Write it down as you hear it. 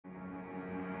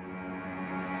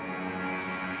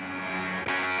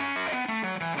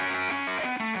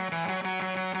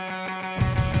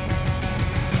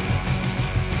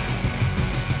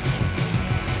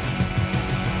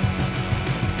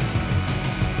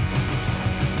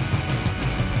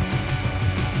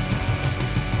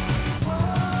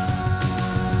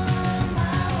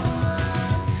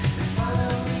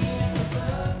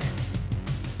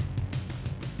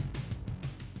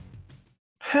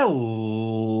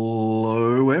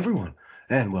Hello, everyone,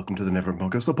 and welcome to the Never End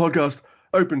Podcast, the podcast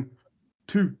open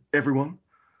to everyone,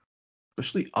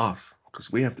 especially us, because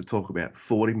we have to talk about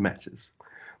 40 matches.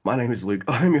 My name is Luke.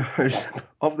 I'm your host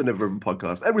of the Never End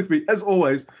Podcast, and with me, as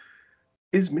always,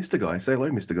 is Mr. Guy. Say hello,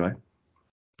 Mr. Guy.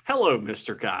 Hello,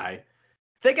 Mr. Guy.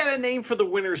 They got a name for the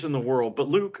winners in the world, but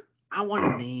Luke, I want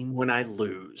a name when I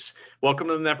lose. Welcome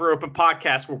to the Never Open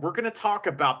Podcast, where we're going to talk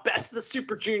about Best of the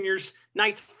Super Juniors,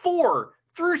 nights 4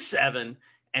 through 7.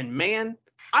 And man,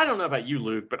 I don't know about you,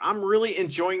 Luke, but I'm really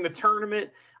enjoying the tournament.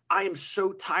 I am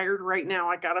so tired right now.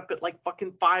 I got up at like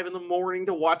fucking 5 in the morning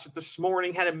to watch it this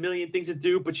morning, had a million things to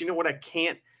do, but you know what? I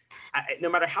can't, no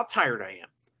matter how tired I am,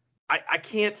 I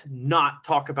can't not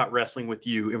talk about wrestling with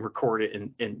you and record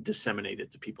it and disseminate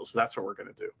it to people. So that's what we're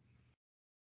going to do.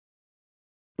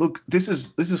 Look, this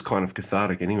is kind of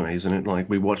cathartic anyway, isn't it? Like,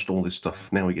 we watched all this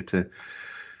stuff. Now we get to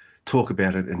talk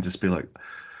about it and just be like,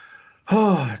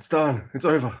 oh, it's done. It's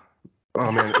over.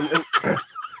 Oh, man.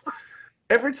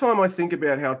 Every time I think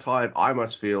about how tired I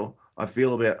must feel,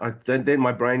 then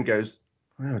my brain goes,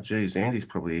 oh, geez, Andy's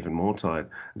probably even more tired.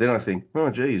 Then I think, oh,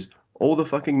 geez, all the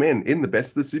fucking men in the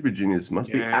Best of the Super Juniors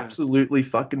must be absolutely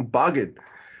fucking buggered.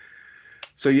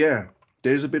 So, yeah,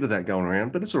 there's a bit of that going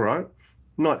around, but it's all right.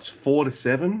 Nights 4 to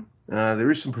 7.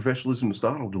 There is some professionalism to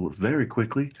start. I'll do it very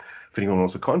quickly. If anyone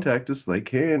wants to contact us, they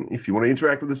can. If you want to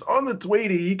interact with us on the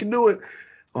Tweety, you can do it.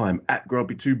 I'm at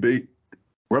Grumpy2B.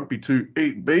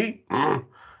 Grumpy2EB.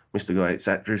 Mr. Guy at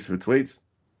Satdriss for tweets.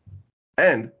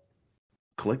 And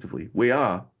collectively, we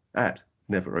are at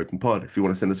Never Open Pod. If you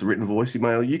want to send us a written voice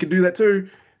email, you can do that too.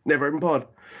 NeverOpenPod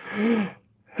at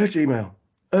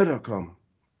gmail.com.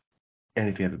 And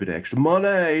if you have a bit of extra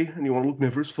money and you want to look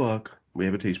never as fuck, we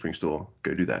have a Teespring store.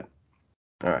 Go do that.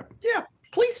 All right. Yeah,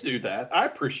 please do that. I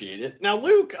appreciate it. Now,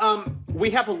 Luke, we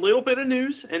have a little bit of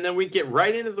news, and then we get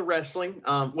right into the wrestling.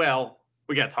 Well,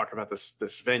 we got to talk about this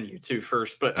venue too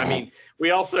first, but I mean,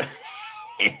 we also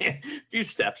a few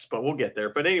steps, but we'll get there.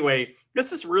 But anyway,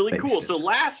 this is really cool. So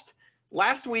last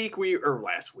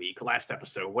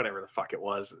episode, whatever the fuck it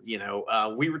was,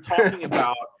 we were talking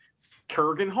about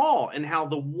Kurgan Hall and how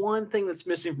the one thing that's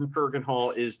missing from Kurgan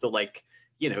Hall is the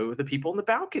people in the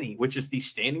balcony, which is the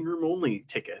standing room only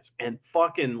tickets. And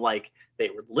fucking they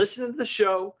were listening to the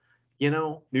show,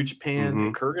 New Japan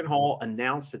and Kurgan Hall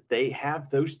announced that they have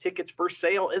those tickets for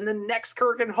sale. And the next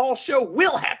Kurgan Hall show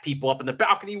will have people up in the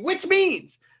balcony, which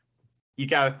means you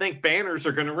got to think banners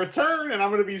are going to return. And I'm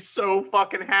going to be so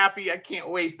fucking happy. I can't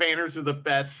wait. Banners are the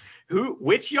best.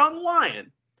 Which young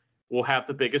lion will have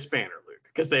the biggest banner, Luke?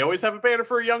 Because they always have a banner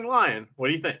for a young lion. What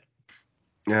do you think?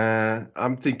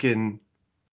 I'm thinking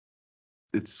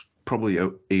it's probably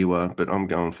Iwa, but I'm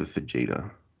going for Vegeta.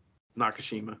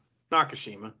 Nakashima.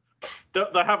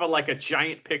 They'll have a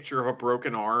giant picture of a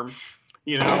broken arm,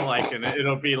 and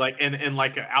it'll be and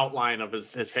like an outline of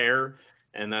his hair,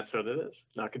 and that's what it is.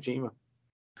 Nakajima.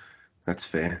 That's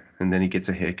fair. And then he gets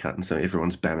a haircut, and so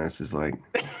everyone's banners is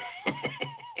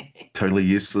totally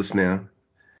useless now.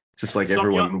 Just like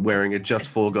everyone wearing a Just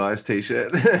Four Guys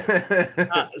t-shirt.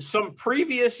 Some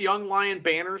previous Young Lion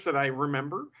banners that I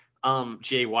remember.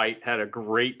 Jay White had a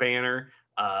great banner.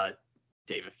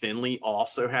 David Finlay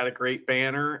also had a great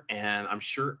banner, and I'm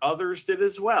sure others did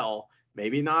as well.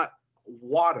 Maybe not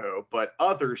Watto, but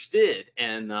others did.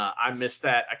 And I missed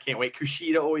that. I can't wait.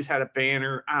 Kushida always had a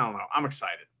banner. I don't know. I'm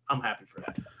excited. I'm happy for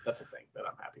that. That's the thing that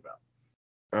I'm happy about.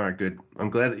 All right, good. I'm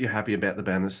glad that you're happy about the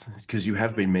banners because you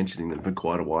have been mentioning them for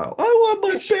quite a while. I want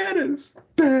my banners.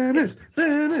 Banners.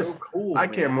 So cool. I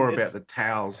care more about the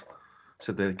towels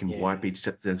so they can wipe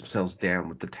themselves down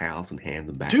with the towels and hand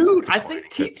them back. Dude, I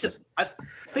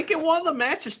think in one of the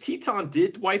matches, Teton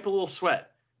did wipe a little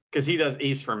sweat because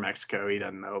he's from Mexico. He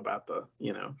doesn't know about the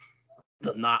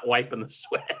not wiping the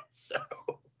sweat. So,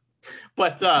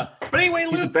 but anyway,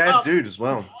 he's Luke, a bad dude as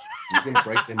well. He's gonna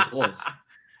break them laws.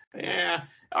 Yeah.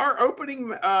 Our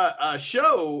opening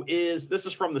show is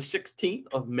from the 16th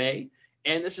of May,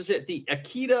 and this is at the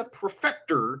Akita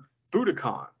Prefecture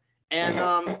Budokan. And,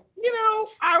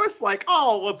 I was like,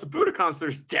 oh, well, it's a Budokan, so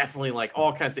there's definitely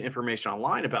all kinds of information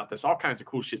online about this. All kinds of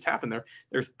cool shit's happened there.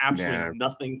 There's absolutely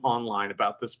nothing online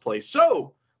about this place.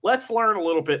 So let's learn a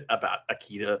little bit about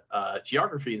Akita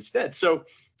geography instead. So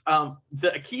the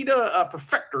Akita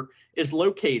Prefecture is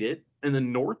located in the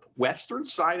northwestern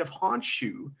side of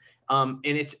Honshu, and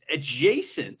it's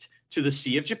adjacent to the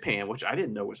Sea of Japan, which I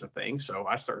didn't know was a thing. So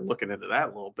I started looking into that a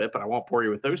little bit, but I won't bore you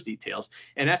with those details.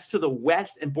 And that's to the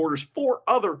west and borders 4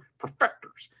 other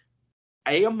prefectures.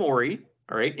 Aomori,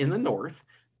 all right, in the north,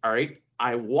 all right,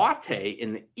 Iwate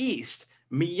in the east,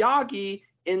 Miyagi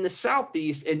in the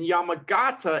southeast and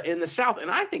Yamagata in the south. And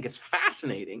I think it's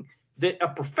fascinating that a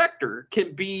prefecture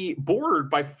can be bordered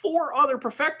by 4 other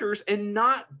prefectures and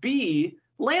not be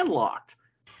landlocked.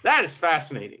 That is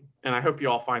fascinating. And I hope you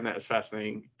all find that as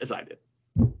fascinating as I did.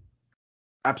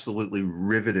 Absolutely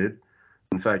riveted.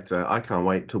 In fact, I can't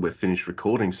wait till we're finished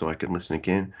recording so I can listen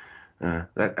again.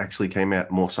 That actually came out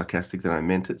more sarcastic than I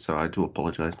meant it, so I do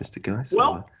apologize, Mr. Guy. So,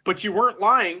 well, but you weren't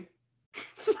lying.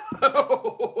 So...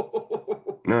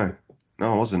 No,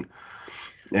 I wasn't.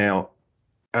 Now,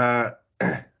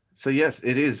 so yes,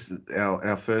 it is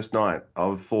our first night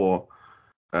of 4.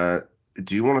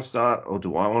 Do you want to start or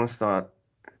do I want to start?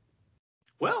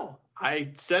 Well, I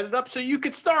set it up so you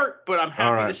could start, but I'm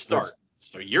happy to start.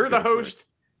 So you're the host.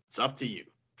 It's up to you.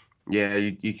 Yeah,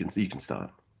 you can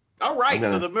start. All right.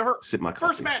 So the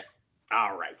first match.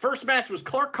 All right. First match was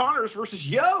Clark Connors versus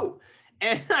Yo.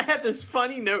 And I had this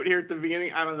funny note here at the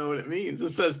beginning. I don't know what it means. It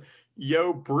says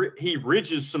Yo, he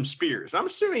ridges some spears. I'm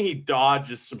assuming he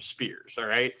dodges some spears. All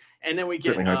right. And then we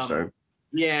get. Certainly hope so.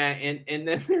 Yeah, and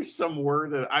then there's some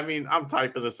word that, I mean, I'm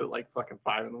typing this at like fucking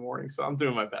 5 a.m, so I'm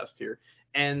doing my best here.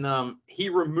 And he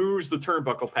removes the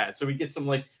turnbuckle pad, so we get some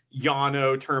like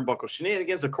Yano turnbuckle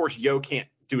shenanigans. Of course, Yo can't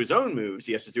do his own moves;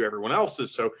 he has to do everyone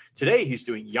else's. So today he's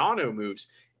doing Yano moves,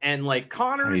 and like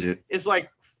Connors is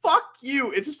like, "Fuck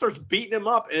you!" It just starts beating him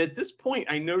up. And at this point,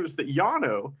 I noticed that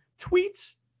Yano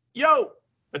tweets, "Yo,"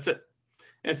 that's it.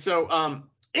 And so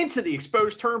into the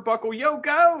exposed turnbuckle, Yo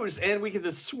goes, and we get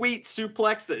this sweet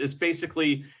suplex that is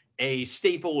basically a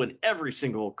staple in every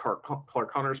single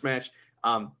Clark Connors match.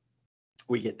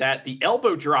 We get that, the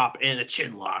elbow drop and a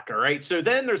chin lock. All right. So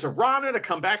then there's a Rana to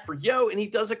come back for Yo, and he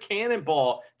does a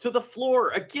cannonball to the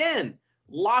floor again.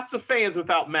 Lots of fans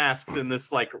without masks in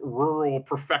this like rural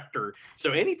prefecture.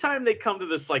 So anytime they come to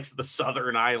this like the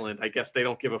southern island, I guess they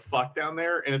don't give a fuck down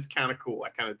there, and it's kind of cool. I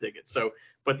kind of dig it. So,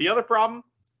 but the other problem,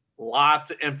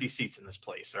 lots of empty seats in this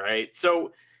place. All right.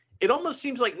 So it almost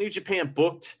seems like New Japan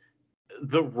booked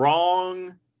the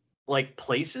wrong like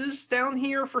places down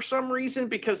here for some reason,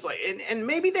 because like, and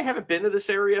maybe they haven't been to this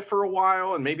area for a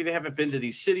while, and maybe they haven't been to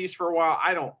these cities for a while.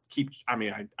 I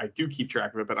do keep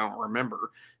track of it, but I don't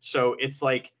remember. So it's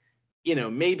like, you know,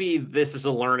 maybe this is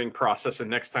a learning process, and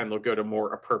next time they'll go to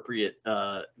more appropriate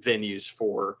venues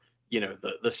for, you know,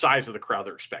 the size of the crowd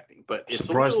they're expecting. But it's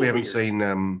surprised we haven't seen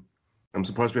I'm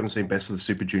surprised we haven't seen Best of the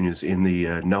Super Juniors in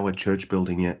the Noah Church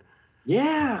building yet.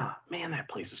 Yeah, man, that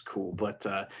place is cool, but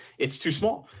it's too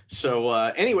small. So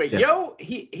anyway, yeah. Yo,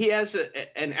 he has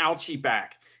an ouchie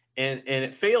back, and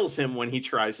it fails him when he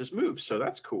tries his move. So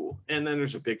that's cool. And then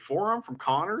there's a big forearm from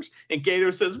Connors, and Gato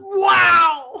says,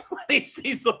 "Wow!" when he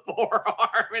sees the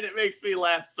forearm, and it makes me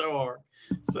laugh so hard.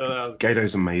 So that was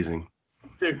Gato's amazing.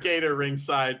 Dude, Gato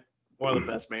ringside. One of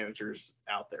the best managers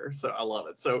out there. So I love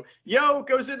it. So Yo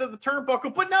goes into the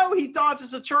turnbuckle, but no, he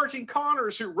dodges a charging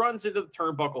Connors, who runs into the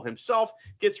turnbuckle himself,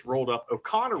 gets rolled up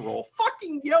O'Connor roll.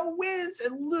 Fucking Yo wins,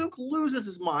 and Luke loses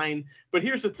his mind. But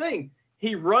here's the thing.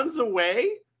 He runs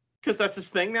away, because that's his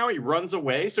thing now. He runs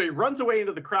away. So he runs away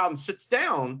into the crowd and sits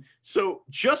down. So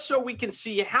just so we can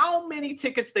see how many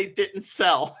tickets they didn't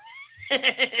sell.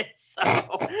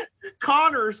 So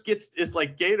Connors is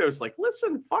like, Gato's like,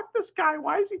 "Listen, fuck this guy.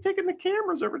 Why is he taking the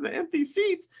cameras over the empty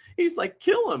seats?" He's like,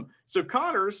 "Kill him." So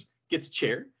Connors gets a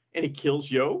chair, and he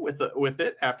kills Yo with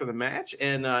it after the match,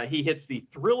 and he hits the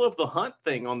Thrill of the Hunt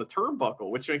thing on the turnbuckle,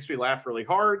 which makes me laugh really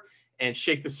hard. And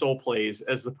Shake the Soul plays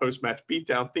as the post-match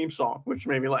beatdown theme song, which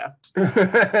made me laugh. All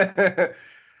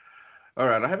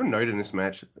right, I have a note in this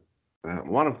match.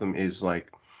 One of them is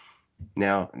like,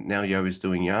 now Yo is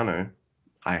doing Yano.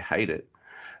 I hate it.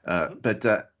 But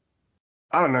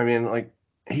I don't know, man. Like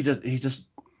he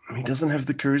doesn't have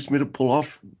the charisma to pull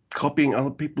off copying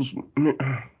other people's.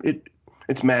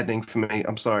 It's maddening for me.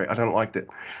 I'm sorry, I don't like it.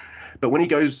 But when he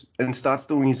goes and starts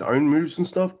doing his own moves and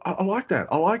stuff, I like that.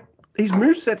 I like his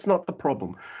moveset's not the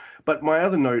problem. But my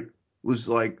other note was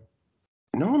like,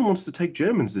 no one wants to take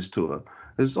Germans this tour.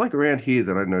 It's like around here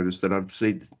that I noticed that I've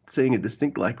seeing a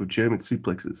distinct lack of German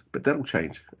suplexes, but that'll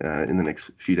change in the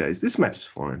next few days. This match is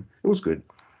fine. It was good.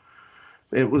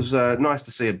 It was nice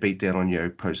to see a beatdown on Yo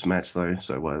post-match, though,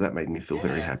 so that made me feel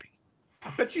very happy.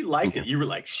 I bet you liked it. You were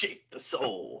like, "Shake the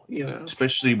soul," you know.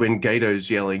 Especially when Gato's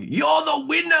yelling, "You're the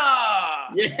winner!"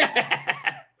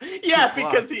 Yeah. Yeah,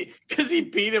 because he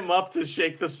beat him up to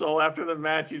Shake the Soul after the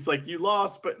match. He's like, "You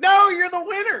lost, but no, you're the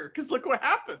winner, because look what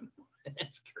happened."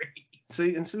 That's great.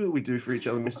 See what we do for each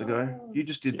other, Mr. Guy. You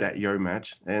just did that Yo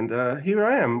match, and here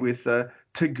I am with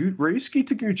Ryusuke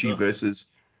Taguchi versus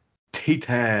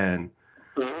Titan.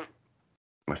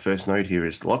 my first note here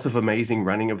is lots of amazing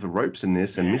running of the ropes in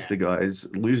this, and Yeah. Mr. Guy's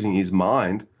losing his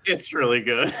mind. It's really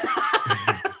good.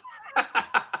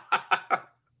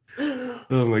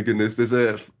 Oh my goodness! There's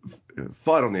a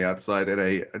fight on the outside and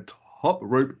a top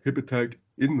rope hip attack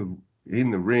in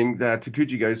the ring.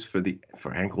 Taguchi goes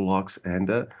for ankle locks,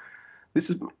 and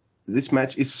this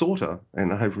match is sorta.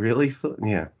 And I really thought,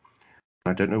 yeah,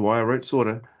 I don't know why I wrote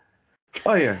sorta.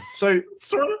 Oh yeah, so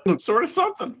sort of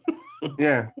something.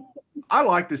 yeah, I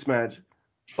like this match,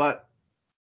 but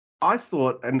I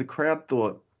thought, and the crowd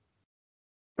thought,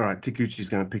 all right, Taguchi's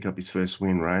going to pick up his first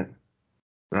win, right?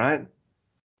 Right?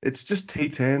 It's just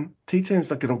T10. T10's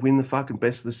not going to win the fucking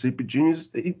best of the Super Juniors.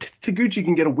 Taguchi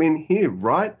can get a win here,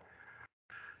 right?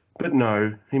 But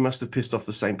no, he must have pissed off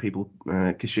the same people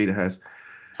Kushida has.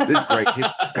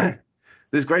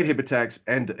 There's great hip attacks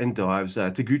and dives.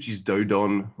 Taguchi's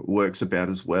Dodon works about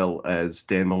as well as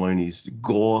Dan Maloney's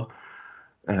Gore.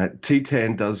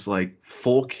 T10 does like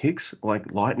 4 kicks,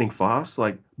 like lightning fast,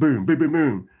 like boom, boom, boom,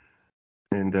 boom.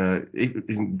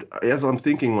 And as I'm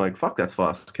thinking, like, fuck, that's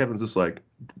fast. Kevin's just like,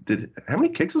 how many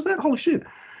kicks was that? Holy shit.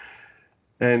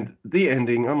 And the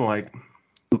ending, I'm like,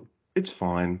 look, it's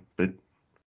fine, but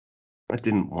I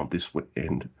didn't want this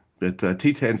end. But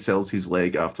T10 sells his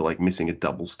leg after, like, missing a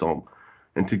double stomp.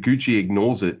 And Taguchi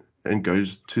ignores it and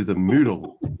goes to the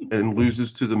Moodle and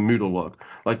loses to the Moodle lock.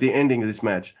 Like, the ending of this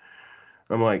match,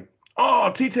 I'm like,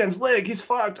 oh, T10's leg, he's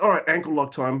fucked. All right, ankle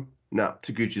lock time. No,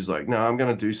 Taguchi's like, no, I'm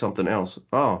going to do something else.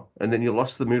 Oh, and then you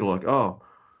lost the Moodle lock. Oh,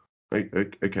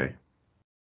 okay.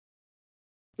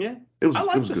 Yeah, it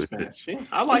was this good. match. Yeah,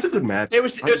 I liked it. It's a good match. It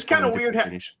was kind of weird.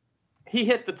 Finish. He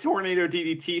hit the tornado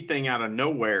DDT thing out of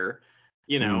nowhere,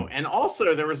 you know. And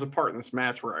also there was a part in this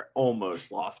match where I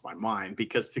almost lost my mind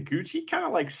because Taguchi kind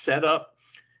of like set up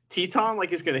Teton like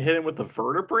he's going to hit him with a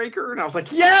vertebraker, and I was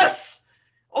like, yes!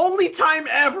 Only time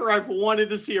ever I've wanted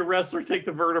to see a wrestler take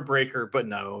the vertebraker, but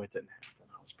no, it didn't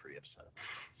happen. I was pretty upset about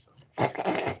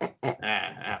it. So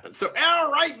that happened. So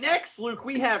all right, next, Luke,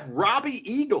 we have Robbie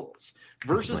Eagles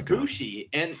versus Bushi.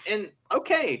 And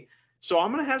okay, so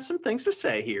I'm gonna have some things to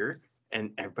say here,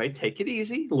 and everybody take it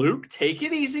easy. Luke, take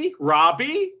it easy.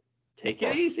 Robbie, take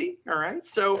it easy. All right.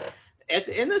 So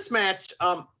in this match,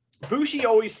 Bushi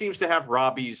always seems to have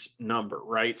Robbie's number,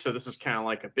 right? So this is kind of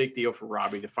like a big deal for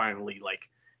Robbie to finally, like,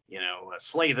 you know,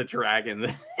 slay the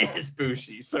dragon as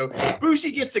Bushi. So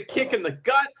Bushi gets a kick in the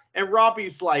gut, and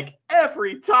Robbie's like,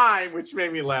 every time, which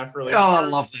made me laugh really hard. I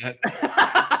love that.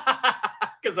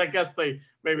 Because I guess they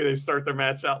start their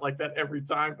match out like that every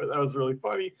time, but that was really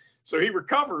funny. So he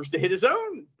recovers to hit his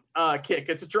own kick.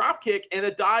 It's a drop kick and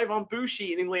a dive on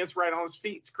Bushi, and he lands right on his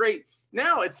feet. It's great.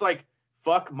 Now it's like,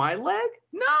 fuck my leg?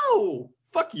 No,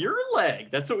 fuck your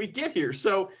leg. That's what we get here.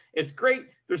 So it's great.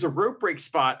 There's a rope break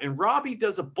spot, and Robbie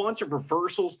does a bunch of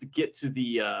reversals to get to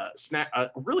the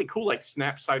really cool like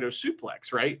snap Saito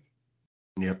suplex, right?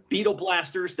 Yep. Beetle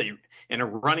blasters. They in a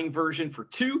running version for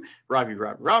 2.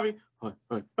 Robbie.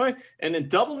 And then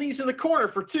double knees in the corner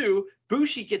for 2.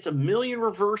 Bushi gets a million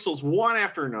reversals one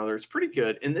after another. It's pretty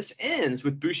good. And this ends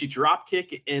with Bushi drop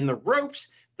kick in the ropes.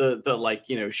 The like,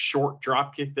 you know, short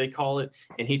drop kick they call it,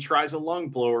 and he tries a lung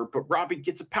blower, but Robbie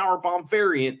gets a power bomb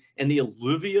variant and the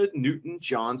Olivia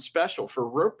Newton-John special for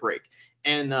rope break,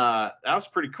 and that was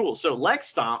pretty cool. So leg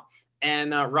stomp,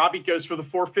 and Robbie goes for the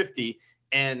 450,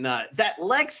 and that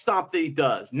leg stomp that he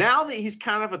does, now that he's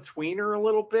kind of a tweener a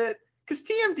little bit, because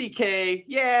TMDK,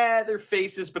 yeah, they're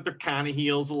faces, but they're kind of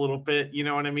heels a little bit, you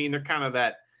know what I mean? They're kind of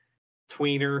that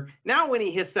tweener. Now when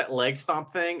he hits that leg stomp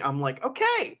thing, I'm like,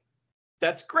 okay,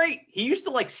 that's great. He used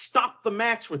to like stop the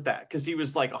match with that because he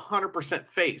was like 100%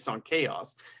 face on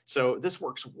Chaos. So this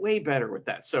works way better with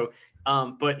that. So,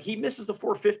 but he misses the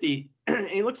 450 and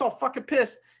he looks all fucking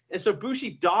pissed. And so Bushi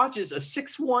dodges a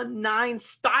 619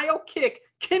 style kick,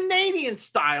 Canadian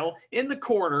style, in the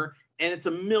corner. And it's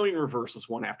a million reversals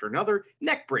one after another.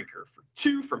 Neck breaker for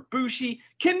 2 from Bushi.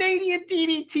 Canadian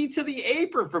DDT to the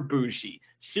apron for Bushi.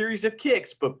 Series of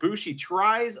kicks, but Bushi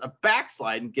tries a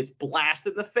backslide and gets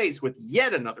blasted in the face with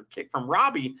yet another kick from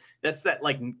Robbie. That's that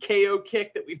like KO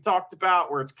kick that we've talked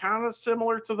about, where it's kind of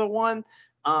similar to the one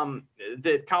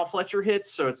that Kyle Fletcher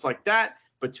hits. So it's like that,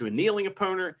 but to a kneeling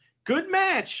opponent. Good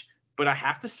match, but I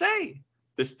have to say,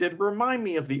 this did remind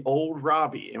me of the old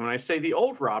Robbie. And when I say the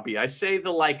old Robbie, I say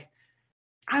the like,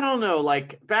 I don't know,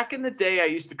 like back in the day, I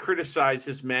used to criticize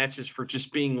his matches for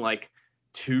just being like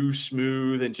too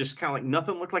smooth and just kind of like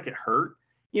nothing looked like it hurt,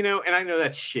 you know, and I know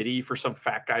that's shitty for some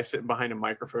fat guy sitting behind a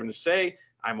microphone to say.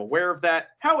 I'm aware of that.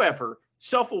 However,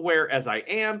 self-aware as I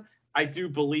am, I do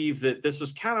believe that this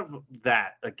was kind of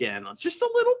that again, just a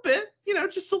little bit, you know,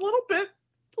 just a little bit.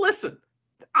 Listen,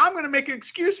 I'm going to make an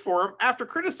excuse for him after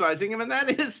criticizing him, and that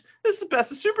is, this is the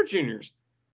best of Super Juniors.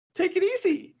 Take it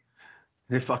easy,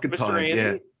 They're fucking Mr.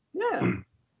 tired. Andy.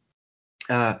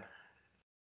 Yeah.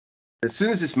 As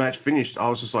soon as this match finished, I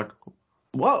was just like,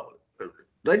 what?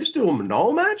 They just do a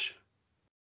Manoa match?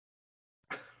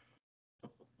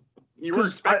 You were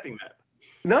expecting that.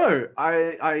 No,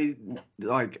 I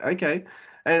like, okay.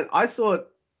 And I thought,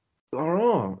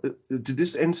 oh, did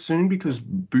this end soon because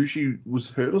Bushi was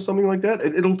hurt or something like that?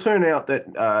 It'll turn out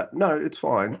that, no, it's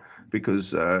fine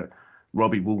because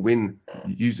Robbie will win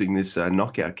using this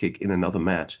knockout kick in another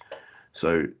match.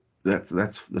 So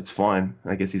that's fine.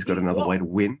 I guess he's got another way to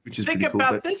win, which is pretty cool. Think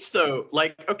about this, though.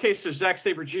 Like, okay, so Zack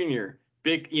Sabre Jr.,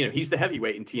 big, he's the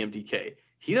heavyweight in TMDK.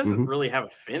 He doesn't really have a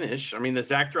finish. I mean, the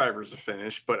Zack Driver's a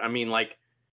finish, but I mean, like,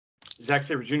 Zack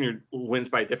Sabre Jr. wins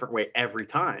by a different way every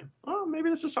time. Oh,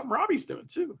 maybe this is something Robbie's doing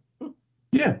too.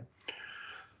 Yeah.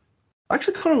 I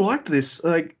actually kind of like this.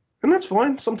 Like, and that's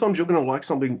fine. Sometimes you're going to like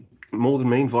something more than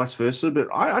me and vice versa. But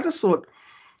I just thought,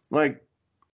 like,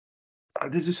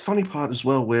 there's this funny part as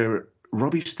well where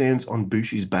Robbie stands on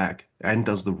Bushi's back and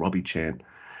does the Robbie chant.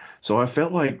 So I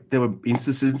felt like there were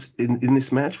instances in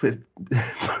this match where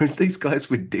both these guys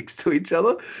were dicks to each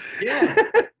other. Yeah.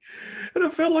 And I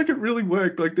felt like it really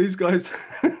worked. Like, these guys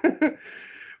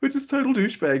were just total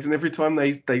douchebags. And every time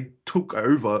they took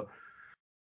over,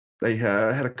 they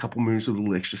had a couple moves with a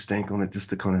little extra stank on it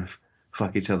just to kind of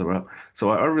fuck each other up.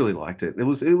 So I really liked it. It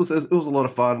was a lot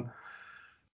of fun.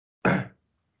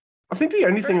 I think the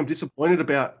only thing I'm disappointed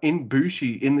about in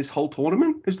Bushi in this whole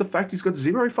tournament is the fact he's got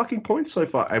 0 fucking points so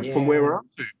far from where we're up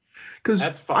to. Because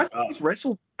I think he's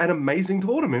wrestled an amazing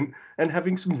tournament and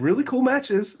having some really cool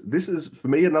matches. This is, for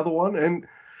me, another one. And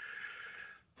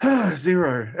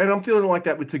 0. And I'm feeling like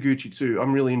that with Taguchi too.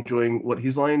 I'm really enjoying what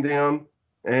he's laying down.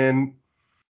 And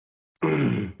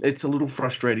it's a little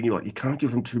frustrating. You're like, you can't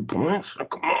give him 2 points. Oh,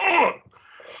 come on.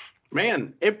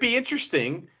 Man, it'd be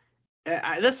interesting.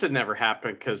 This would never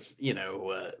happen because,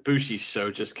 Bushi's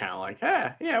so just kind of like,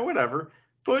 yeah, whatever.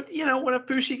 But, what if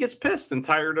Bushi gets pissed and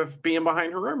tired of being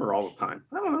behind Hiromu all the time?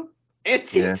 I don't know. And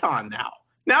Teton now.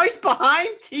 Now he's behind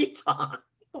Teton.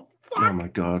 What the fuck? Oh, my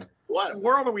God. What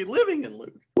world are we living in,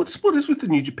 Luke? What is with the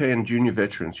New Japan junior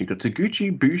veterans? You've got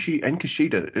Taguchi, Bushi, and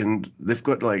Kushida, and they've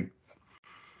got, like,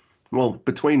 well,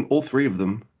 between all three of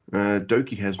them,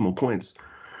 Doki has more points.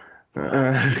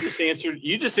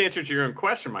 You just answered your own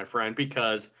question, my friend,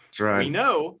 because we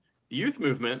know the youth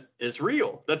movement is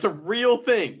real. That's a real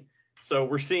thing. So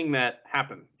we're seeing that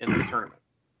happen in this tournament.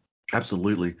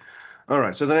 Absolutely. All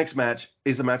right. So the next match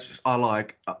is a match I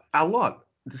like a lot,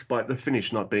 despite the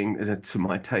finish not being to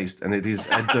my taste, and it is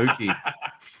Doki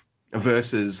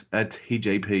versus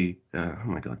TJP. Oh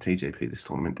my God, TJP this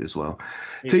tournament as well.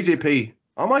 TJP.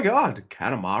 Oh my God,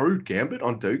 Kanemaru Gambit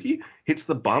on Doki hits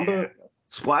the bumper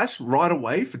splash right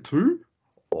away for 2.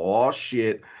 Oh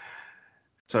shit.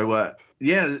 So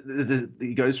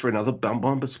he goes for another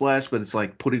bumper splash, but it's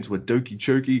like put into a Doki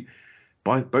chokey.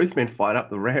 Both men fight up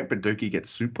the ramp, and Doki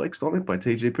gets suplexed on it by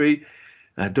TJP.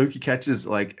 Doki catches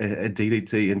like a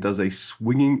DDT and does a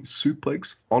swinging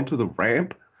suplex onto the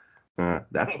ramp.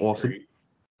 That's awesome.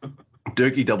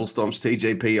 Doki double stomps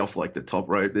TJP off like the top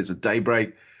rope. There's a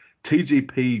daybreak.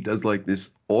 TJP does like this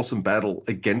awesome battle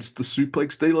against the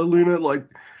suplex dealer Luna. Like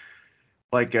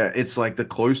it's like the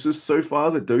closest so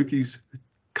far that Doki's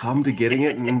come to getting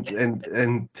it,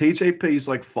 and TJP's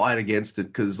like fight against it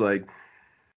because like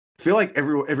I feel like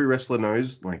every wrestler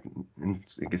knows, like, and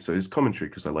I guess so is commentary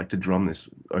because I like to drum this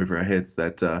over our heads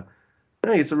that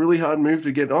hey, it's a really hard move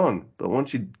to get on, but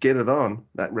once you get it on,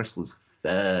 that wrestler's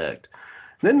fucked.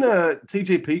 Then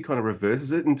TJP kind of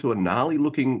reverses it into a gnarly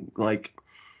looking, like,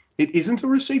 it isn't a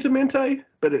Rosita Mente,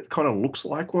 but it kind of looks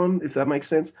like one, if that makes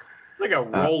sense. Like a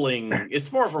rolling,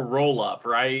 it's more of a roll up,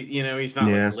 right? He's not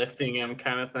like lifting him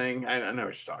kind of thing. I know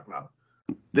what you're talking about.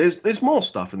 There's more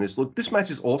stuff in this. Look, this match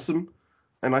is awesome,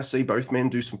 and I see both men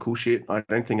do some cool shit I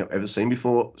don't think I've ever seen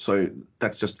before. So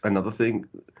that's just another thing.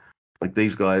 Like,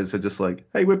 these guys are just like,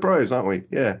 hey, we're pros, aren't we?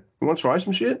 Yeah. You want to try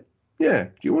some shit? Yeah.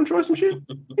 Do you want to try some shit?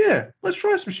 Yeah. Let's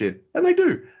try some shit. And they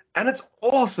do. And it's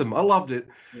awesome. I loved it.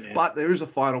 Yeah. But there is a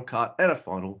final cut and a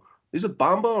final. Is it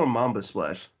Bamba or Mamba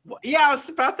Splash? Well, yeah, I was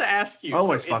about to ask you. I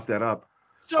always fuck that up.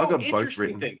 So I got both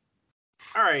written. Thing.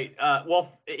 All right.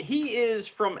 Well, he is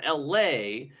from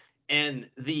L.A. and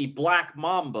the Black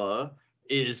Mamba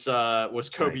was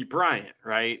Kobe Bryant,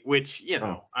 right? Which,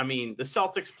 I mean, the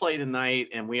Celtics play tonight,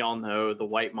 and we all know the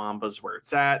White Mamba's where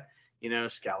it's at.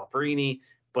 Scalabrine.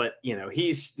 But,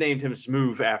 he's named his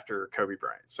move after Kobe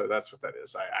Bryant. So that's what that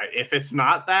is. If it's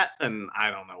not that, then I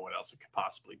don't know what else it could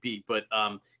possibly be. But,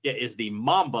 is the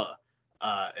Mamba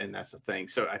And that's the thing.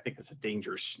 So I think it's a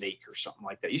dangerous snake or something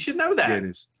like that. You should know that. Yeah, it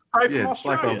is. It's probably Yeah, from it's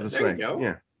like Australia. the There snake. you go.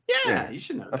 Yeah. Yeah, you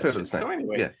should know I've that heard of the shit. snake. So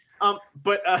anyway, Yeah.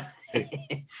 but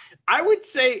I would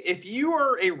say if you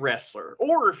are a wrestler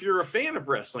or if you're a fan of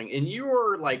wrestling and you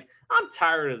are like, I'm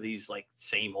tired of these like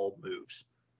same old moves,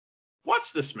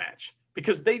 watch this match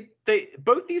because they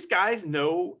both these guys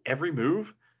know every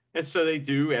move, and so they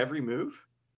do every move.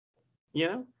 You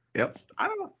know? Yep. I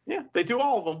don't know. Yeah, they do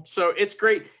all of them. So it's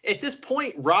great. At this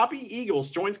point, Robbie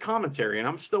Eagles joins commentary, and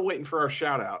I'm still waiting for our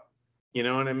shout out. You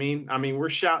know what I mean? I mean, we're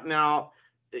shouting out,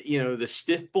 the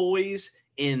Stiff Boys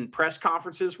in press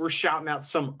conferences. We're shouting out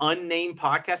some unnamed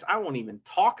podcast I won't even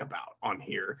talk about on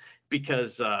here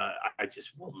because I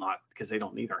just will not, because they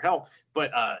don't need our help.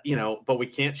 But but we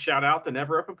can't shout out the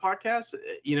Never Open podcast,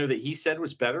 that he said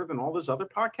was better than all those other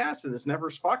podcasts, and it's never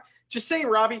as fuck. Just saying,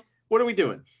 Robbie, what are we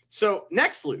doing? So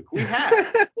next, Luke, we have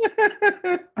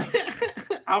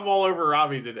I'm all over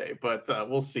Robbie today, but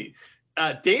we'll see.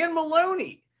 Dan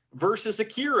Maloney versus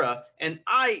Akira, and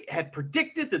I had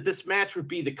predicted that this match would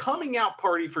be the coming out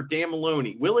party for Dan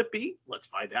Maloney. Will it be? Let's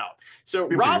find out. So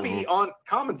Robbie on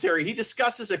commentary, he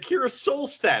discusses Akira's soul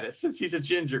status since he's a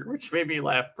ginger, which made me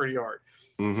laugh pretty hard.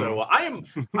 Mm-hmm. So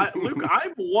Luke,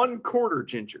 I'm 1/4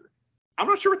 ginger. I'm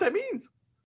not sure what that means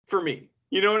for me.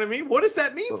 You know what I mean? What does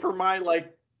that mean for my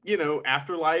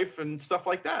afterlife and stuff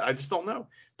like that? I just don't know.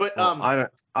 But I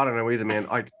don't know either, man.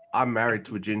 I'm married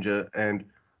to a ginger, and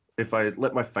if I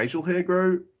let my facial hair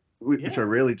grow, which I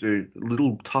rarely do,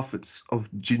 little tuffets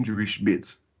of gingerish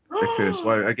bits occur.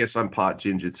 So I guess I'm part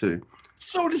ginger too.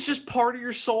 So does just part of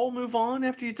your soul move on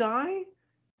after you die?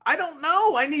 I don't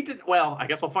know. I need to. Well, I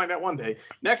guess I'll find out one day.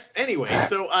 Next, anyway.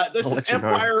 So this is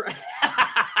Empire.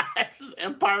 This is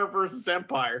Empire versus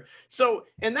Empire. So,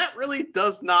 and that really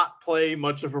does not play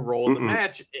much of a role in the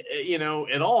match,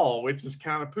 at all, which is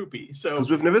kind of poopy. So, because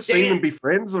we've never seen them be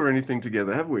friends or anything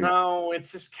together, have we? No,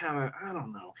 it's just kind of, I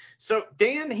don't know. So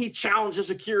Dan, he challenges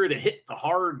Akira to hit the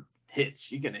hard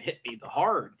hits. You're going to hit me the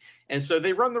hard. And so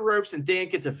they run the ropes, and Dan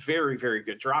gets a very, very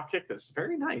good drop kick. That's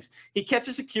very nice. He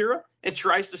catches Akira and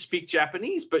tries to speak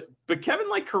Japanese, but Kevin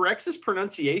corrects his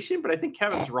pronunciation, but I think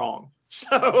Kevin's wrong.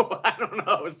 So I don't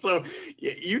know. So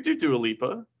you do Dua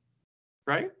Lipa,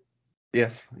 right?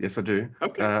 Yes, I do.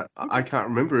 Okay. I can't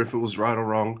remember if it was right or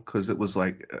wrong because it was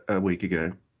like a week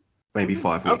ago. Maybe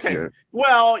 5 weeks ago.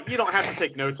 Well, you don't have to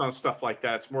take notes on stuff like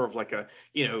that. It's more of like a,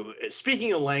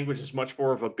 speaking a language is much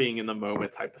more of a being in the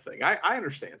moment type of thing. I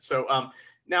understand. So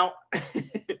now,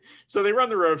 so they run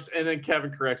the ropes, and then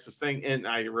Kevin corrects this thing, and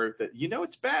I wrote that,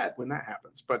 it's bad when that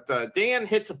happens. But Dan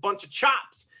hits a bunch of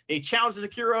chops. And he challenges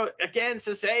Akira again,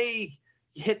 says, hey,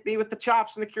 you hit me with the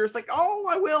chops, and Akira's like, oh,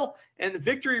 I will. And the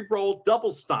victory roll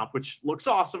double stomp, which looks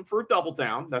awesome for a double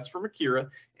down. That's from Akira,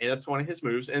 and that's one of his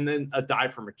moves. And then a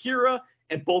dive from Akira,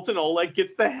 and Boltin Oleg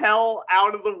gets the hell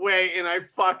out of the way, and I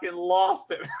fucking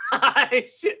lost it. I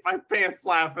shit my pants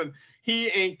laughing. He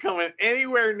ain't coming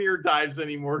anywhere near dives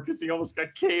anymore because he almost got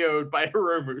KO'd by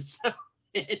Hiromu. So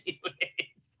anyway,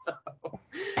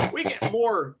 we get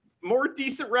more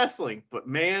decent wrestling, but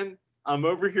man, I'm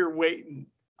over here waiting.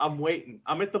 I'm waiting.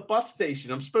 I'm at the bus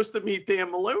station. I'm supposed to meet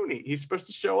Dan Maloney. He's supposed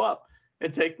to show up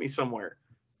and take me somewhere,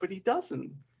 but he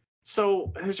doesn't.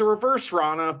 So there's a reverse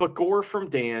Rana, but gore from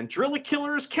Dan. Drilla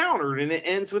Killer is countered, and it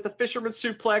ends with a fisherman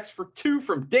suplex for 2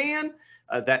 from Dan.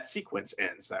 That sequence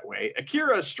ends that way.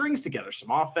 Akira strings together some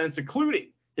offense, including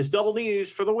his double knees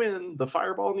for the win, the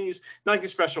fireball knees. Nothing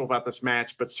special about this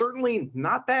match, but certainly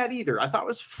not bad either. I thought it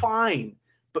was fine.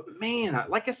 But man,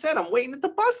 like I said, I'm waiting at the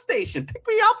bus station. Pick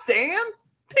me up, Dan.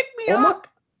 Pick me up.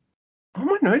 All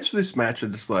my notes for this match are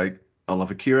just like, I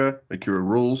love Akira. Akira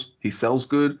rules. He sells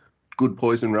good. Good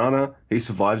poison runner. He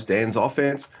survives Dan's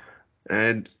offense.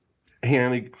 So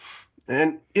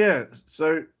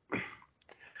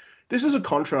this is a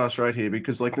contrast right here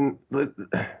because we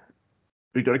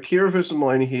got Akira versus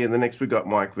Maloney here, and the next we got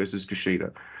Mike versus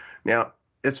Kushida. Now,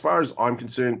 as far as I'm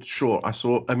concerned, sure, I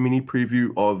saw a mini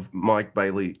preview of Mike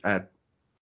Bailey at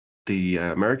the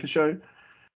America show.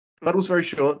 But it was very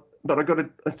short, but I got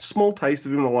a small taste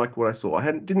of him, and I liked what I saw.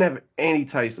 I didn't have any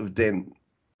taste of Dan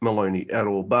Maloney at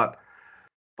all, but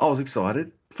I was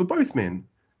excited for both men.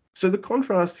 So the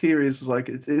contrast here is like,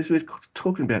 we're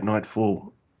talking about Night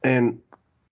 4, and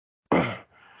I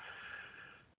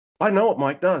know what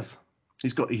Mike does.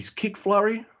 He's got his kick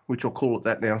flurry, which I'll call it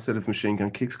that now instead of machine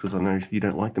gun kicks, because I know you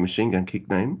don't like the machine gun kick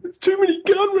name. There's too many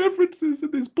gun references,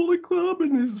 and there's Bullet Club,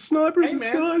 and there's a sniper in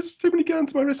disguise. Too many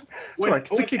guns, my wrestling.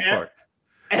 It's a kick flurry.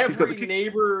 Every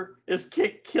neighbor is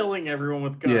killing everyone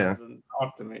with guns and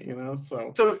talk to me,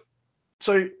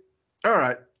 So all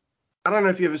right. I don't know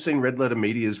if you've ever seen Red Letter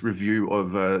Media's review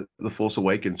of The Force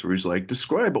Awakens, where he's like,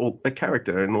 describe a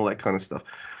character and all that kind of stuff.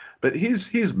 But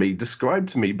here's me, describe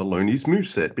to me Baloney's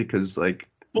moveset, because, like,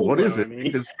 what is it?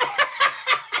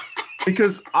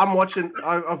 Because I've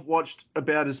watched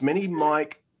about as many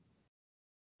Mike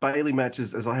Bailey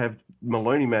matches as I have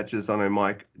Maloney matches. I know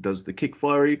Mike does the kick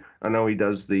flurry. I know he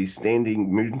does the standing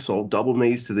moonsault double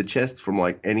knees to the chest from,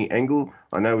 like, any angle.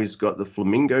 I know he's got the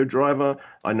flamingo driver.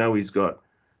 I know he's got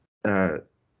the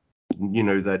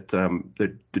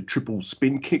triple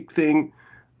spin kick thing,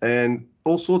 and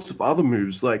all sorts of other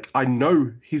moves. Like, I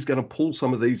know he's going to pull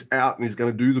some of these out, and he's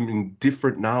going to do them in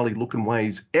different gnarly looking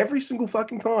ways every single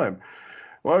fucking time.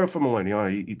 Well, for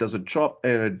Maloney, he does a chop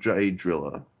and a J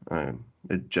driller, a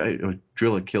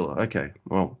driller killer. Okay,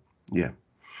 well, yeah,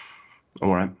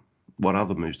 all right. What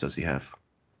other moves does he have?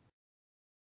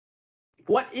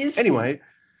 What is anyway?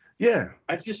 Yeah.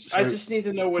 I just need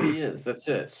to know what he is. That's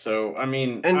it. So, I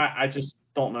mean, I just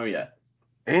don't know yet.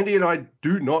 Andy and I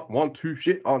do not want to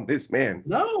shit on this man.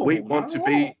 No. We want to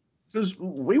be, because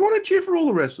we want to cheer for all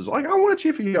the wrestlers. Like, I want to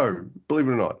cheer for Yo, believe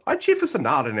it or not. I cheer for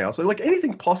Sonata now. So, like,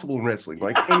 anything's possible in wrestling.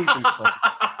 Like, anything's possible.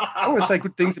 I want to say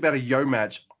good things about a Yo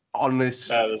match on this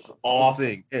that is awesome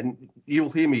thing. And you'll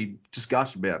hear me just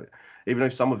gush about it, even though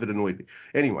some of it annoyed me.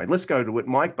 Anyway, let's go to it.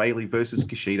 Mike Bailey versus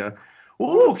Kushida.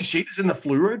 Oh, Kushida's in the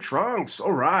fluoro trunks.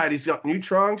 All right, he's got new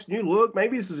trunks, new look.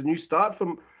 Maybe this is a new start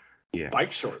from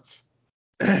bike shorts.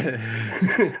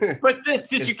 But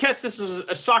did you catch this as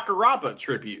a Sakuraba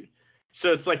tribute?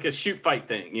 So it's like a shoot fight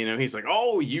thing. You know, he's like,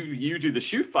 oh, you do the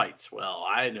shoot fights. Well,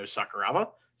 I know Sakuraba,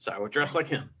 so I would dress like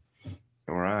him.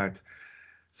 All right.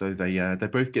 So they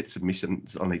both get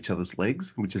submissions on each other's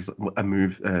legs, which is a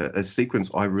move, a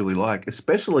sequence I really like,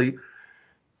 especially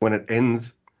when it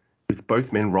ends with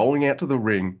both men rolling out to the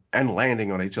ring and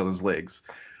landing on each other's legs.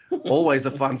 Always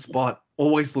a fun spot.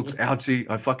 Always looks ouchy.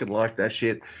 I fucking like that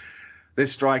shit.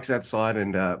 There's strikes outside,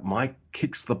 and Mike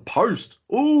kicks the post.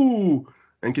 Ooh!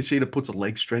 And Kushida puts a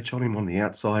leg stretch on him on the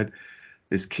outside.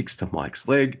 There's kicks to Mike's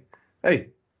leg. Hey,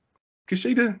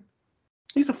 Kushida,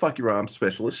 he's a fuck your arm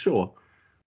specialist, sure.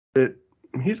 But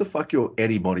he's a fuck your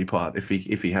any body part if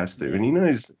he has to. And he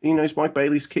knows Mike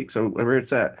Bailey's kick, so wherever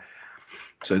it's at.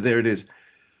 So there it is.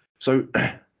 So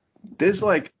there's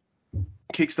like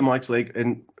kicks to Mike's leg,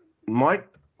 and Mike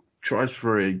tries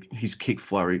for his kick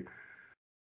flurry.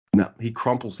 No, he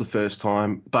crumples the first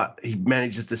time, but he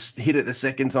manages to hit it the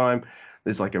second time.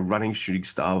 There's like a running shooting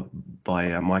star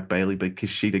by Mike Bailey, but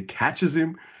Kushida catches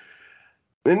him.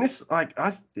 And this, like,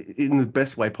 in the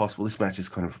best way possible, this match is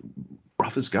kind of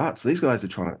rough as guts. These guys are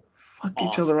trying to fuck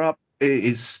each other up. It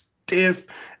is stiff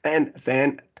and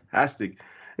fantastic.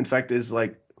 In fact, there's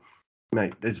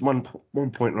one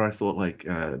point where I thought like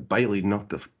Bailey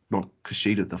knocked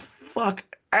Kushida the fuck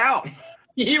out.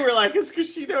 You were like, is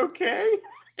Kushida okay?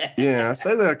 Yeah, I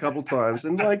say that a couple times,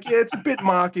 and like, yeah, it's a bit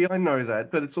marky, I know that,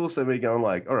 but it's also me going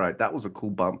like, all right, that was a cool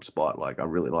bump spot. Like, I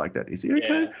really like that. Is he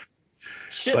okay? Yeah.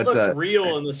 Shit looked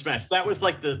real in this match. That was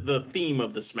like the theme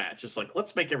of this match. Just like,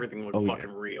 let's make everything look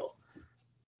fucking real.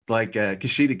 Like,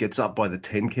 Kushida gets up by the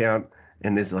 10 count,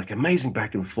 and there's like amazing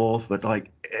back and forth, but like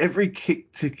every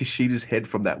kick to Kushida's head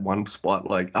from that one spot,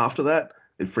 like after that,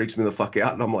 it freaks me the fuck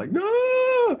out, and I'm like,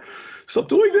 no, stop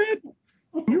doing that.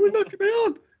 You would knock him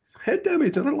out. Head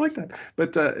damage. I don't like that.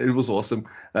 But it was awesome.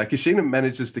 Kushida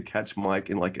manages to catch Mike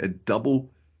in like a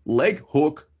double leg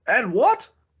hook. And what?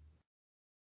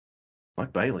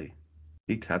 Mike Bailey.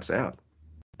 He taps out.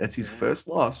 That's his first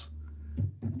loss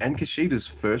and Kushida's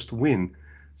first win.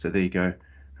 So there you go.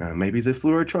 Maybe the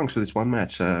fluoro trunks for this one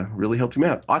match really helped him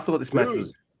out. I thought this match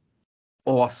was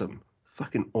awesome.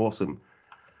 Fucking awesome.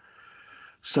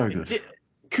 So good.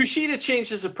 Kushida changed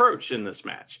his approach in this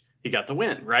match. He got the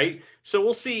win, right? So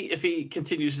we'll see if he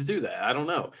continues to do that. I don't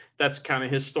know. That's kind of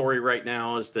his story right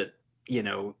now, is that, you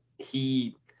know,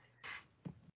 he's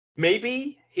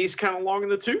kind of long in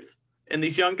the tooth and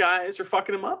these young guys are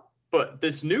fucking him up. But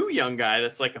this new young guy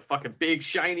that's like a fucking big,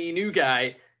 shiny new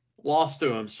guy lost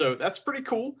to him. So that's pretty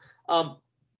cool.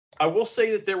 I will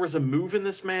say that there was a move in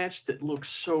this match that looks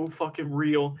so fucking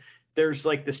real. There's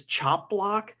like this chop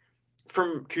block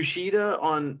from Kushida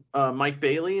on Mike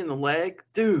Bailey in the leg.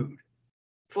 Dude,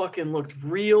 fucking looked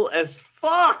real as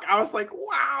fuck. I was like,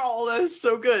 wow, that is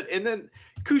so good. And then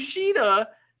Kushida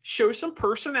shows some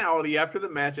personality after the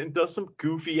match and does some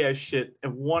goofy ass shit,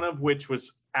 and one of which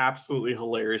was absolutely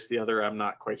hilarious. The other, I'm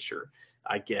not quite sure.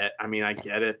 I get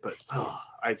it, but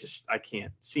I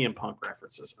can't. CM Punk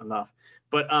references enough.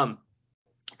 But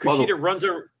Kushida runs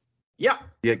over. Yeah.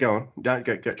 Yeah, go on. Go.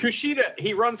 Kushida,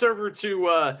 he runs over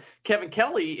to Kevin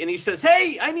Kelly and he says,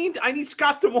 "Hey, I need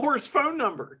Scott D'Amore's phone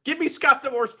number. Give me Scott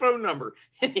D'Amore's phone number."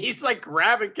 And he's like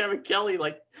grabbing Kevin Kelly,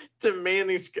 like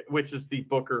demanding, which is the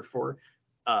booker for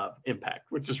Impact,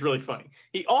 which is really funny.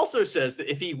 He also says that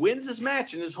if he wins his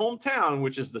match in his hometown,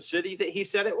 which is the city that he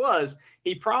said it was,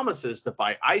 he promises to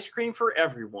buy ice cream for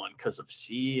everyone because of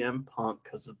CM Punk,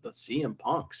 because of the CM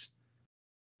Punks.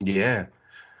 Yeah.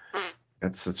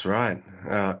 That's right.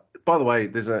 By the way,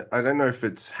 I don't know if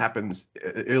it happens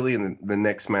early in the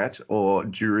next match or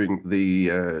during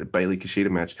the Bailey Kushida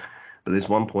match, but there's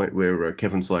one point where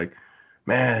Kevin's like,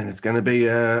 "Man, it's going to be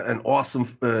an awesome.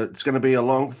 It's going to be a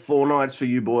long 4 nights for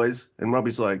you boys." And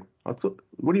Robbie's like, "What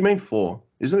do you mean 4?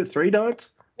 Isn't it 3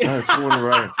 nights?" "No, it's 4 in a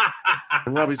row."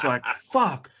 And Robbie's like,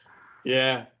 "Fuck."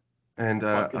 Yeah. And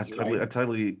I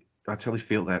totally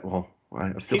feel that. Well,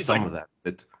 I feel some of that,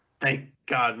 but. Thank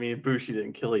God me and Bushi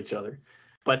didn't kill each other.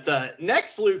 But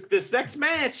next, Luke, this next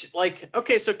match,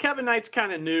 okay, so Kevin Knight's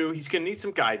kind of new. He's going to need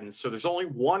some guidance. So there's only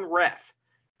one ref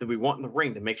that we want in the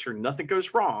ring to make sure nothing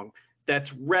goes wrong.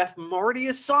 That's Ref Marty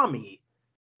Asami,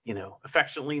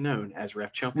 affectionately known as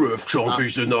Ref Chumpy. Ref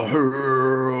Chumpy's in the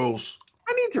house.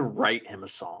 I need to write him a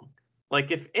song.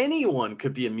 Like, if anyone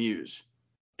could be amused.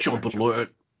 Jump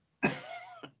alert. I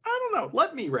don't know.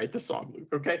 Let me write the song,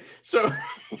 Luke, okay? So...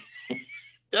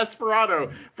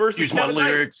 Desperado versus Use Kevin my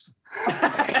lyrics.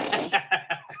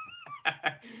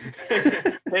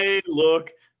 Hey, look,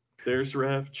 there's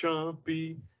Ref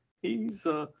Chumpy. There's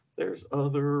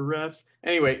other refs.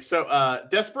 Anyway, so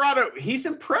Desperado, he's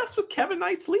impressed with Kevin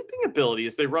Knight's leaping ability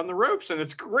as they run the ropes, and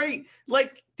it's great.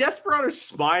 Like, Desperado's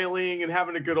smiling and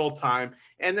having a good old time.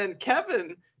 And then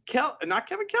Kevin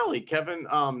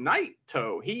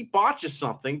Knight-toe, he botches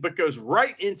something but goes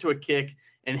right into a kick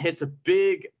and hits a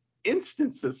big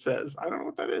instance that says, I don't know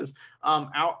what that is.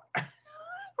 Out. I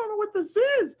don't know what this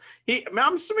is.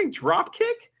 I'm assuming drop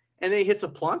kick, and then he hits a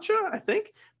plancha, I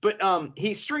think. But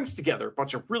he strings together a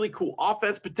bunch of really cool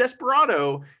offense. But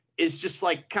Desperado is just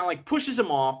kind of pushes him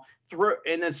off,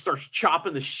 and then starts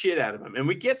chopping the shit out of him. And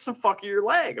we get some fuck your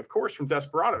leg, of course, from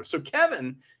Desperado. So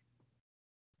Kevin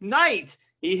Knight,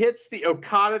 he hits the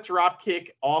Okada drop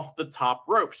kick off the top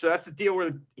rope. So that's the deal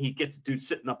where he gets the dude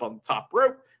sitting up on the top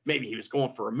rope. Maybe he was going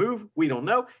for a move. We don't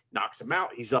know. Knocks him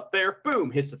out. He's up there. Boom.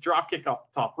 Hits the drop kick off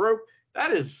the top rope.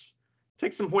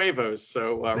 Takes some huevos.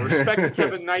 So respect to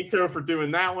Kevin Naito for doing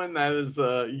that one. That is,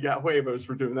 you got huevos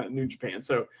for doing that in New Japan.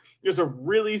 So there's a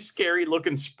really scary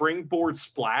looking springboard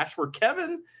splash where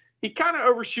Kevin, he kind of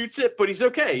overshoots it, but he's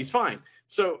okay. He's fine.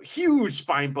 So huge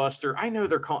spine buster. I know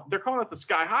they're calling it the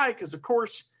Sky High because, of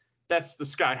course, that's the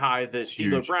Sky High that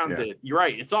D'Lo Brown did. You're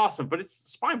right. It's awesome, but it's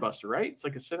spine buster, right? It's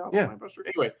like a sit-out spine buster.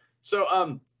 Anyway,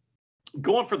 so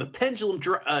going for the pendulum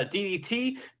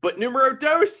DDT, but numero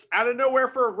dos out of nowhere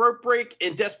for a rope break,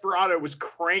 and Desperado was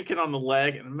cranking on the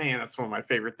leg. And, man, that's one of my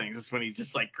favorite things is when he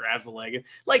just, grabs the leg.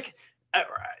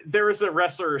 There was a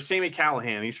wrestler, Sami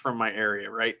Callihan. He's from my area,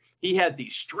 right? He had the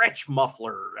stretch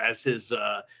muffler as his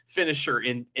finisher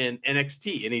in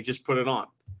NXT, and he just put it on.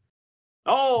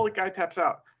 Oh, the guy taps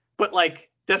out. But,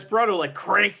 Desperado,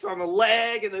 cranks on the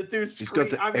leg, and the dude screams. He's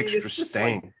got the extra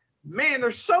sting. Man,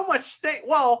 there's so much stank.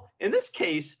 Well, in this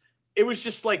case, it was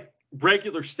just,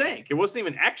 regular stank. It wasn't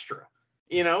even extra.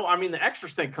 The extra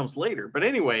stank comes later. But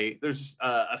anyway, there's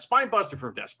a spine buster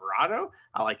from Desperado.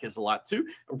 I like his a lot, too.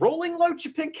 Rolling low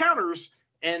pin counters.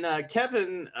 And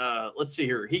Kevin, let's see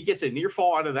here. He gets a near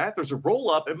fall out of that. There's a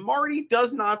roll up, and Marty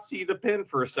does not see the pin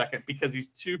for a second because he's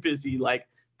too busy,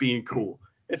 being cool.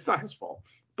 It's not his fault.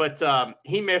 But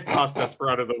he may have cost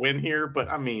Desperado the win here, but,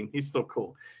 he's still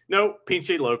cool. No,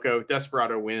 Pinche Loco.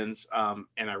 Desperado wins,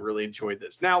 and I really enjoyed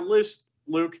this. Now,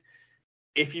 Luke,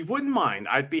 if you wouldn't mind,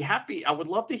 I'd be happy. I would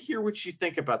love to hear what you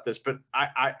think about this, but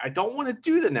I don't want to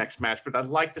do the next match, but I'd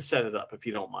like to set it up if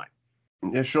you don't mind.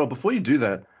 Yeah, sure. Before you do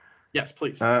that. Yes,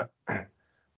 please. I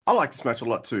like this match a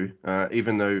lot, too,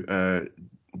 even though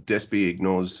Despy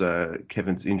ignores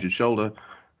Kevin's injured shoulder.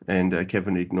 And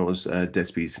Kevin ignores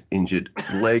Despy's injured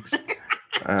legs.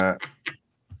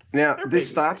 Now,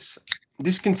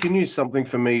 this continues something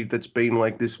for me that's been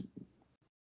this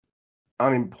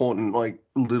unimportant,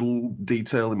 little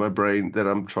detail in my brain that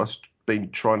I'm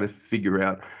been trying to figure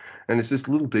out. And it's this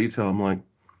little detail. I'm like,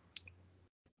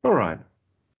 all right.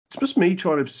 It's just me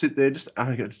trying to sit there.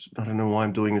 I don't know why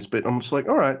I'm doing this, but I'm just like,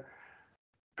 all right.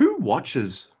 Who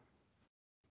watches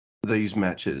these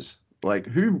matches?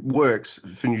 Who works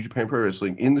for New Japan Pro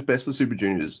Wrestling in the Best of Super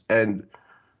Juniors and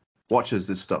watches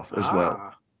this stuff as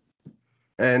well?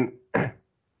 And I'm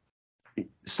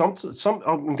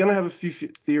going to have a few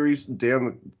theories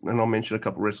down, and I'll mention a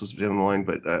couple wrestlers down the line,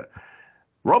 but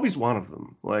Robbie's one of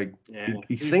them. Like, Yeah,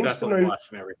 he he's seems to definitely know.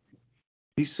 watching everything.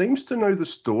 He seems to know the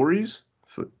stories.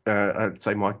 For, I'd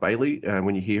say Mike Bailey.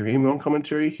 When you hear him on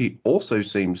commentary, he also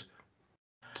seems.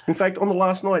 In fact, on the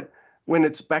last night, when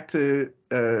it's back to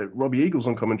Robbie Eagles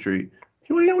on commentary,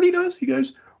 you know what he does? He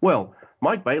goes, "Well,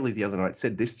 Mike Bailey the other night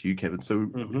said this to you, Kevin. So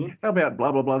how about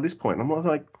blah blah blah this point?" And I'm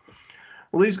like,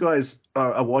 well, these guys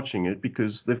are watching it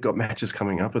because they've got matches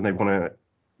coming up and they want to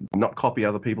not copy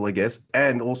other people, I guess,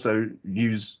 and also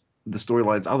use the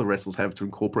storylines other wrestlers have to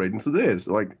incorporate into theirs.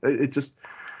 Like, it just,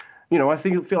 I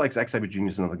feel like Zack Sabre Jr.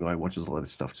 is another guy who watches a lot of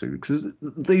stuff too, because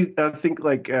I think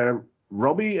like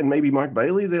Robbie and maybe Mike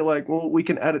Bailey, they're like, well, we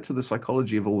can add it to the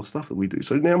psychology of all the stuff that we do.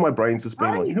 So now my brain's just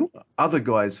been like, who are other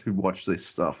guys who watch this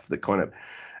stuff that kind of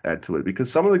add to it?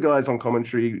 Because some of the guys on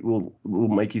commentary will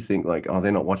make you think like, oh,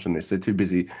 they're not watching this, they're too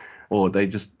busy, or they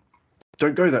just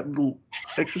don't go that little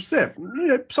extra step.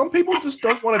 Some people just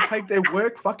don't want to take their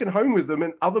work fucking home with them,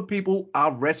 and other people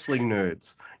are wrestling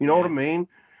nerds. You know what I mean?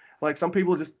 Like, some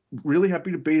people are just really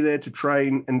happy to be there to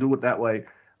train and do it that way.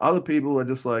 Other people are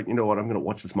just like, you know what, I'm going to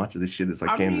watch as much of this shit as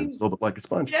I can and absorb it like a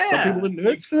sponge. Yeah. Some people are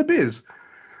nerds for the biz.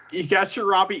 You got your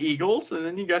Robbie Eagles, and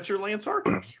then you got your Lance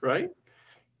Archers, right?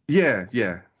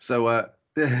 Yeah. So,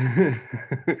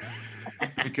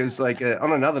 because like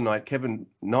on another night, Kevin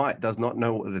Knight does not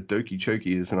know what a doki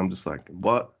choki is, and I'm just like,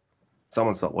 what?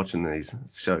 Someone's not watching these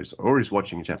shows, or he's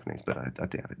watching Japanese, but I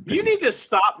doubt it. You need to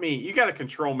stop me. You got to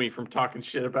control me from talking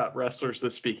shit about wrestlers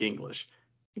that speak English.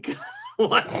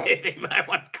 One day I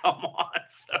want to come on.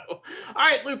 So, all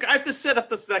right, Luke, I have to set up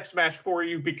this next match for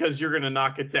you because you're going to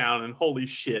knock it down. And holy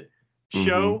shit,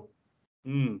 Show,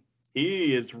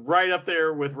 he is right up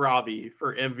there with Robbie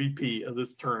for MVP of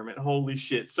this tournament. Holy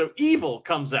shit. So Evil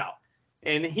comes out,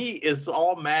 and he is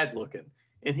all mad looking,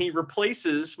 and he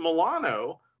replaces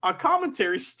Milano on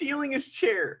commentary, stealing his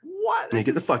chair. What? Yeah,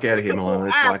 get the fuck out of here, Milano.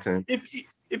 It's my turn.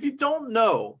 If you don't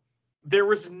know, there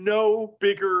was no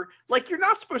bigger, like, you're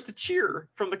not supposed to cheer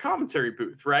from the commentary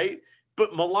booth, right?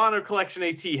 But Milano Collection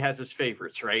AT has his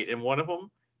favorites, right? And one of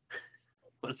them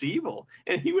was Evil.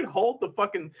 And he would hold the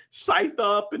fucking scythe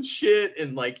up and shit,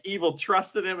 and like Evil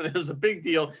trusted him, and it was a big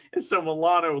deal. And so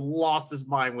Milano lost his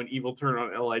mind when Evil turned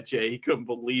on LIJ. He couldn't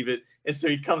believe it. And so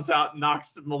he comes out,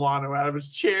 knocks Milano out of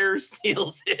his chair,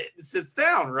 steals it, and sits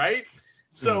down, right?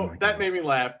 So that made me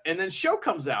laugh. And then Show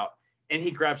comes out, and he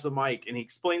grabs the mic, and he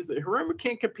explains that Hiromu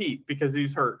can't compete because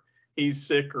he's hurt. He's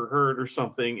sick or hurt or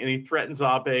something, and he threatens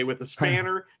Abe with a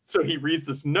spanner. So he reads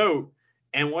this note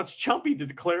and wants Chumpy to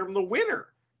declare him the winner.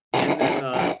 And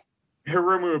then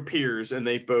Hiromu appears, and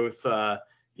they both,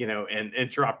 and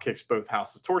drop kicks both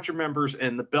House of Torture members,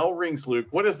 and the bell rings. Luke,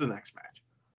 what is the next match?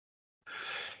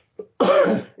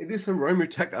 It is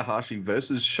Hiromu Takahashi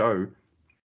versus Show.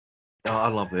 Oh, I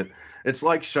love it. It's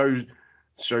like Show's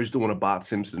doing a Bart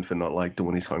Simpson for not like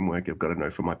doing his homework. I've got a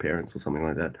note from my parents or something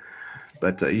like that.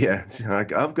 But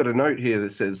I've got a note here that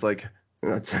says like,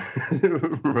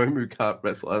 Hiromu can't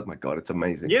wrestle. Oh my god, it's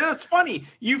amazing. Yeah, it's funny.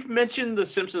 You've mentioned The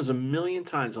Simpsons a million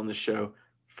times on the show.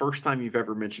 First time you've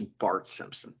ever mentioned Bart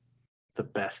Simpson, the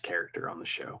best character on the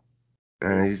show.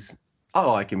 I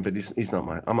like him, but he's not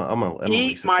my. I'm a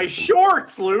Eat my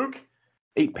shorts, Luke.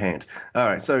 Eat pant. All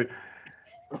right, so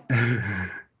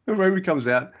Hiromu comes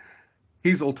out.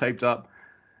 He's all taped up,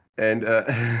 and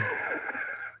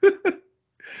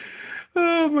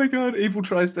oh my god, Evil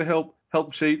tries to help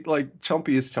cheat. Like,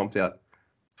 Chumpy is chumped out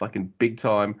fucking big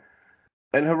time,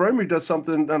 and Hiromu does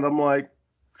something, and I'm like,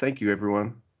 thank you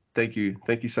everyone, thank you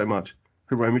so much.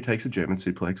 Hiromu takes a German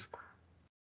suplex.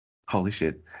 Holy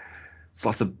shit. It's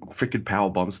lots of freaking power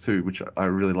bombs too, which I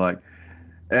really like.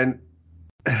 And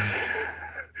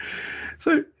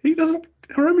so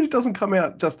Hiromu doesn't come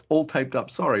out just all taped up.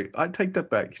 Sorry, I take that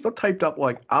back. He's not taped up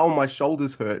like, oh, my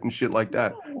shoulders hurt and shit like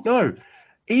that. No.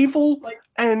 Evil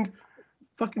and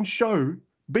fucking Show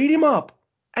beat him up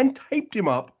and taped him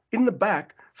up in the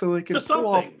back so they can pull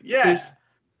off this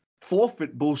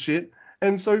forfeit bullshit.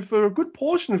 And so for a good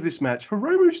portion of this match,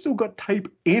 Hiromu still got tape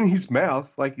in his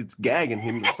mouth, like it's gagging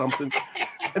him or something.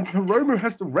 And Hiromu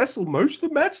has to wrestle most of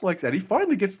the match like that. He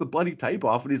finally gets the bloody tape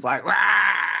off, and he's like, "Rah!"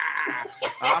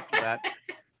 After that.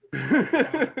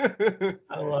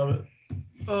 I love it.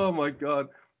 Oh my god.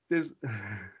 There's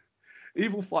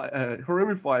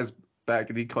Hiromu fires back,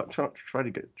 and he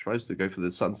tries to go for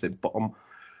the sunset bomb,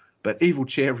 but Evil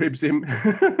chair ribs him.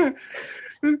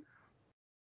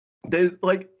 There's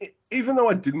like, even though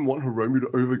I didn't want Hiromu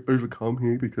to overcome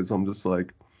here, because I'm just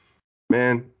like,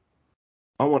 man,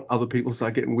 I want other people to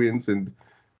start getting wins and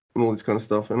all this kind of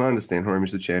stuff. And I understand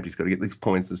Hiromu's the champ; he's got to get these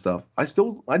points and stuff. I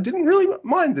didn't really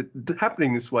mind it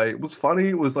happening this way. It was funny.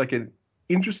 It was like an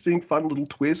interesting, fun little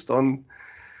twist on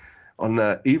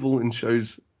Evil and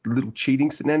Show's little cheating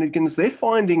shenanigans. They're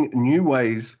finding new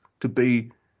ways to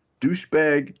be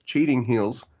douchebag cheating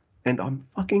heels, and I'm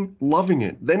fucking loving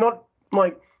it. They're not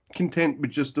like content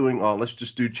with just doing, oh, let's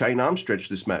just do chain arm stretch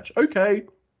this match. Okay.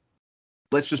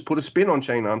 Let's just put a spin on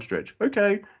chain arm stretch.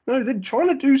 Okay. No, they're trying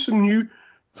to do some new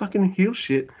fucking heel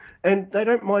shit, and they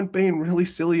don't mind being really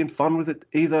silly and fun with it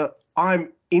either.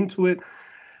 I'm into it.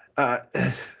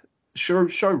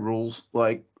 Show rules.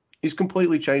 Like, he's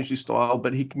completely changed his style,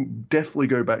 but he can definitely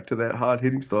go back to that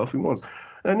hard-hitting style if he wants.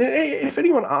 And if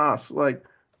anyone asks, like,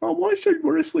 oh, why is Show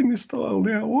wrestling this style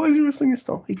now? Why is he wrestling this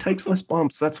style? He takes less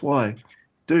bumps. That's why.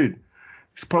 Dude,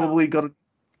 he's probably got,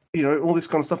 all this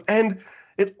kind of stuff. And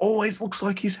it always looks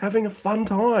like he's having a fun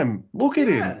time. Look at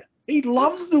him. He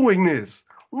loves doing this.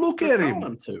 Look at him.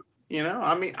 Him to.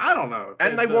 I mean, I don't know.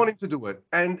 And they want him to do it.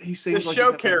 And he seems like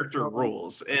Show character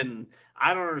rules. And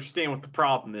I don't understand what the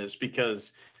problem is,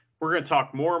 because we're going to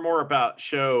talk more and more about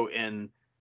Show. And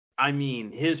I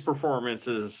mean, his performance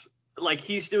is like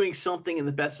he's doing something in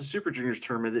the Best of Super Juniors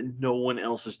tournament that no one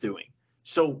else is doing.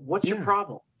 So what's your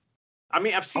problem? I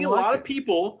mean, I've seen a lot of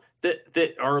people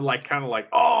that are like kind of like,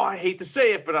 oh, I hate to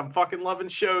say it, but I'm fucking loving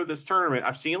Show this tournament.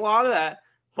 I've seen a lot of that.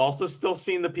 I've also still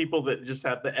seen the people that just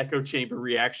have the echo chamber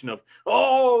reaction of,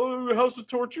 oh, House of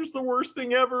Torture's the worst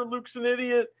thing ever. Luke's an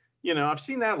idiot. I've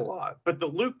seen that a lot. But the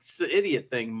Luke's the idiot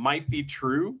thing might be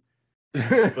true,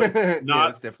 but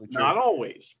that's definitely true. Not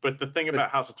always. But the thing about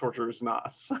House of Torture is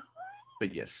not.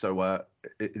 But yes, so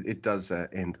it does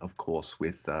end, of course,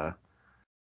 with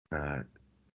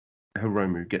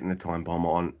Hiromu getting the time bomb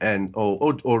on, and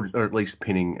or at least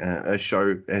pinning a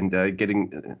Show and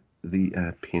getting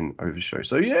the pin over Show.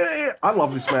 So yeah, I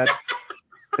love this match.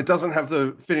 It doesn't have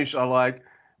the finish I like,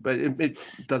 but it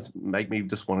does make me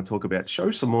just want to talk about Show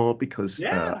some more, because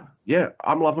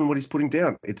I'm loving what he's putting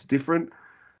down. It's different.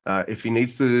 If he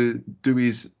needs to do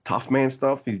his tough man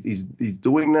stuff, he's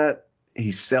doing that.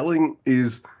 He's selling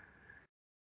is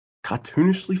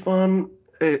cartoonishly fun.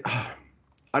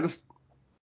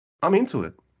 I'm into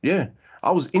it. Yeah.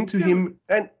 I was into him.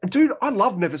 And, dude, I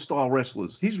love Never style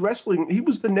wrestlers. He's wrestling. He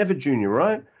was the Never Junior,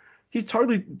 right? He's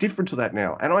totally different to that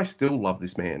now. And I still love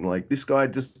this man. Like, this guy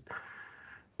just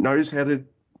knows how to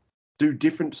do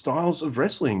different styles of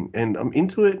wrestling. And I'm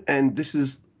into it. And this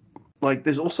is, like,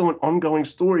 there's also an ongoing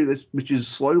story which is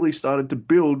slowly started to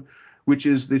build, which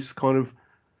is this kind of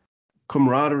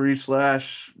camaraderie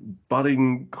 /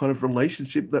 budding kind of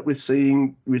relationship that we're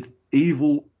seeing with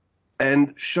Evil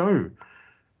and Show.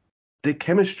 Their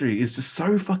chemistry is just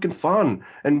so fucking fun,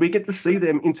 and we get to see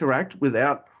them interact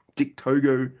without Dick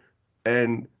Togo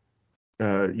and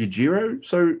Yujiro.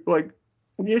 So, like,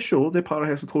 yeah, sure, they're part of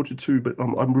House of Torture too, but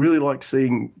I'm really like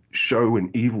seeing Show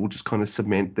and Evil just kind of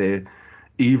cement their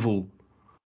evil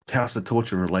House of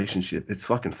Torture relationship. It's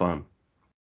fucking fun.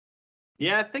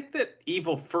 Yeah, I think that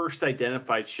Evil first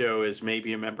identified Show as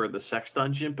maybe a member of the Sex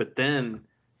Dungeon, but then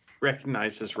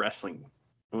recognized his wrestling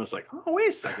and was like, oh, wait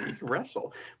a second, you can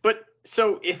wrestle. But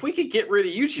so if we could get rid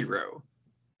of Yujiro,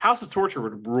 House of Torture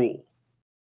would rule.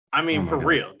 I mean, for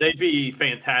real. They'd be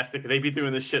fantastic. They'd be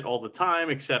doing this shit all the time,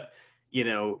 except,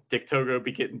 Dick Togo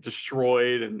be getting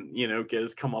destroyed and, get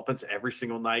his comeuppance every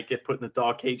single night, get put in the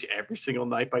dog cage every single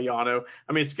night by Yano.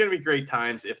 I mean, it's going to be great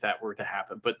times if that were to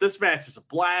happen. But this match is a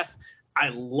blast. I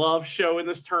love Show in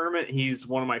this tournament. He's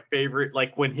one of my favorite.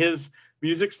 Like, when his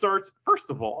music starts, first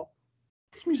of all,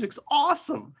 his music's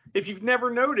awesome. If you've never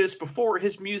noticed before,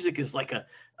 his music is like a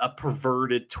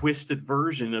perverted, twisted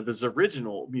version of his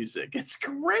original music. It's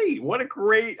great. What a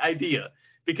great idea,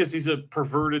 because he's a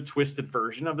perverted, twisted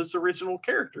version of his original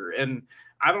character. And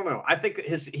I don't know. I think that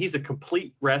he's a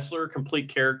complete wrestler, complete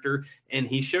character, and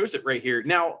he shows it right here.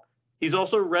 Now, he's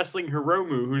also wrestling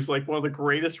Hiromu, who's like one of the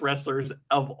greatest wrestlers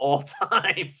of all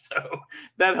time. So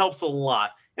that helps a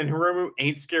lot. And Hiromu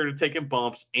ain't scared of taking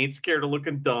bumps, ain't scared of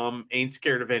looking dumb, ain't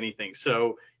scared of anything.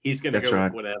 So he's going to go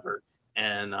with whatever.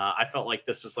 And I felt like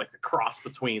this was like the cross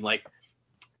between like,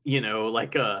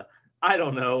 I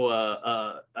don't know,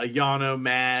 a Yano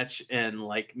match and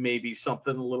like maybe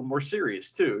something a little more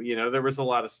serious too. There was a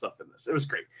lot of stuff in this. It was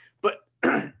great. But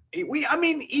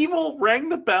Evil rang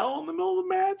the bell in the middle of the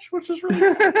match, which is really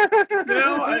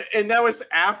cool. And that was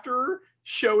after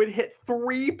Show had hit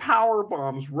 3 power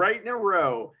bombs right in a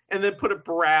row and then put a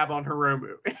brab on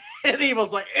Hiromu. And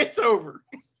Evil's like, it's over.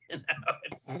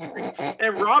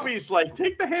 And Robbie's like,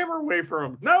 take the hammer away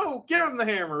from him. No, give him the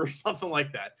hammer, or something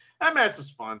like that. That match was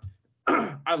fun.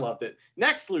 I loved it.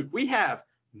 Next, Luke, we have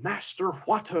Master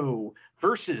Wato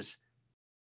versus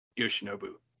Yoshinobu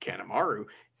Kanemaru.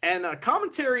 And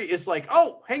commentary is like,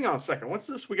 oh, hang on a second. What's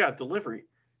this? We got delivery.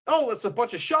 Oh, it's a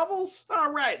bunch of shovels?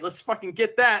 All right, let's fucking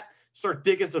get that. start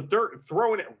digging some dirt and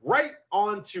throwing it right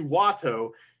onto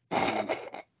Wato to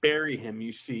bury him,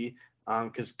 you see.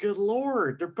 Because good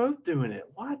Lord, they're both doing it.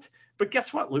 What? But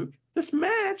guess what, Luke? This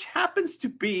match happens to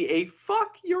be a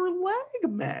fuck your leg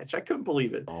match. I couldn't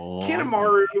believe it. Oh,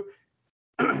 Kanemaru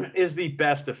is the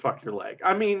best at fuck your leg.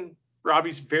 I mean,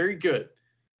 Robbie's very good.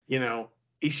 You know,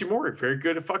 Ishimori, very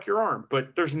good at fuck your arm.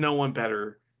 But there's no one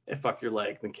better at fuck your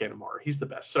leg than Kanemaru. He's the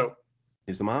best. So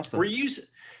he's the master. we're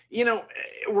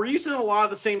using a lot of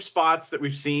the same spots that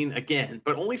we've seen again,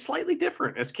 but only slightly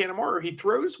different. As Kanemaru, he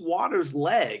throws Wato's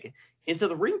leg into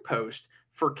the ring post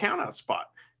for a countout spot.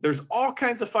 There's all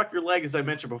kinds of fuck your leg, as I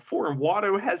mentioned before, and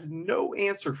Wato has no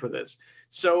answer for this.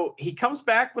 So he comes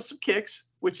back with some kicks,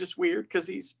 which is weird because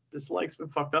his leg's been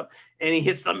fucked up, and he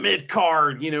hits the mid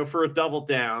card, for a double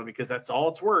down because that's all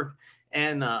it's worth.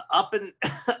 And up and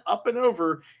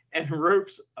over and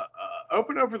ropes,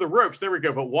 open over the ropes. There we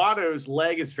go. But Wato's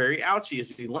leg is very ouchy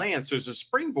as he lands. So there's a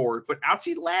springboard, but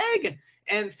ouchy leg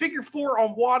and figure 4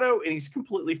 on Wato, and he's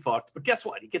completely fucked. But guess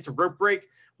what? He gets a rope break.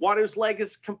 Wato's leg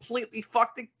is completely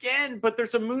fucked again, but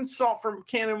there's a moonsault from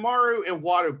Kanemaru, and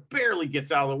Wato barely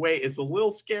gets out of the way. It's a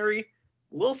little scary.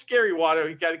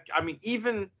 Wato.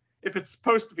 Even if it's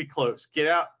supposed to be close, get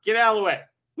out of the way.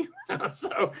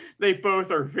 So they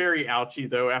both are very ouchy,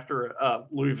 though, after a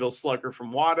Louisville Slugger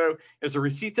from Wato as a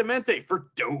Recitamento for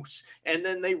Dos. And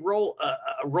then they roll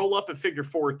up a figure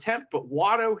 4 attempt, but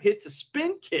Wato hits a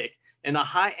spin kick and a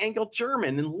high angle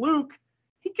German. And Luke,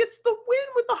 he gets the win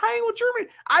with the high angle German.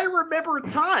 I remember a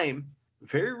time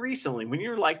very recently when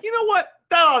you're like, you know what?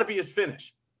 That ought to be his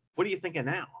finish. What are you thinking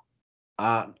now?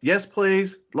 Yes,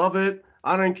 please. Love it.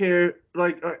 I don't care.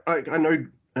 Like, I know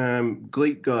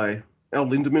Gleek guy, Al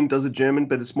Lindemann, does a German,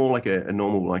 but it's more like a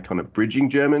normal, like, kind of bridging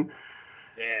German,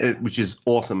 which is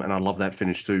awesome, and I love that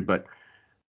finish too. But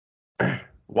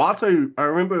Wato, I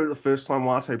remember the first time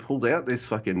Wato pulled out this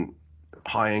fucking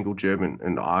high-angle German,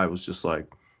 and I was just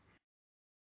like,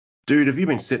 dude, have you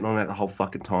been sitting on that the whole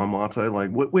fucking time, Wato? Like,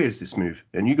 where's this move?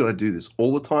 And you got to do this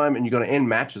all the time, and you got to end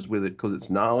matches with it because it's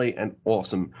gnarly and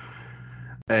awesome.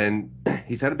 And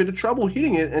he's had a bit of trouble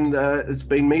hitting it, and it's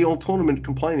been me all tournament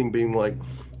complaining, being like,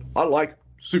 I like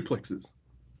suplexes.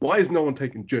 Why is no one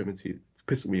taking Germans here? It's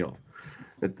pissing me off.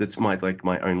 That's my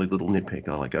only little nitpick.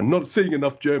 I'm not seeing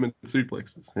enough German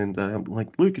suplexes. And I'm like,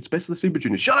 Luke, it's best of the Super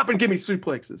Juniors. Shut up and give me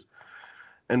suplexes.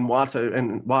 And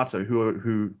Wato,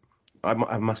 who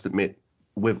I must admit,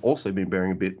 we've also been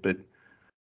burying a bit, but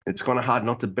it's kind of hard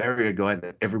not to bury a guy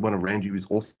that everyone around you is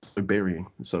also burying.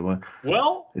 So,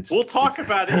 we'll talk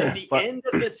about it at the end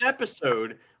of this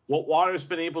episode, what Wato's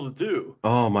been able to do.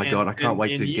 Oh, my God. I can't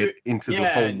wait to get into the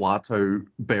whole Wato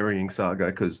burying saga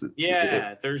because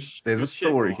there's a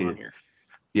story here.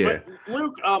 Yeah. But,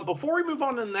 Luke, before we move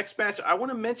on to the next match, I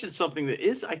want to mention something that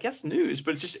is, I guess, news,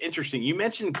 but it's just interesting. You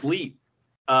mentioned GLEAT,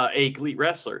 a GLEAT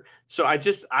wrestler. So I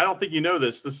don't think you know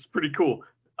this. This is pretty cool.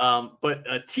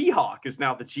 But T-Hawk is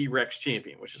now the G-Rex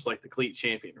champion, which is like the GLEAT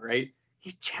champion, right?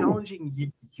 He's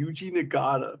challenging Yuji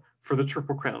Nagata for the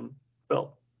Triple Crown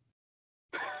belt.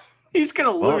 He's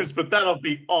going to lose, but that'll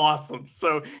be awesome.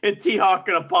 So, and T-Hawk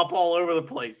going to pop all over the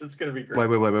place. It's going to be great.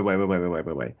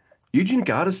 Wait. Yuji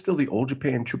Nagata's still the All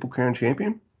Japan Triple Crown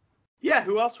champion? Yeah,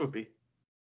 who else would be?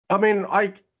 I mean,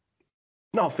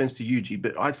 no offense to Yuji,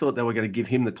 but I thought they were going to give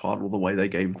him the title the way they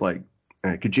gave,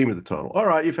 Kojima the title. All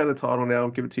right, you've had the title now.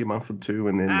 Give it to you a month or two,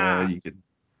 and then you could.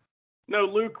 No,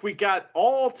 Luke, we got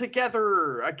All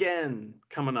Together again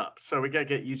coming up. So we got to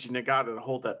get Yuji Nagata to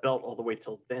hold that belt all the way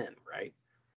till then, right?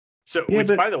 So,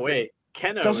 by the way,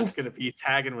 Keno is going to be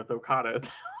tagging with Okada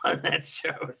on that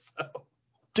show. So,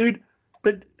 dude,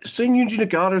 but seeing Yuji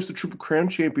Nagata as the Triple Crown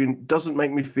champion doesn't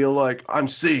make me feel like I'm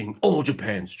seeing All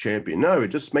Japan's champion. No, it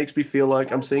just makes me feel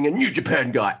like I'm seeing a New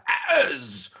Japan guy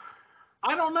as.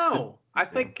 I don't know. I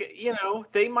think,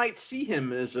 they might see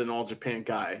him as an All Japan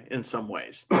guy in some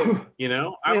ways. I don't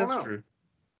know. That's true.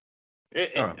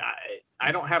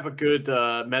 I don't have a good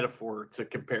metaphor to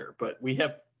compare, but we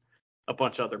have a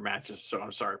bunch of other matches, so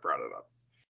I'm sorry I brought it up.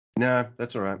 No,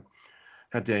 that's all right.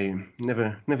 How dare you?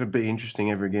 Never be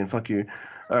interesting ever again. Fuck you.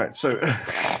 All right, so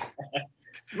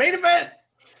main event.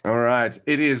 All right,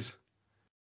 it is.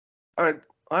 All right,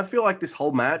 I feel like this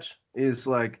whole match is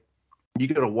like you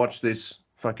got to watch this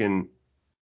fucking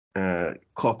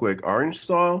Clockwork Orange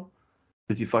style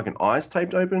with your fucking eyes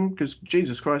taped open because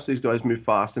Jesus Christ, these guys move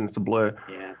fast and it's a blur.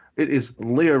 Yeah. It is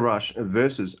Lio Rush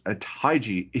versus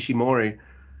Taiji Ishimori.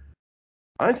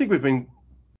 I don't think we've been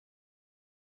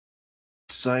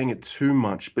saying it too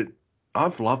much, but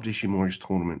I've loved Ishimori's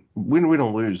tournament. Win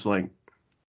or lose,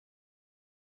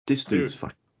 this dude's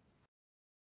fucking.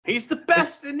 He's the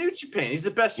best in New Japan. He's the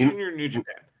best junior in New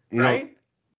Japan. right?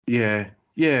 Yeah.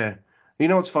 You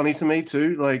know what's funny to me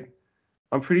too? Like,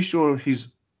 I'm pretty sure he's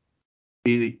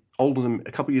either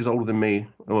a couple of years older than me,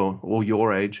 or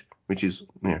your age, which is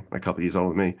a couple of years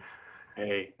older than me.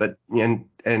 Hey. But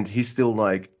and he's still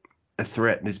like a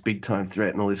threat, this big time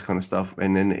threat, and all this kind of stuff.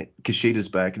 And then Kishida's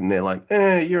back, and they're like,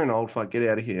 you're an old fuck, get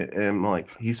out of here. And I'm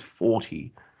like, he's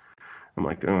 40. I'm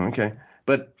like, oh, okay.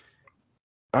 But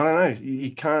I don't know.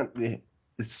 You can't.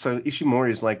 So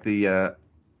Ishimori is like the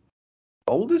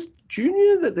oldest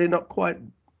junior that they're not quite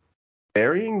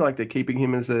burying. Like they're keeping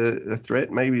him as a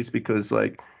threat. Maybe it's because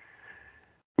like,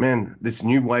 man, this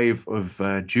new wave of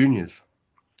juniors.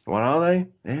 What are they?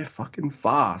 They're fucking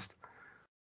fast.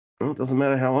 Well, it doesn't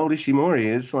matter how old Ishimori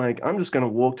is. Like, I'm just gonna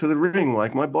walk to the ring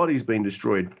like my body's been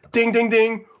destroyed. Ding, ding,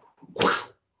 ding.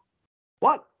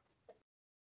 What?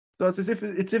 So it's as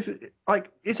if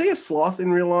like, is he a sloth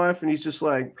in real life? And he's just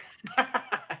like,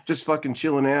 just fucking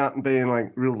chilling out and being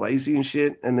like real lazy and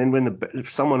shit. And then when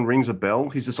if someone rings a bell,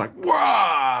 he's just like,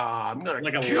 wow, I'm gonna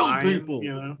like kill lion, people.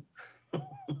 You know?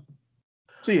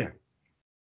 So yeah,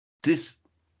 this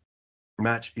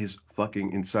match is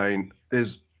fucking insane.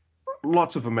 There's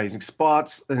lots of amazing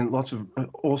spots and lots of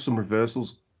awesome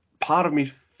reversals. Part of me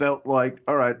felt like,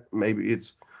 all right, maybe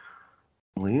it's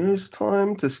Leo's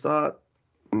time to start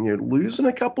losing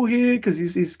a couple here because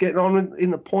he's getting on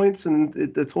in the points and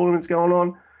the tournament's going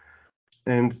on.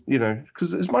 And,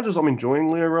 because as much as I'm enjoying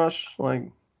Leo Rush, like,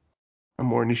 I'm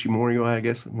more an Ishimori guy, I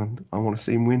guess, and I want to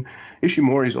see him win.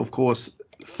 Ishimori's, of course,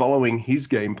 following his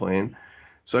game plan.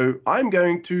 So I'm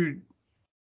going to,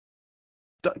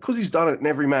 because he's done it in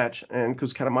every match, and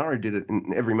because Kanemaru did it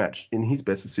in every match in his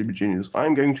Best of Super Juniors,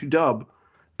 I'm going to dub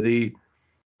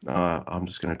I'm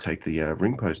just going to take the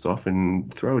ring post off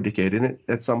and throw a dickhead in it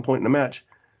at some point in the match.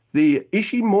 The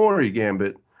Ishimori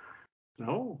Gambit.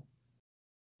 No.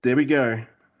 There we go.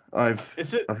 I've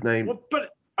named. Well,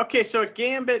 but okay, so a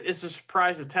Gambit is a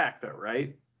surprise attack, though,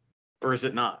 right? Or is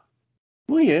it not?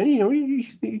 Well, yeah,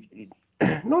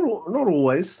 not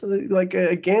always. Like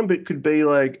a Gambit could be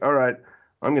like, all right,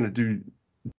 I'm going to do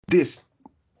this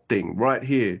thing right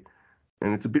here,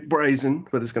 and it's a bit brazen,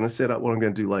 but it's going to set up what I'm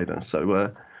going to do later.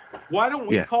 So why don't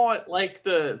we call it like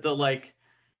the like,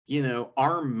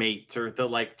 arm mate or the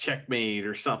like checkmate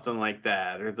or something like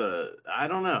that, or I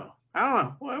don't know.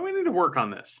 Well, we need to work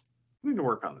on this.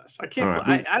 I can't.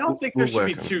 Right, I don't think there should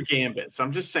be two Gambits.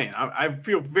 I'm just saying. I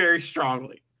feel very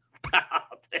strongly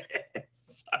about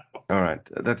this. So. All right,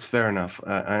 that's fair enough.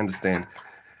 I understand.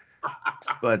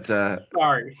 But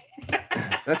sorry.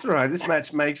 That's all right. This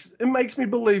match makes me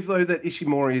believe though that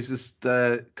Ishimori is just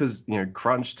because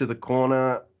crunch to the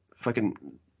corner, fucking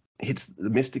hits the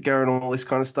Mystico and all this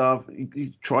kind of stuff.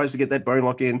 He tries to get that bone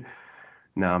lock in.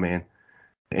 Nah, man.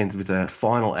 Ends with a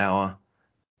final hour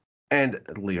and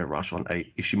Leo Rush on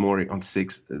 8, Ishimori on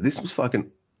 6. This was fucking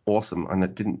awesome, and I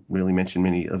didn't really mention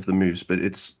many of the moves, but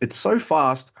it's so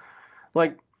fast.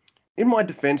 Like, in my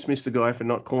defense, Mr. Guy, for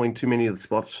not calling too many of the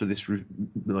spots for this,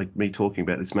 like me talking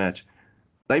about this match,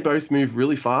 they both move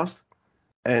really fast,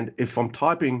 and if I'm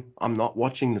typing, I'm not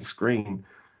watching the screen,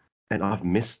 and I've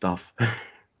missed stuff.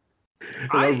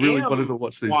 I really wanted to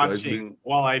watch these guys move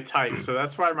while I type, so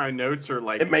that's why my notes are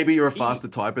like. Maybe you're a faster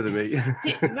typer than me.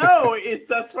 No,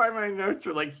 that's why my notes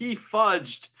are like he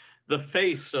fudged the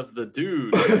face of the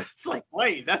dude. It's like,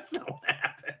 wait, that's not what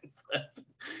happened.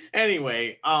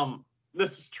 Anyway,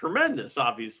 this is tremendous,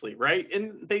 obviously, right?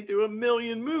 And they do a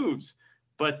million moves,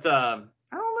 but I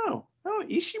don't know.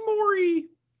 Ishimori.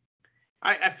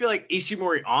 I feel like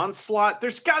Ishimori onslaught.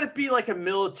 There's got to be like a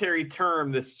military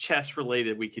term that's chess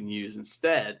related we can use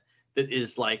instead. That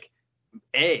is like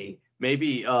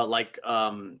maybe like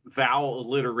vowel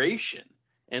alliteration,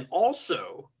 and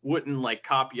also wouldn't like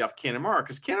copy off Kanemaru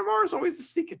because Kanemaru is always a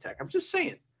sneak attack. I'm just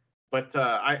saying. But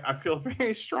I feel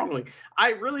very strongly.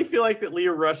 I really feel like that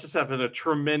Leo Rush is having a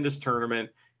tremendous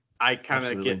tournament. I kind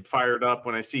of get fired up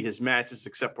when I see his matches,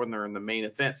 except when they're in the main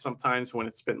event sometimes when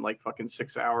it's been like fucking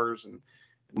 6 hours and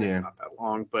it's not that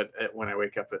long. But when I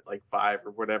wake up at like 5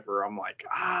 or whatever, I'm like,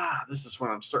 this is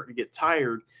when I'm starting to get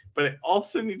tired. But I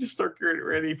also need to start getting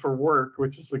ready for work,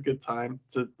 which is a good time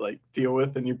to like deal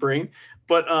with in your brain.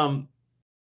 But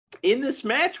in this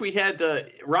match, we had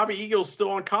Robbie Eagles still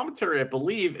on commentary, I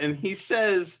believe, and he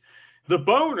says the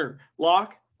boner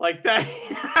lock. Like that,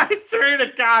 I swear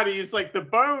to God, he's like the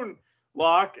bone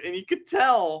lock, and you could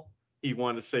tell he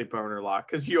wanted to say boner lock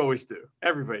because you always do.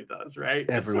 Everybody does, right?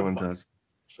 Everyone does.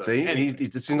 So, see, anyway.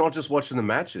 He's not just watching the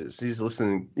matches. He's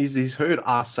listening. He's heard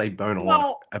us say boner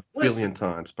lock a billion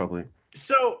times, probably.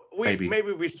 So maybe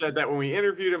we said that when we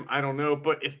interviewed him. I don't know,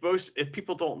 but if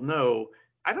people don't know,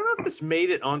 I don't know if this made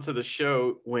it onto the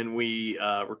show when we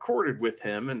recorded with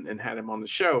him and had him on the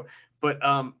show, but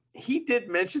he did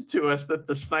mention to us that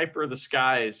the Sniper of the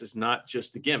Skies is not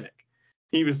just a gimmick.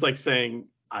 He was like saying,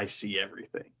 I see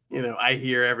everything. I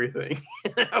hear everything,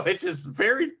 which is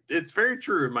it's very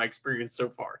true in my experience so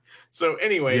far. So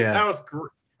anyway, Yeah. that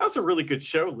was a really good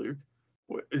show, Luke.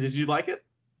 Did you like it?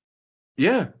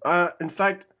 Yeah. In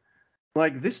fact,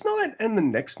 like this night and the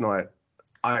next night,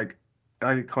 I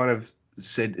kind of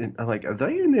said, like, are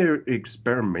they in their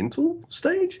experimental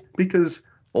stage? Because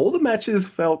all the matches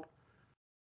felt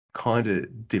kind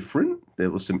of different. There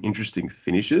were some interesting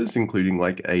finishes, including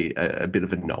like a bit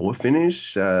of a Noah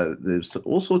finish. There's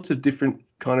all sorts of different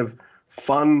kind of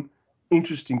fun,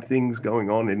 interesting things going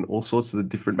on in all sorts of the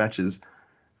different matches.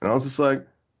 And I was just like,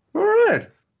 all right,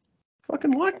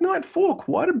 fucking like night 4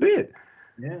 quite a bit.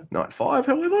 Yeah. Night 5,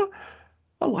 however,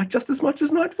 I like just as much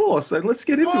as night 4. So let's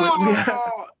get into it.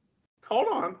 Hold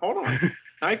on.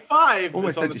 Night 5 Almost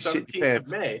was on had the to shit 17th your of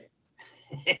May.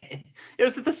 It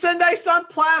was at the Sendai Sun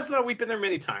Plaza. We've been there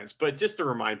many times, but just to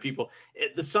remind people,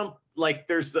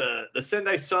 there's the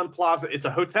Sendai Sun Plaza. It's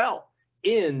a hotel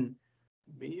in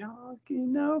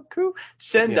Miyagi-no-ku,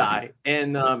 Sendai,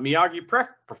 and Miyagi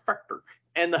Prefecture.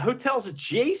 And the hotel's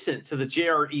adjacent to the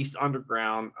JR East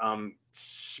Underground,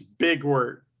 big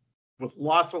word with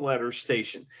lots of letters,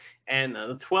 station. And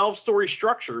the 12-story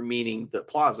structure, meaning the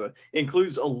plaza,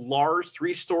 includes a large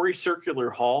 3-story circular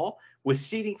hall with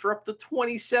seating for up to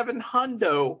 27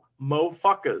 hundo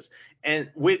mofuckers.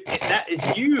 And that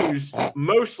is used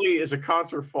mostly as a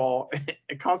concert hall and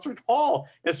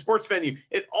a sports venue.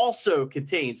 It also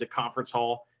contains a conference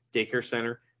hall, daycare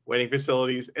center, wedding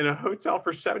facilities, and a hotel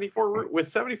with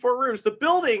 74 rooms. The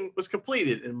building was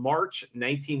completed in March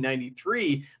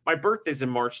 1993. My birthday's in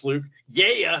March, Luke.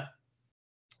 Yeah.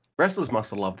 Wrestlers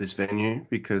must have loved this venue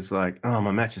because, like, oh,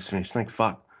 my match is finished. Thank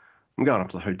fuck. I'm going up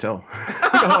to the hotel.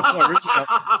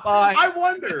 I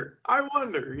wonder.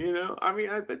 I mean,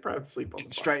 they probably sleep on the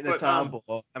bus. Straight in the tub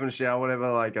or having a shower,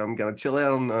 whatever. Like, I'm gonna chill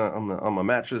out on my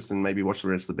mattress and maybe watch the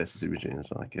rest of the Best of Super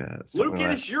Juniors. Like, Luke,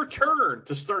 it is your turn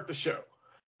to start the show.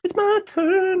 It's my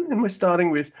turn, and we're starting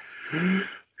with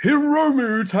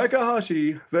Hiromu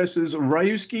Takahashi versus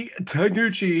Ryusuke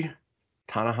Taguchi.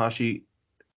 Tanahashi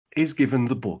is given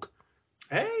the book.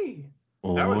 Hey.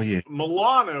 Oh, yeah.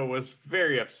 Milano was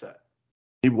very upset.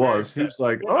 He was. He was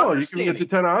like, oh, you're giving it to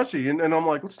Tanahashi. And I'm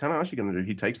like, what's Tanahashi going to do?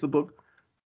 He takes the book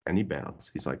and he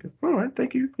bows. He's like, all right,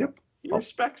 thank you. Yep. He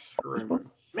respects Hiromu.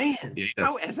 Man,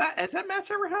 yeah, has that match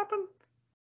ever happened?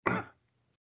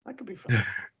 That could be fun.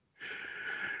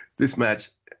 This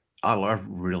match, I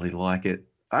really like it.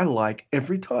 I like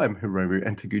every time Hiromu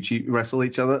and Taguchi wrestle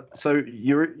each other. So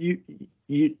you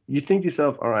think to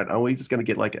yourself, all right, are we just going to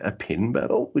get like a pin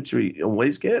battle, which we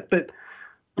always get? But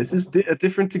this is a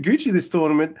different Taguchi this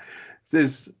tournament. We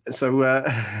start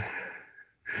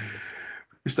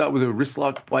with a wrist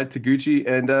lock by Taguchi,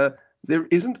 and there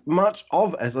isn't much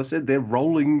of, as I said, their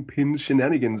rolling pin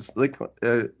shenanigans. Look,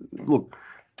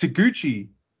 Taguchi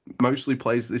mostly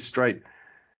plays this straight.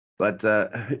 But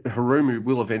Hiromu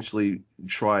will eventually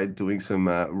try doing some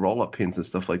roll-up pins and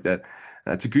stuff like that.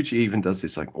 Taguchi even does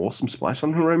this like awesome splash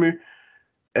on Hiromu.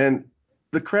 And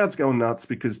the crowd's going nuts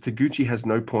because Taguchi has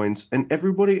no points. And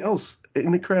everybody else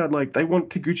in the crowd, like, they want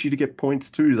Taguchi to get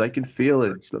points too. They can feel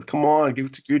it. So, come on,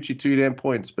 give Taguchi 2 damn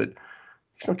points. But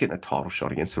he's not getting a title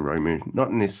shot against Hiromu. Not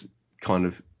in this kind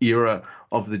of era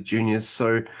of the juniors.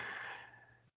 So,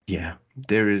 yeah,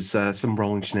 there is some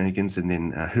rolling shenanigans, and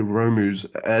then Hiromu's,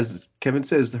 as Kevin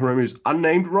says, Hiromu's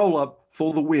unnamed roll-up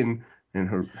for the win, and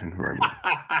Hiromu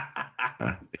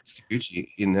it's Taguchi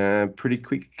in pretty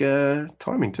quick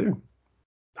timing too.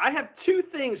 I have 2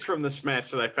 things from this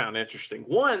match that I found interesting.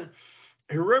 One,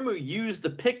 Hiromu used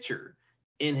the picture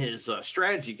in his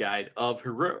strategy guide of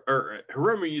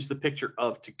Hiromu used the picture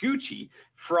of Taguchi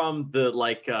from the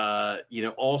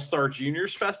All-Star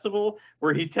Juniors Festival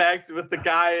where he tagged with the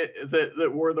guy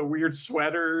that wore the weird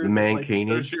sweater, the mankini,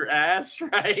 shows your ass,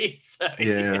 right? So,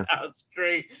 yeah, that was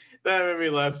great. That made me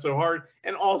laugh so hard.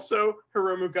 And also,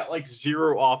 Hiromu got like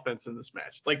 0 offense in this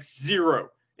match, like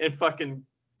 0, and fucking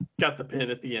got the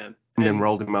pin at the end. And then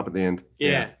rolled him up at the end.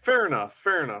 Yeah, fair enough.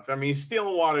 I mean, he's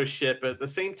stealing Wato's shit, but at the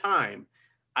same time,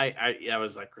 I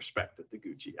was like, respect to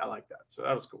Taguchi. I like that. So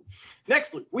that was cool.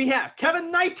 Next, we have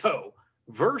Kevin Naito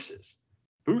versus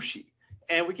Bushi.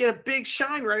 And we get a big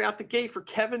shine right out the gate for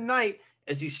Kevin Knight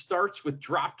as he starts with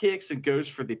drop kicks and goes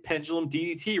for the pendulum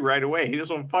DDT right away. He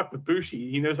doesn't want to fuck with Bushi.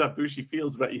 He knows how Bushi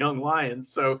feels about young lions.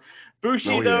 So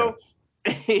Bushi,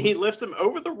 he lifts him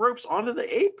over the ropes onto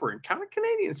the apron, kind of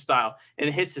Canadian style, and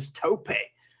hits his tope.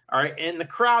 All right, and the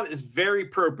crowd is very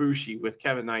pro Bushi, with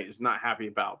Kevin Knight is not happy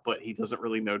about, but he doesn't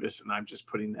really notice, and I'm just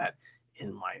putting that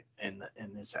in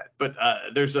his head. But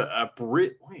there's a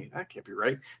Brit. Wait, that can't be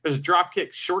right. There's a drop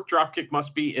kick, short drop kick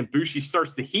must be, and Bushi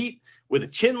starts the heat with a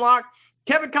chin lock.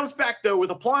 Kevin comes back though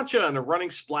with a plancha and a running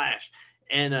splash,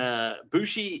 and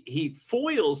Bushi, he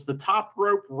foils the top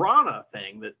rope Rana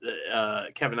thing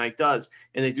that Kevin Knight does,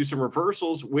 and they do some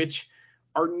reversals which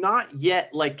are not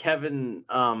yet like Kevin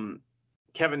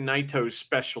Naito's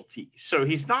specialty. So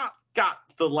he's not got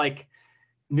the like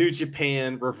New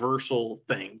Japan reversal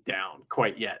thing down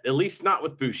quite yet, at least not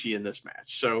with Bushi in this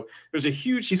match. So there's a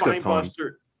huge spine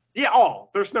buster. Yeah,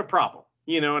 there's no problem.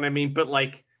 You know what I mean? But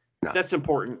like, that's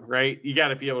important, right? You got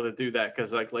to be able to do that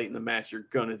because like late in the match, you're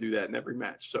going to do that in every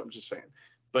match. So I'm just saying.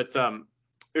 But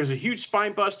there's a huge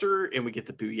spine buster, and we get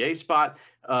the Bouye spot.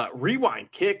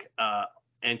 Rewind kick.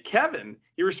 And Kevin,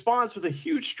 he responds with a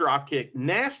huge drop kick,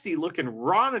 nasty looking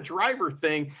Rana driver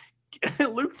thing.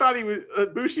 Luke thought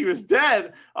Bushi was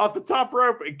dead off the top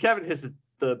rope, and Kevin hits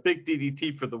the big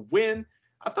DDT for the win.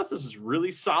 I thought this was a really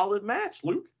solid match,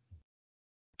 Luke.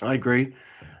 I agree.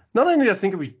 Not only do I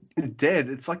think it was dead,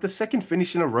 it's like the second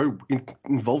finish in a row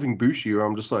involving Bushi, where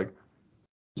I'm just like,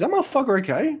 is that motherfucker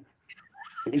okay?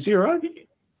 Is he alright?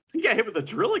 He got hit with a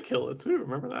Drilla Killer too.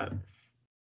 Remember that?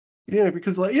 Yeah,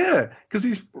 because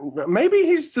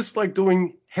he's just like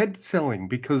doing head selling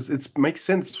because it makes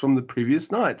sense from the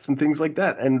previous nights and things like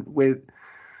that. And we're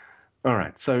all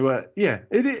right. So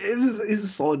it is a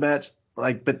solid match.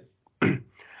 Like, but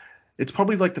it's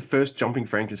probably like the first jumping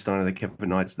Frankenstein that Kevin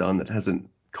Knight's done that hasn't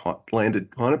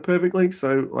landed kind of perfectly.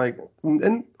 So like,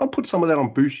 and I'll put some of that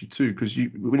on Bushi too, because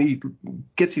when he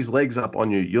gets his legs up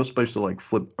on you, you're supposed to like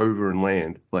flip over and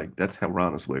land. Like that's how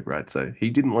Ranas work, right? So he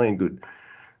didn't land good.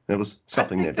 There was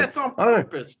something I think there. That's on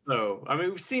purpose, though. I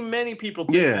mean, we've seen many people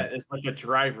do that as like a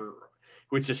driver,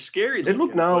 which is scary. It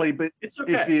looked gnarly, but it's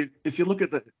okay. If you look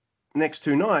at the next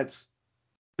two nights,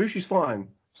 Bushi's fine.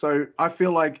 So I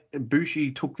feel like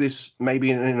Bushi took this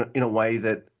maybe in a way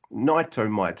that Naito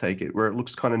might take it, where it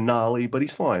looks kind of gnarly, but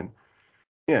he's fine.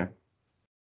 Yeah.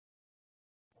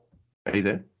 Are you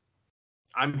there?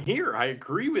 I'm here. I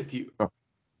agree with you. Oh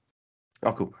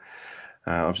cool.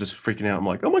 I was just freaking out. I'm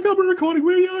like, oh my God, we're recording.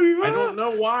 Where are you? I don't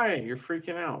know why you're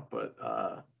freaking out, but.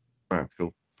 All right,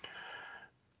 cool.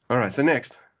 All right, so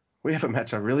next, we have a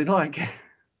match I really like.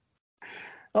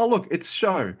 Oh, look, it's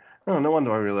Show. Oh, no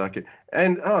wonder I really like it.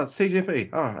 And, it's TJP.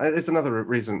 Oh, it's another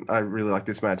reason I really like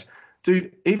this match.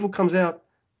 Dude, Evil comes out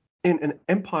in an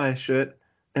Empire shirt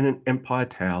and an Empire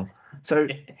towel. So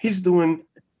he's doing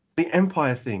the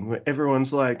Empire thing where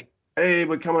everyone's like, hey,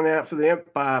 we're coming out for the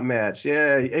Empire match.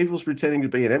 Yeah, Evil's pretending to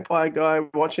be an Empire guy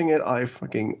watching it. I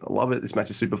fucking love it. This match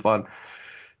is super fun.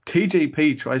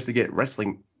 TJP tries to get a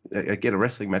wrestling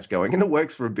match going, and it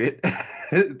works for a bit.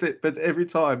 but every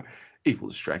time, Evil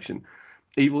distraction.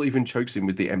 Evil even chokes him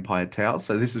with the Empire towel,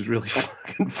 so this is really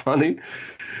fucking funny.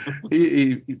 But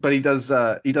he does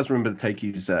remember to take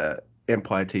his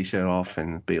Empire t-shirt off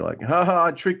and be like, haha,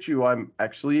 I tricked you. I'm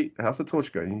actually, how's the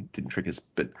torch going? He didn't trick us,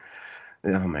 but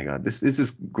oh my God, this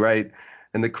is great.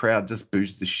 And the crowd just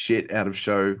boos the shit out of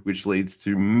Show, which leads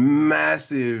to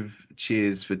massive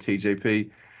cheers for TJP.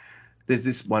 There's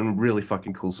this one really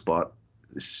fucking cool spot.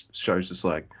 This Show's just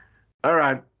like, all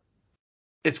right,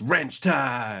 it's wrench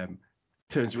time.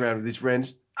 Turns around with this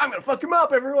wrench. I'm going to fuck him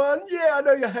up, everyone. Yeah, I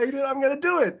know you hate it. I'm going to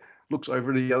do it. Looks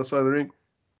over to the other side of the ring.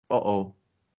 Uh-oh.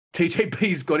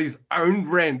 TJP's got his own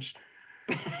wrench.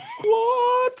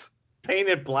 What?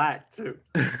 Painted black, too.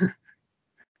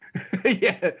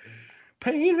 Yeah.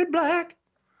 Painted black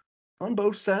on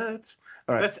both sides.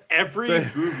 All right. That's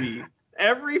every movie.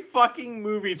 Every fucking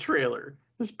movie trailer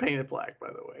is painted black, by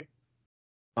the way.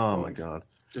 Oh, my God.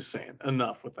 Just saying.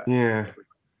 Enough with that. Yeah.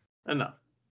 Enough.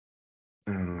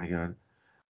 Oh, my God.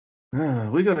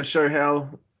 We got to show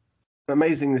how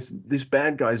amazing this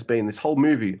bad guy's been this whole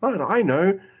movie. Oh, I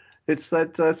know. It's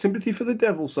that Sympathy for the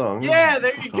Devil song. Yeah,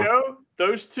 there you go.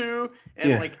 Those two.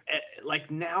 And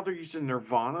like now they're using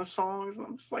Nirvana songs. And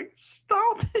I'm just like,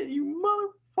 stop it,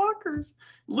 you motherfuckers.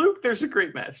 Luke, there's a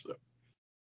great match, though.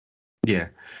 Yeah.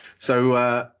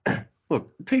 So,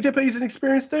 look, TJP's an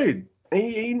experienced dude.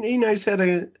 He knows how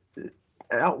to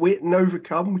outwit and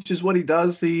overcome, which is what he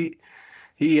does. He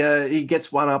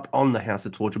gets one up on the House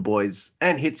of Torture boys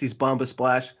and hits his Bumper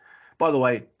Splash. By the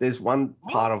way, there's one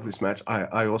part of this match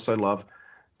I also love.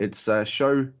 It's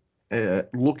Show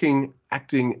looking,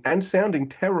 acting, and sounding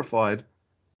terrified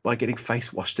by getting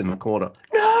face washed in the corner.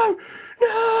 No!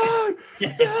 No!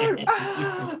 No!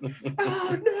 Ah!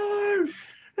 Oh, no!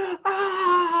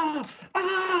 Ah!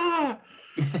 Ah!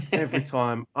 every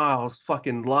time. I was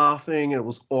fucking laughing, and it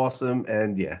was awesome.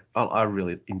 And yeah, I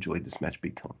really enjoyed this match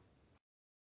big time.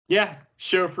 Yeah,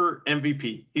 Chauffeur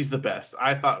MVP. He's the best.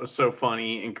 I thought it was so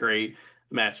funny and great.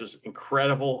 The match was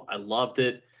incredible. I loved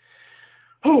it.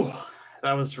 Oh,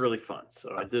 that was really fun.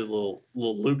 So I did a little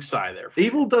Luke sigh there.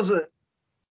 Evil does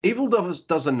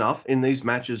enough in these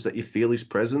matches that you feel his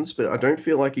presence, but I don't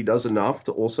feel like he does enough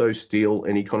to also steal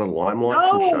any kind of limelight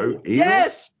from show either.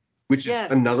 Yes. Which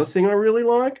is another thing I really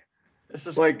like. This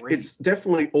is like great. It's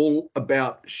definitely all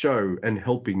about show and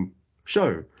helping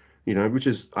show, which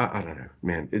is I don't know,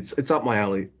 man. It's up my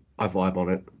alley. I vibe on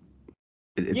it.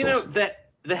 It's awesome.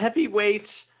 That the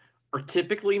heavyweights are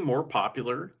typically more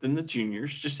popular than the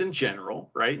juniors, just in general,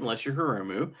 right? Unless you're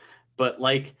Hiromu. But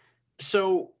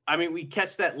we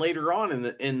catch that later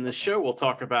on in the show. We'll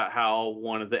talk about how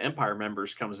one of the Empire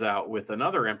members comes out with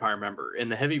another Empire member, and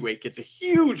the heavyweight gets a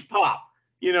huge pop,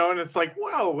 and it's like,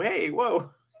 whoa,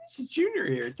 it's a junior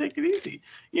here. Take it easy,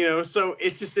 So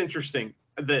it's just interesting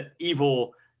that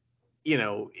Evil,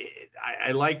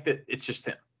 I like that it's just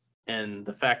him. And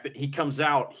the fact that he comes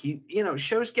out, he,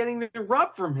 shows getting the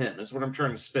rub from him is what I'm trying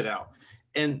to spit out.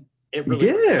 And it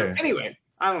really works. So anyway,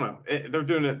 I don't know. They're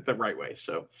doing it the right way.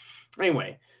 So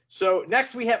anyway,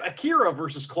 next we have Akira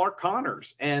versus Clark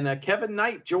Connors. And Kevin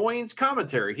Knight joins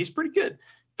commentary. He's pretty good.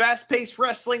 Fast-paced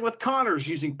wrestling with Connors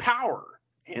using power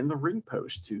and the ring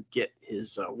post to get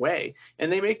his way.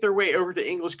 And they make their way over to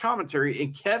English commentary.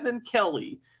 And Kevin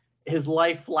Kelly, his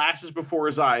life flashes before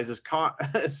his eyes as Clark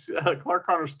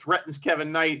Connors threatens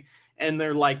Kevin Knight, and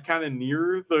they're like kind of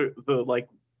near the like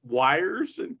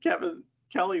wires, and Kevin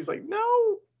Kelly's like,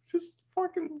 no, just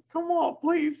fucking come on,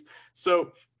 please.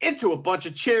 So into a bunch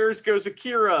of chairs goes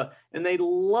Akira, and they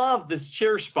love this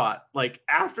chair spot. Like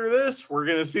after this, we're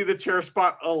gonna see the chair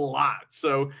spot a lot.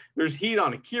 So there's heat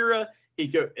on Akira.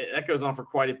 That goes on for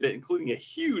quite a bit, including a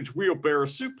huge wheelbarrow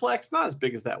suplex, not as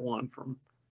big as that one from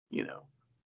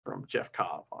Jeff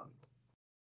Cobb on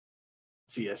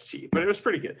CSG, but it was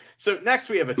pretty good. So next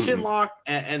we have a chin lock,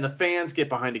 and the fans get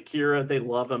behind Akira. They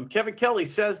love him. Kevin Kelly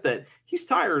says that he's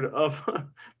tired of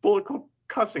Bullet Club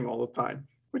cussing all the time,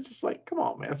 which is like, come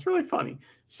on, man, it's really funny.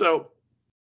 So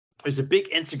there's a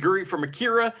big enziguri from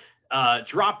Akira.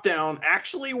 Drop down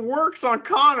actually works on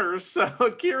Connors. So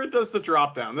Akira does the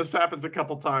drop down. This happens a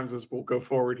couple times as we'll go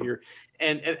forward here.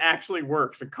 And it actually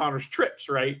works. And Connors trips,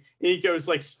 right? And he goes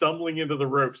like stumbling into the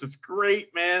ropes. It's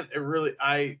great, man. It really,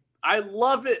 I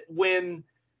love it when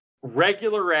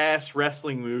regular ass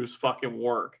wrestling moves fucking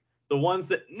work. The ones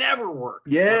that never work.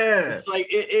 Yeah. It's like,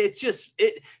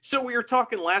 so we were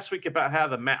talking last week about how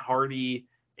the Matt Hardy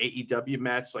AEW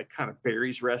match like kind of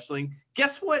buries wrestling.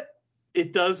 Guess what?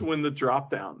 It does when the drop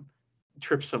down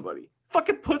trips somebody.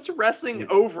 Fucking puts wrestling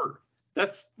over.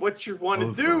 That's what you want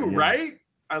to do, right?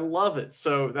 I love it.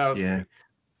 So that was great.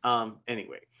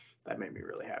 Anyway, that made me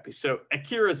really happy. So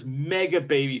Akira's mega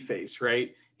baby face,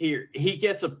 right? He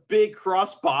gets a big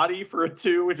cross body for a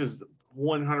 2, which is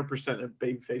 100% a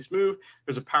babyface move.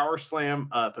 There's a power slam,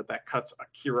 but that cuts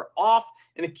Akira off.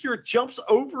 And Akira jumps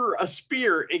over a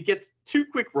spear. It gets 2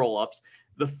 quick roll-ups,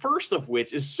 the first of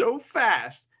which is so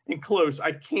fast and close,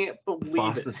 I can't believe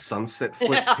Fastest it. sunset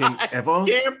flip pin ever. I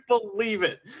can't believe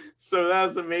it. So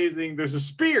that's amazing. There's a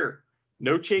spear,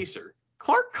 no chaser.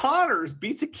 Clark Connors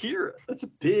beats Akira. That's a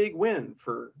big win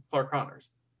for Clark Connors.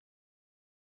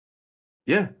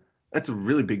 Yeah, that's a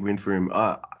really big win for him.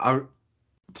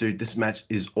 Dude, this match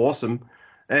is awesome.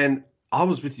 And I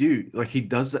was with you. Like, he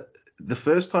does that. This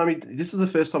is the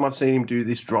first time I've seen him do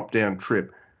this drop down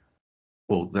trip.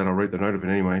 Well, then I wrote the note of it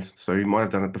anyway, so he might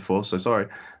have done it before, so sorry.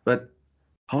 But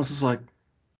I was just like,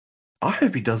 I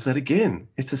hope he does that again.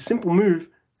 It's a simple move,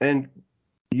 and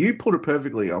you put it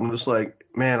perfectly. I'm just like,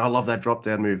 man, I love that drop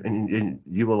down move. And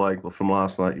you were like, well, from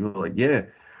last night, you were like, yeah,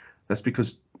 that's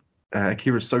because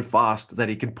Akira's so fast that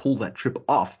he can pull that trip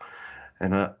off.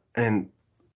 And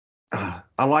I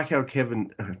like how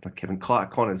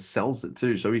Clark Connors sells it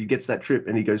too. So he gets that trip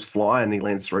and he goes fly and he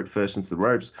lands throat first into the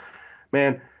ropes.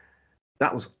 Man,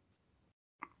 that was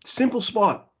simple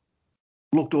spot.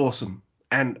 Looked awesome.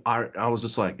 And I was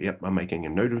just like, yep, I'm making a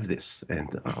note of this. And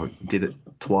I did it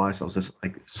twice. I was just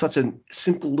like, such a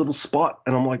simple little spot.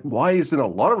 And I'm like, why isn't a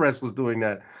lot of wrestlers doing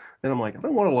that? And I'm like, I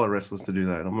don't want a lot of wrestlers to do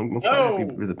that. I'm quite happy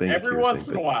with the being every once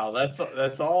in a while.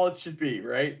 That's all it should be,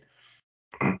 right?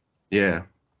 Yeah.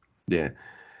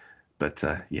 But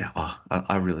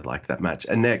I really liked that match.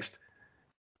 And next,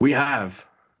 we have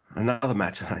another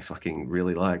match I fucking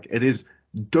really like. It is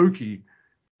Doki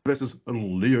versus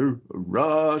Lio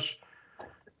Rush.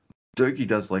 Doki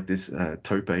does like this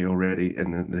tope already,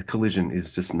 and the collision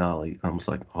is just gnarly. I was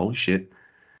like, holy shit.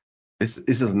 This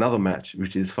is another match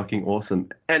which is fucking awesome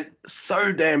and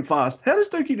so damn fast. How does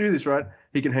Doki do this, right?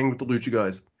 He can hang with the lucha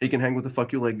guys. He can hang with the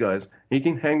fuck your leg guys. He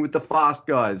can hang with the fast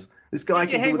guys. This guy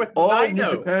He can hang do it with all in New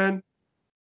Naito. Japan.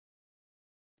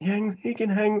 He can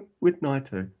hang with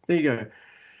Naito. There you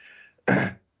go.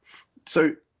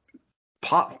 So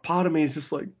part of me is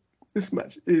just like, this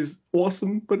match is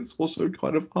awesome, but it's also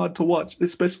kind of hard to watch,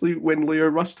 especially when Lio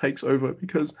Rush takes over,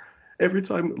 because every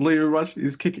time Lio Rush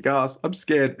is kicking ass, I'm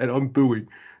scared and I'm booing.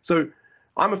 So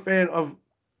I'm a fan of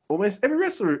almost every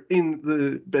wrestler in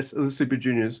the best of the Super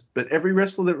Juniors, but every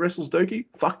wrestler that wrestles Doki,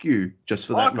 fuck you, just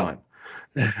for that night.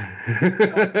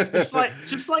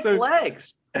 just like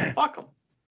legs. Fuck them.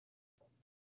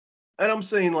 And I'm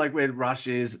seeing like where Rush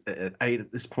is at 8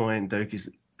 at this point, Doki's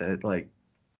at like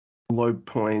low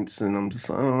points, and I'm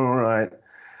just like, all right.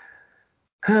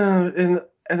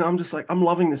 And I'm just like, I'm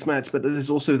loving this match, but there's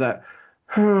also that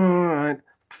all right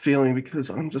feeling, because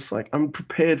I'm just like, I'm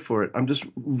prepared for it. I'm just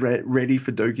ready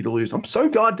for Doki to lose. I'm so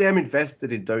goddamn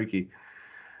invested in Doki,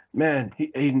 man.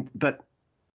 But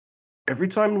every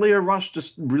time Lio Rush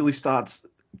just really starts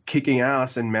kicking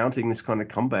ass and mounting this kind of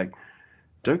comeback,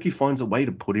 Doki finds a way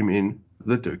to put him in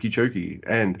the Doki Choki,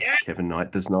 and Kevin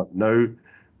Knight does not know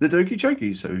the Doki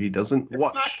Choki, so he doesn't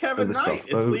watch not Kevin the Knight, stuff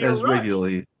it's Lio as Rush.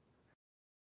 regularly.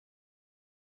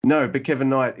 No, but Kevin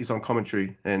Knight is on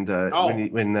commentary, and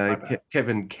when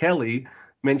Kevin Kelly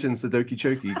mentions the Doki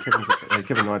Choki,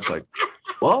 Kevin Knight's like,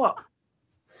 "What?"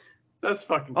 That's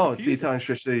fucking confusing. Oh, it's the Italian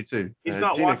Stretch 32. He's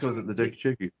not Gino watching. calls it the Doki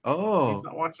Choki. Oh. He's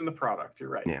not watching the product. You're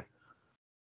right.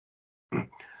 Yeah.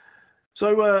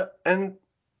 So, and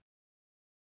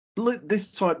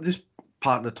this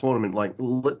part of the tournament, like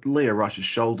Lio Rush's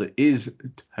shoulder is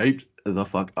taped the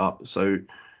fuck up. So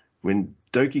when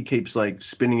Doki keeps like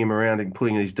spinning him around and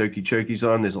putting these Doki Chokis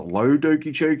on, there's a low Doki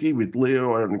Choki with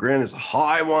Lio on the ground. There's a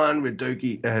high one with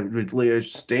with Lio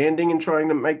standing and trying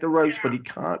to make the ropes, but he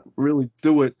can't really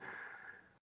do it.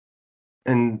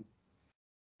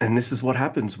 And this is what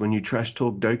happens when you trash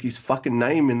talk Doki's fucking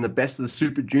name in the Best of the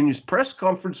Super Juniors press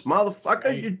conference, motherfucker.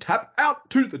 Right. You tap out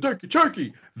to the Doki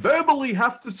Choki. Verbally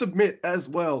have to submit as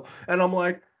well. And I'm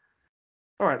like,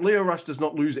 all right, Lio Rush does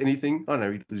not lose anything. I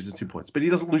know he loses 2 points, but he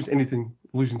doesn't lose anything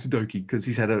losing to Doki, because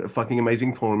he's had a fucking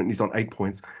amazing tournament and he's on 8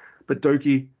 points. But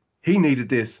Doki, he needed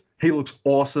this. He looks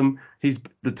awesome. He's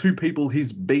the two people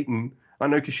he's beaten. I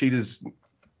know Kushida's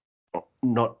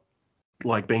not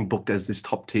like being booked as this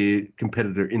top tier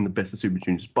competitor in the Best of Super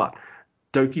Juniors, but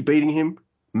Doki beating him,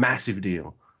 massive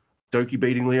deal. Doki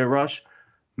beating Lio Rush,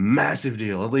 massive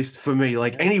deal. At least for me,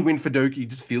 like any win for Doki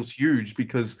just feels huge,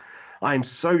 because I'm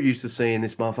so used to seeing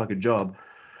this motherfucking job.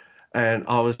 And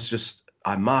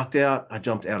I marked out, I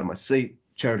jumped out of my seat.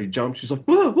 Charity jumped. She's like,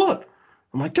 what?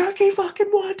 I'm like, Doki fucking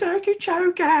what? Doki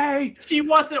Choki. She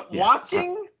wasn't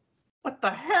watching? What the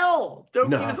hell?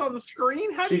 Doki was on the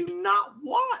screen? How do you not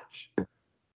watch?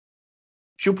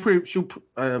 She'll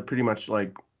pretty much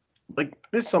like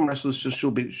there's some wrestlers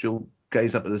she'll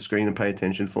gaze up at the screen and pay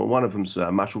attention for. One of them's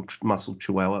Muscle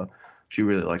Chihuahua. She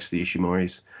really likes the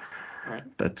Ishimoris. Right.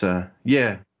 But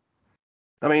yeah,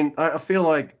 I mean, I feel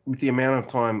like with the amount of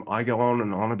time I go on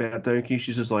and on about Doki,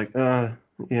 she's just like, yeah,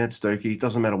 it's Doki.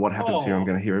 Doesn't matter what happens here, I'm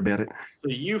going to hear about it. So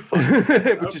you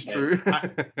fucking which is true.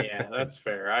 Yeah, that's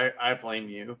fair. I blame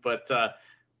you. But the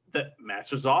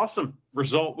match was awesome.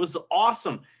 Result was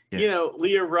awesome. Yeah. You know,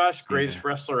 Lio Rush, greatest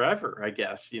wrestler ever, I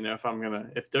guess. You know,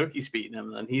 if Doki's beating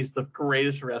him, then he's the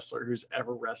greatest wrestler who's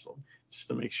ever wrestled. Just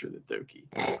to make sure that Doki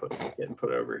is getting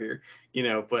put over here. You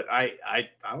know, but I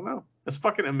don't know. It's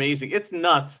fucking amazing. It's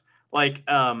nuts. Like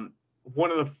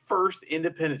one of the first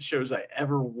independent shows I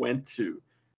ever went to,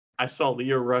 I saw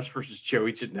Lio Rush versus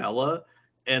Joey Janela,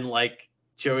 and like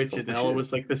Joey Janela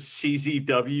was like the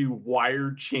CZW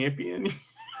Wired champion.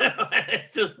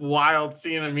 It's just wild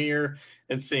seeing him here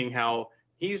and seeing how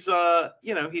he's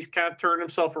he's kind of turned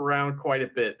himself around quite a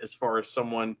bit as far as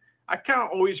someone. I kind of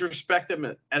always respect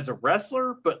him as a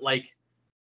wrestler, but like,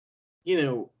 you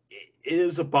know, it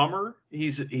is a bummer.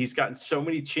 He's gotten so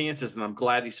many chances, and I'm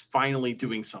glad he's finally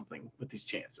doing something with these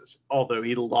chances. Although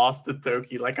he lost to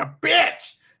Doki like a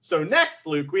bitch. So next,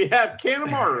 Luke, we have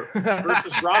Kanemaru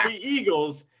versus Robbie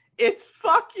Eagles. It's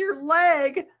fuck your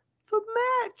leg, the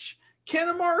match.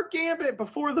 Kanemaru Gambit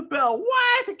before the bell.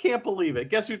 What? I can't believe it.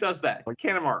 Guess who does that?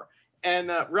 Kanemaru.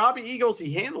 And Robbie Eagles,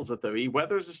 he handles it, though. He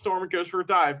weathers the storm and goes for a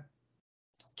dive.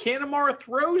 Kanemaru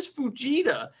throws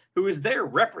Fujita, who is there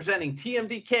representing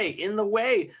TMDK, in the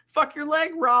way. Fuck your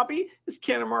leg, Robbie. As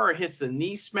Kanemaru hits the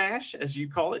knee smash, as you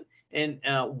call it, and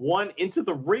one into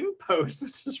the ring post,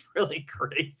 which is really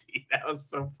crazy. That was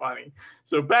so funny.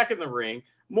 So back in the ring,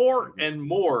 more and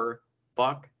more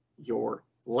fuck your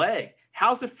leg.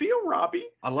 How's it feel, Robbie?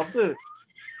 I love the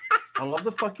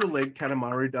fuck your leg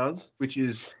Kanemaru does, which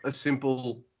is a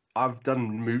simple, I've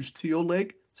done moves to your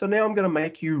leg, so now I'm going to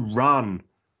make you run.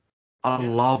 I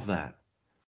love that.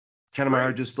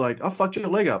 Kanemaru just like, oh, fuck your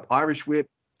leg up. Irish whip.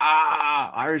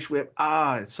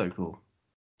 It's so cool.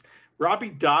 Robbie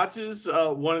dodges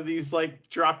one of these like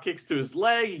drop kicks to his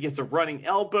leg. He gets a running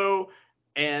elbow,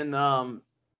 and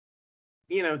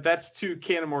that's to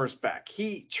Kanemaru's back.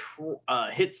 He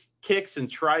hits kicks and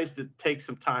tries to take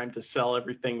some time to sell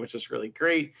everything, which is really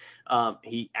great.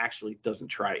 He actually doesn't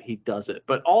try it. He does it.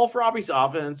 But all of Robbie's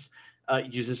offense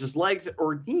uses his legs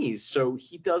or knees. So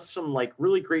he does some like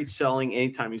really great selling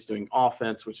anytime he's doing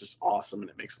offense, which is awesome. And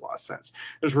it makes a lot of sense.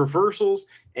 There's reversals,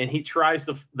 and he tries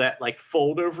that like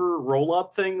fold over roll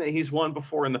up thing that he's won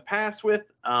before in the past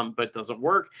with, but it doesn't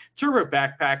work. Turbo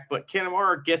backpack, but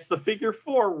Kanemaru gets the figure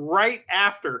 4 right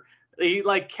after. He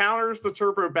like counters the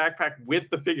turbo backpack with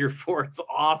the figure 4. It's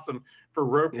awesome for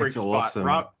rope break spot.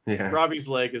 Awesome. Robbie's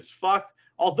leg is fucked.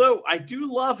 Although I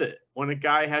do love it when a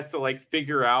guy has to like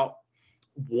figure out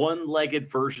one-legged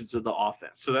versions of the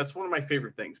offense. So that's one of my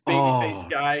favorite things. Babyface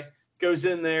guy goes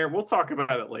in there. We'll talk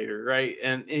about it later, right?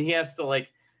 And he has to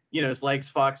like, his legs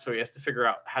fucked, so he has to figure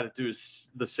out how to do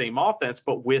the same offense,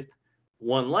 but with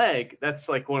one leg. That's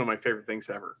like one of my favorite things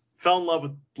ever. Fell in love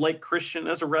with Blake Christian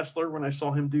as a wrestler when I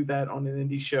saw him do that on an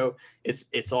indie show.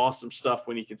 It's awesome stuff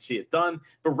when you can see it done.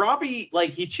 But Robbie,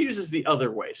 like, he chooses the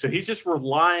other way. So he's just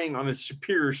relying on his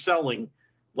superior selling,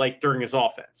 like, during his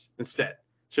offense instead.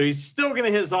 So he's still going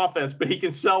to hit his offense, but he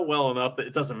can sell well enough that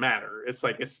it doesn't matter. It's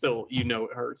like, it's still,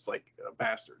 it hurts like a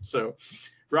bastard. So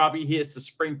Robbie hits the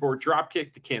springboard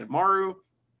dropkick to Kanemaru.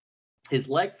 His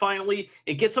leg finally,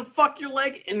 it gets a fuck your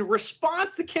leg in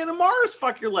response to Kanemaru's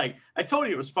fuck your leg. I told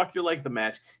you it was fuck your leg the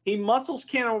match. He muscles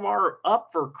Kanemaru up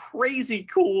for crazy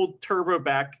cool turbo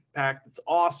backpack that's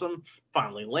awesome.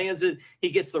 Finally lands it. He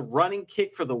gets the running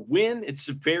kick for the win. It's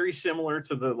very similar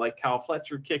to the like Kyle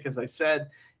Fletcher kick, as I said.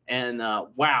 And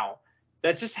wow,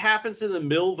 that just happens in the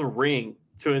middle of the ring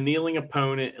to a kneeling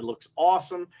opponent. It looks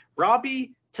awesome.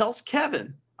 Robbie tells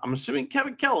Kevin, I'm assuming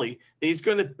Kevin Kelly, that he's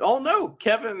going to,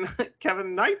 Kevin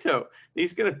Naito,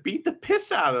 he's going to beat the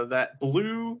piss out of that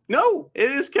blue. No,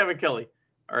 it is Kevin Kelly.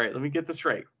 All right, let me get this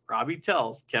right. Robbie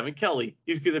tells Kevin Kelly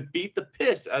he's going to beat the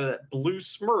piss out of that blue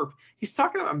Smurf. He's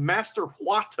talking about Master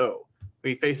Huato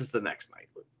when he faces the next night.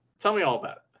 Tell me all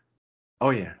about it. Oh,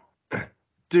 yeah.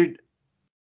 Dude,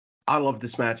 I love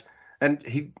this match.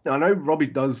 And I know Robbie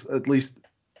does at least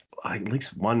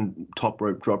one top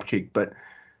rope drop kick, but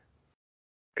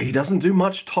he doesn't do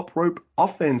much top rope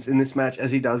offense in this match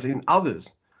as he does in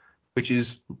others, which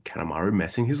is Kanemaru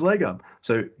messing his leg up.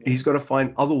 So he's got to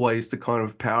find other ways to kind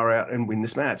of power out and win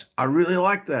this match. I really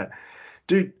like that.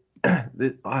 Dude,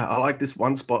 I like this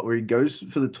one spot where he goes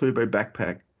for the turbo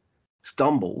backpack,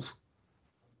 stumbles,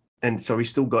 and so he's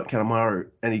still got Kanemaru,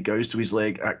 and he goes to his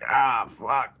leg, like,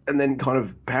 fuck, and then kind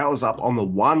of powers up on the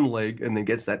one leg and then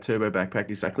gets that turbo backpack,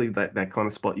 exactly that kind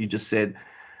of spot you just said.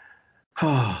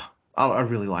 I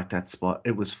really like that spot.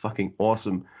 It was fucking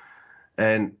awesome.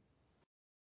 And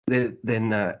then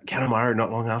Kanemaru,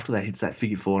 not long after that, hits that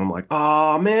figure 4, and I'm like,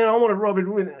 oh, man, I want Robbie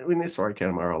to win this. Sorry,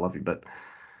 Kanemaru, I love you, but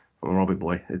I'm a Robbie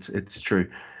boy. It's true.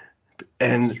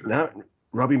 And now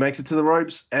Robbie makes it to the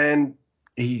ropes, and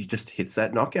he just hits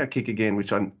that knockout kick again,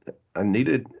 which I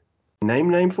needed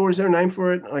name for. Is there a name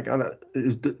for it? I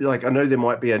know there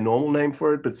might be a normal name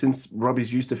for it, but since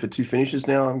Robbie's used it for 2 finishes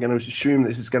now, I'm going to assume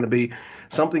this is going to be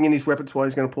something in his repertoire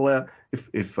he's going to pull out.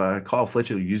 If Kyle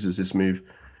Fletcher uses this move,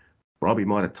 Robbie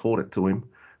might have taught it to him.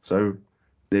 So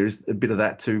there's a bit of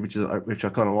that too, which I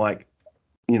kind of like.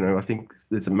 I think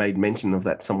there's a made mention of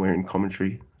that somewhere in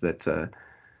commentary that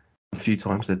a few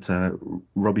times that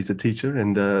Robbie's a teacher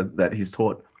and that he's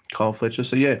taught Kyle Fletcher.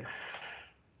 So yeah,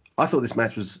 I thought this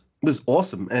match was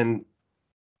awesome, and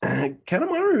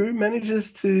Kanemaru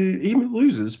manages to, he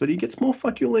loses, but he gets more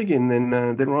fuck your leg in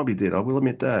than Robbie did. I will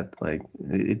admit that. Like,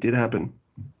 it did happen.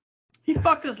 He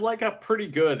fucked his leg up pretty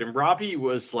good, and Robbie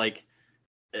was like,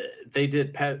 they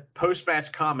did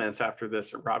post-match comments after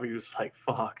this, and Robbie was like,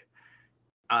 fuck,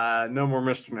 no more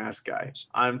Mr. Nice Guy.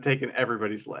 I'm taking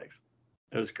everybody's legs.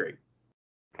 It was great.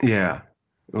 Yeah,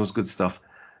 it was good stuff.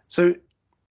 So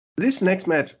this next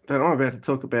match that I'm about to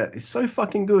talk about is so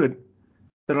fucking good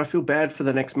that I feel bad for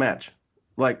the next match.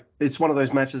 Like, it's one of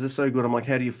those matches that's so good, I'm like,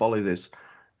 how do you follow this?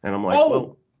 And I'm like,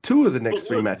 well, 2 of the next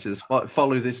 3 matches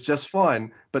follow this just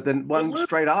fine, but then one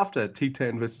straight after,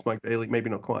 T10 versus Mike Bailey, maybe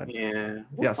not quite. Yeah,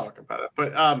 we'll talk about it.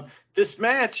 But this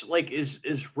match, like,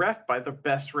 is ref by the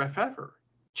best ref ever,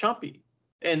 Chumpy,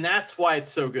 and that's why it's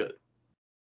so good.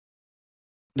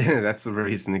 Yeah, that's the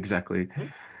reason exactly.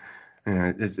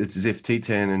 It's as if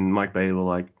T10 and Mike Bailey were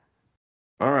like,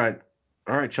 all right,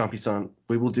 Chompy son,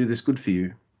 we will do this good for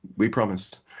you. We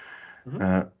promise.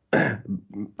 Mm-hmm.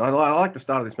 I like the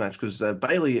start of this match because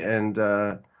Bailey and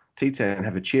T10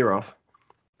 have a cheer off.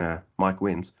 Mike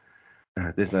wins.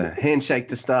 There's a handshake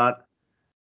to start.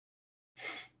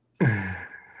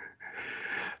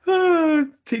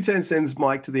 T10 sends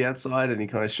Mike to the outside and he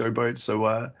kind of showboats.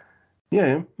 So,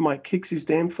 Mike kicks his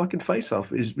damn fucking face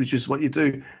off, which is what you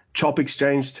do. Chop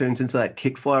exchange turns into that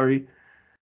kick flurry.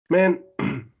 Man,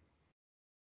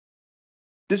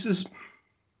 this is...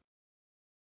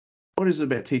 What is it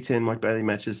about T10 Mike Bailey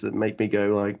matches that make me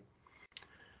go like,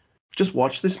 just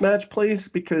watch this match, please?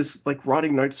 Because like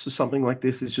writing notes to something like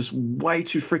this is just way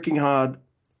too freaking hard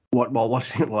while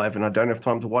watching it live, and I don't have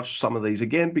time to watch some of these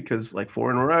again because like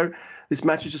 4 in a row, this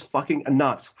match is just fucking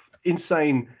nuts,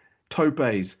 insane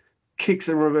topes, kicks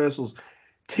and reversals.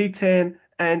 T10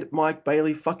 and Mike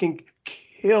Bailey fucking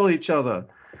kill each other.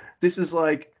 This is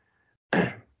like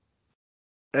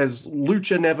as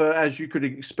lucha never as you could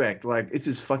expect. Like it's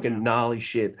just fucking gnarly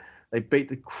shit. They beat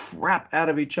the crap out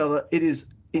of each other. It is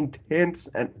intense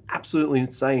and absolutely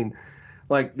insane.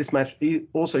 Like this match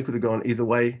also could have gone either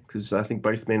way because I think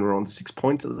both men were on 6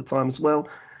 points at the time as well.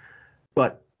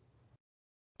 But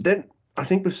then I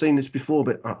think we've seen this before,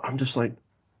 but I'm just like,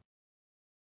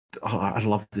 I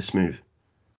love this move.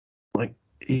 Like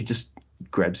he just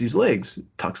grabs his legs,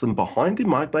 tucks them behind him,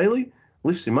 Mike Bailey,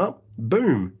 lifts him up,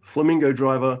 boom, flamingo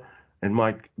driver, and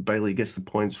Mike Bailey gets the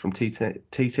points from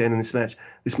T10 in this match.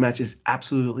 This match is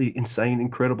absolutely insane,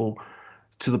 incredible,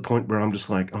 to the point where I'm just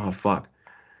like, oh, fuck.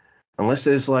 Unless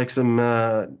there's like some,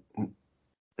 I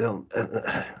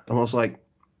was like,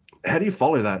 how do you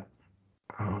follow that?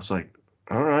 I was like,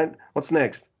 all right, what's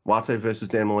next? Wato versus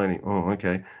Dan Maloney. Oh,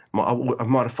 okay. I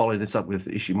might have followed this up with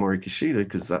Ishimori Kushida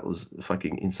because that was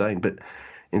fucking insane. But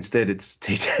instead, it's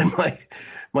T10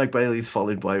 Mike Bailey's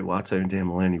followed by Wato and Dan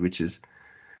Maloney, which is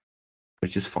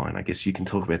fine. I guess you can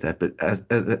talk about that. But as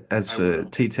for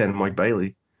T10 and Mike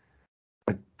Bailey,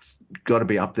 it's got to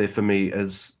be up there for me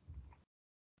as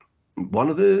one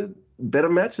of the better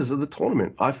matches of the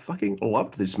tournament. I fucking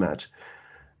loved this match.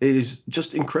 It is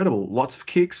just incredible. Lots of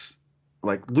kicks,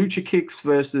 like lucha kicks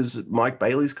versus Mike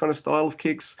Bailey's kind of style of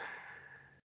kicks.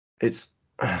 It's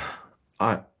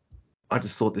I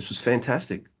just thought this was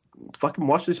fantastic. Fucking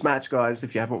watch this match, guys.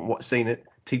 If you haven't seen it,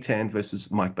 T10 versus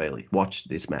Mike Bailey. Watch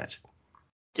this match.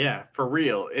 Yeah, for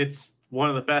real. It's one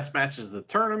of the best matches of the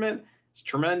tournament. It's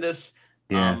tremendous.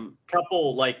 Yeah.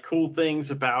 Couple like cool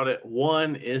things about it.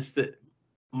 One is that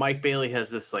Mike Bailey has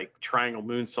this like triangle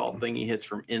moonsault thing he hits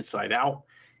from inside out,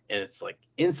 and it's like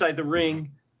inside the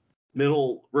ring,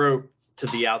 middle rope to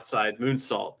the outside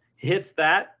moonsault. He hits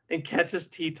that and catches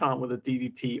Teton with a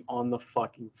DDT on the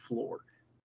fucking floor.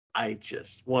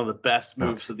 One of the best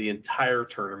moves of the entire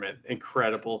tournament.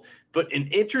 Incredible. But an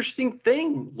interesting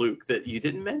thing, Luke, that you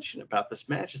didn't mention about this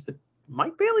match is that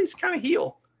Mike Bailey's kind of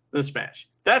heel in this match.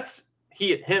 That's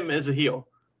him as a heel,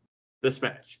 this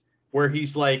match, where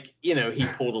he's like, he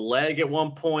pulled a leg at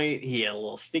one point. He had a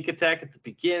little sneak attack at the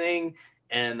beginning,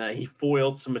 and he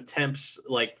foiled some attempts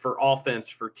like for offense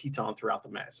for Teton throughout the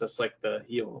match. That's like the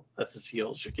heel. That's as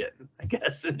heels you're getting, I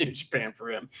guess, in New Japan for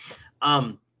him.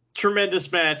 Tremendous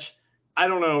match. I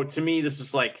don't know. To me, this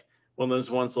is like one of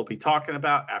those ones they'll be talking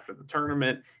about after the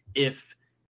tournament. If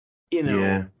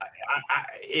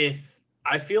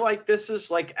I feel like this is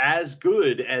like as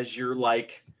good as your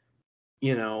like,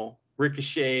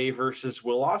 Ricochet versus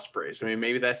Will Ospreay's. I mean,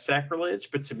 maybe that's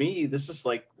sacrilege, but to me, this is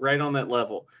like right on that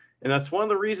level. And that's one of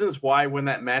the reasons why when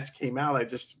that match came out,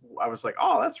 I was like,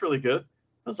 oh, that's really good.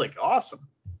 I was like, awesome.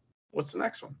 What's the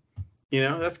next one?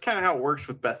 That's kind of how it works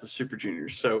with Best of Super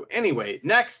Juniors. So anyway,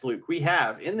 next, Luke, we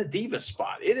have in the Diva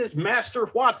spot, it is Master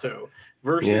Wato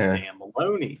versus Dan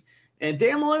Maloney. And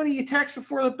Dan Maloney attacks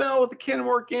before the bell with the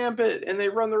Canmore Gambit, and they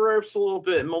run the ropes a little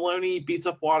bit, and Maloney beats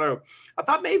up Wato. I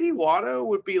thought maybe Wato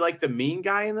would be like the mean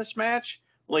guy in this match,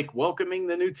 like welcoming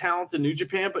the new talent to New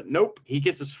Japan, but nope, he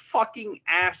gets his fucking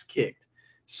ass kicked.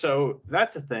 So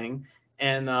that's a thing.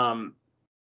 And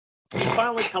he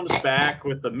finally comes back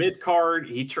with the mid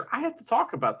card. I have to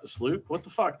talk about this, Luke. What the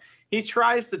fuck? He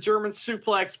tries the German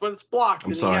suplex, but it's blocked,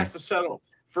 he has to settle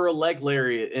for a leg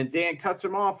lariat, and Dan cuts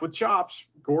him off with chops.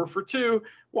 Gore for 2.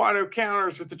 Watto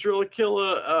counters with the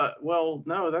Drillakilla. Well,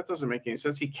 no, that doesn't make any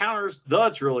sense. He counters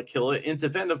the Drillakilla into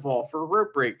Vendaval for a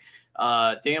rope break.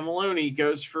 Dan Maloney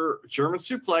goes for German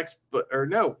suplex,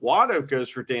 Watto goes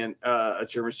for a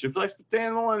German suplex, but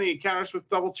Dan Maloney counters with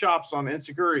double chops on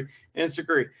Enzuigiri.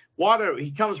 Watto, he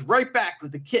comes right back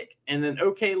with a kick and an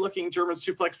okay-looking German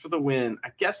suplex for the win. I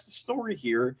guess the story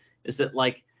here is that,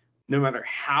 like, no matter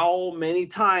how many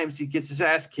times he gets his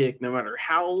ass kicked, no matter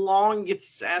how long he gets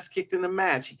his ass kicked in a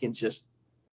match, he can just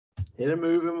hit a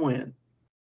move and win.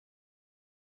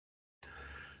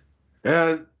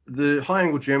 The high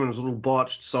angle German was a little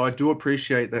botched, so I do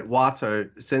appreciate that Watto,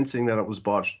 sensing that it was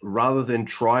botched, rather than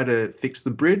try to fix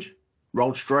the bridge,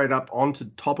 rolled straight up onto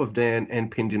top of Dan and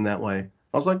pinned him that way.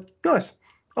 I was like, nice.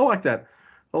 I like that.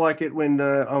 I like it when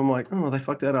I'm like, oh, they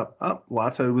fucked that up. Oh,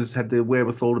 Watto had the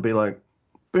wherewithal to be like,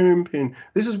 boom, pin.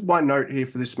 This is my note here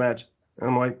for this match. And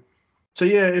I'm like, so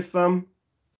yeah, if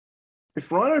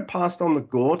Rhino passed on the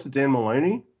Gore to Dan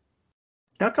Maloney,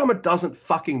 how come it doesn't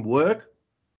fucking work?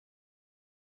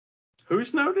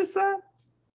 Whose note is that?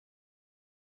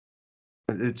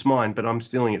 It's mine, but I'm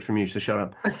stealing it from you, so shut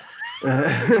up.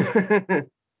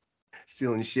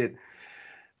 Stealing shit.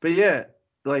 But yeah,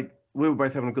 like, we were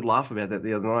both having a good laugh about that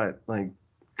the other night. Like,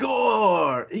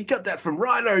 Gore, he got that from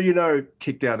Rhino,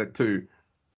 kicked out at 2.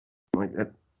 Like,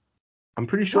 I'm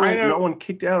pretty sure no one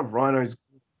kicked out of Rhino's.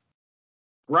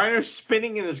 Rhino's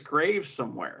spinning in his grave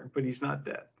somewhere, but he's not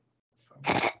dead. So.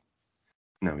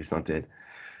 No, he's not dead.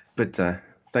 But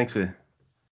thanks for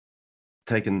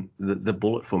taking the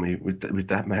bullet for me with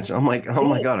that match. I'm like, oh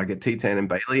my God, I get Titan and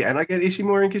Bailey, and I get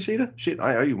Ishimori and Kushida. Shit,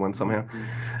 I owe you one somehow.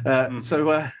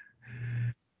 So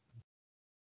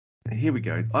here we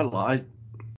go. I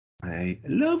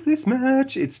love this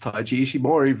match. It's Taiji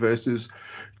Ishimori versus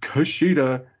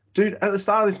Kushida. Dude, at the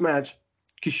start of this match,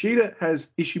 Kushida has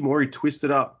Ishimori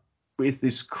twisted up with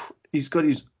this. He's got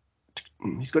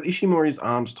Ishimori's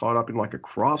arms tied up in like a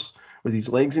cross with his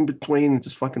legs in between and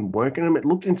just fucking working him. It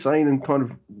looked insane and kind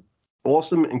of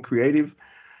awesome and creative.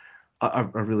 I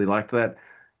really liked that.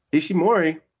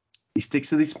 Ishimori, he sticks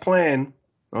to this plan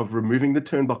of removing the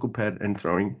turnbuckle pad and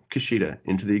throwing Kushida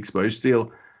into the exposed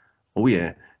steel. Oh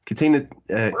yeah. Kushida,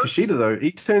 though,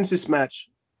 he turns this match.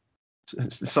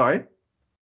 Sorry?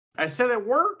 I said it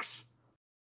works.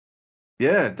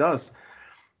 Yeah, it does.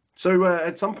 So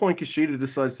at some point, Kushida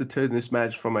decides to turn this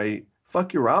match from a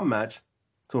fuck your arm match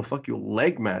to a fuck your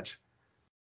leg match,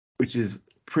 which is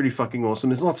pretty fucking awesome.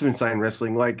 There's lots of insane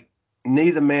wrestling. Like,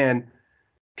 neither man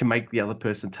can make the other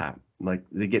person tap. Like,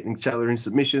 they're getting each other in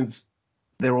submissions.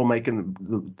 They're all making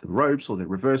the ropes or they're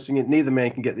reversing it. Neither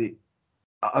man can get the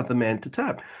other man to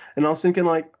tap. And I was thinking,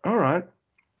 like, all right,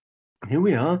 here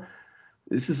we are.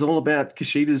 This is all about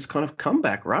Kushida's kind of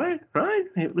comeback, right?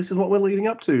 This is what we're leading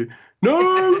up to.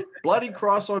 No! Bloody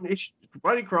cross and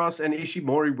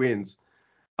Ishimori wins.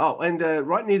 Oh, and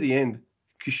right near the end,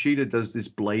 Kushida does this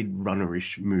Blade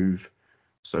Runner-ish move.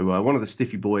 So one of the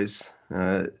Stiffy boys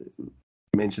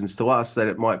mentions to us that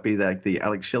it might be like the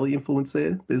Alex Shelley influence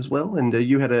there as well. And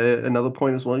you had another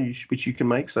point as well, which you can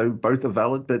make. So both are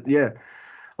valid. But yeah,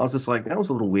 I was just like, that was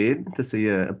a little weird to see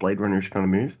a Blade Runner-ish kind of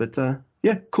move. But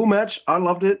yeah, cool match. I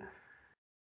loved it.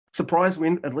 Surprise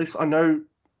win. At least I know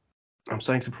I'm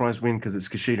saying surprise win because it's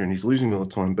Kushida and he's losing all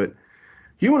the time. But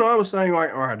you and I were saying,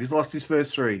 like, all right, he's lost his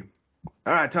first 3.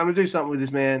 All right, time to do something with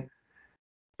this man.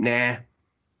 Nah.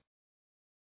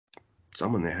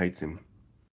 Someone there hates him.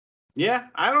 Yeah,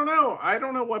 I don't know. I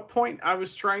don't know what point I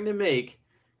was trying to make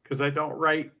because I don't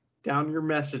write down your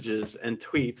messages and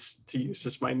tweets to use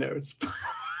as my notes.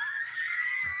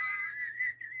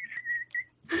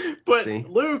 But see?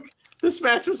 Luke, this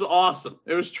match was awesome.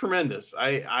 It was tremendous.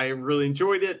 I really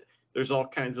enjoyed it. There's all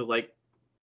kinds of like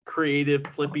creative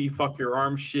flippy fuck your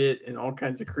arm shit and all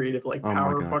kinds of creative like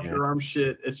power fuck your arm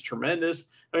shit. It's tremendous.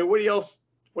 I mean, what else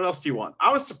do you want?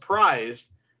 I was surprised.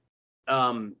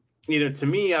 To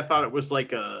me, I thought it was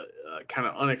like a kind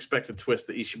of unexpected twist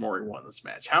that Ishimori won this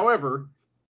match. However,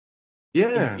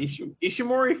 yeah,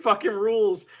 Ishimori fucking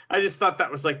rules. I just thought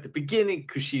that was like the beginning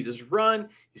Kushida's run.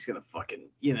 He's gonna fucking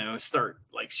start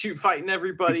like shoot fighting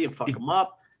everybody and fuck them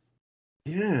up.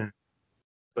 Yeah,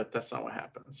 but that's not what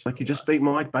happens. Like you just beat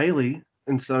Mike Bailey,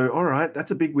 and so all right,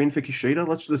 that's a big win for Kushida.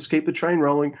 Let's keep the train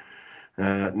rolling.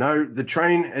 No, the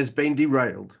train has been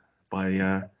derailed by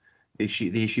the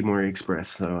Ishimori Express.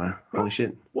 So holy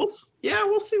shit. We'll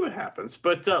see what happens.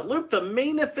 But Luke, the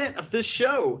main event of this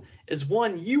show is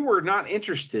one you were not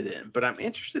interested in, but I'm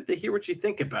interested to hear what you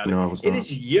think about it. No, I was not. It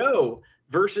is Yo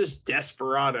versus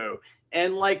Desperado.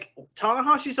 And like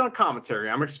Tanahashi's on commentary.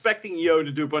 I'm expecting Yo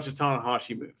to do a bunch of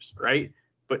Tanahashi moves, right?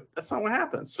 But that's not what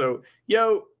happens. So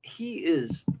Yo, he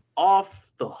is off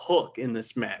the hook in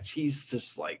this match. He's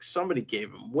just like, somebody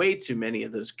gave him way too many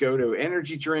of those Goto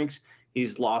energy drinks.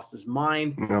 He's lost his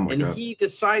mind. Oh my God. He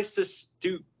decides to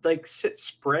do like sit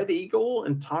spread eagle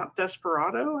and taunt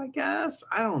Desperado, I guess.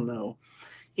 I don't know.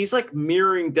 He's like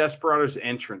mirroring Desperado's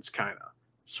entrance, kind of,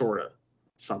 sort of,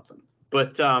 something.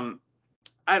 But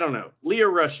I don't know. Lio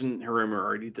Rush and Hiromu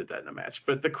already did that in a match.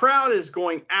 But the crowd is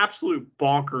going absolute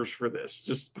bonkers for this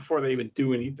just before they even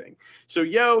do anything. So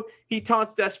Yo, he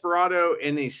taunts Desperado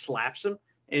and he slaps him.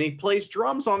 And he plays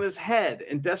drums on his head.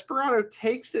 And Desperado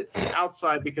takes it to the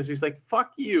outside because he's like,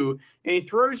 fuck you. And he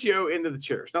throws Yo into the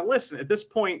chairs. Now, listen, at this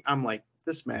point, I'm like,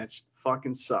 this match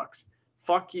fucking sucks.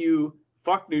 Fuck you.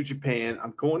 Fuck New Japan.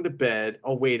 I'm going to bed.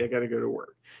 Oh, wait, I got to go to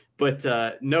work. But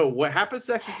no, what happens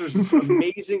next is there's this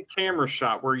amazing camera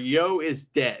shot where Yo is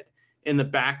dead in the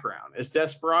background as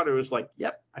Desperado is like,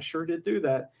 yep, I sure did do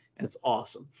that. And it's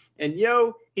awesome. And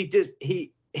Yo, he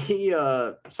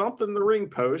something the ring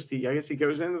post. I guess he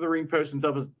goes into the ring post and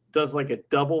does like a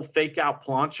double fake out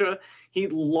plancha. He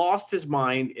lost his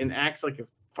mind and acts like a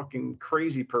fucking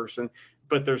crazy person.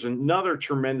 But there's another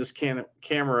tremendous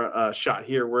camera shot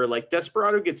here where like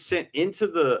Desperado gets sent into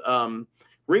the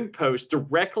ring post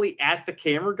directly at the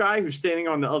camera guy who's standing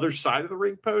on the other side of the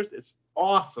ring post. It's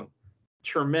awesome.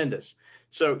 Tremendous.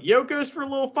 So Yo goes for a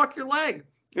little fuck your leg.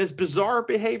 His bizarre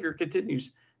behavior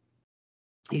continues.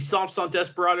 He stomps on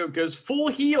Desperado, goes full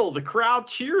heel. The crowd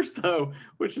cheers, though,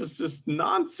 which is just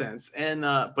nonsense. And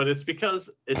but it's because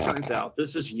it turns out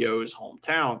this is Yo's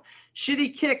hometown.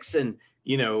 Shitty kicks and,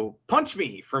 punch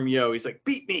me from Yo. He's like,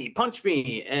 beat me, punch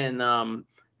me. And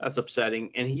that's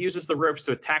upsetting. And he uses the ropes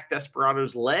to attack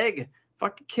Desperado's leg,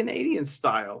 fucking Canadian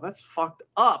style. That's fucked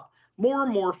up. More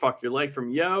and more fuck your leg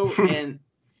from Yo. And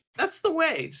that's the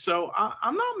way. So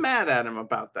I'm not mad at him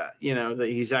about that, that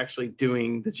he's actually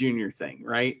doing the junior thing,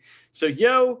 right? So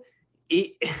Yo,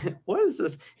 what is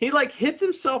this? He like hits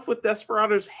himself with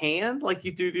Desperado's hand like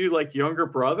you do like younger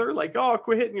brother, like, oh,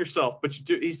 quit hitting yourself. But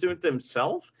he's doing it to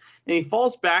himself. And he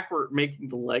falls backward, making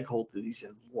the leg hold that he's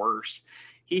in worse.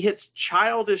 He hits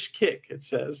childish kick, it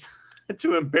says,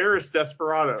 to embarrass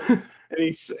Desperado.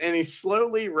 and he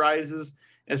slowly rises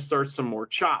and starts some more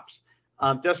chops.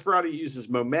 Desperado uses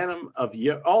momentum of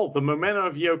Yo. The momentum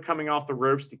of Yo coming off the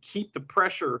ropes to keep the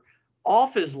pressure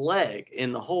off his leg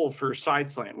in the hold for a side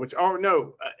slam,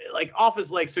 like off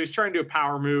his leg. So he's trying to do a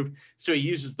power move. So he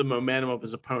uses the momentum of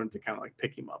his opponent to kind of like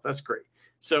pick him up. That's great.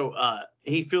 So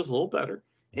he feels a little better,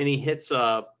 and he hits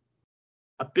a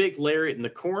big lariat in the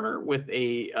corner with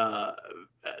a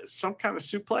some kind of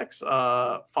suplex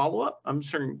follow up. I'm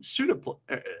sorry,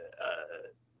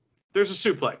 there's a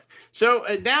suplex. So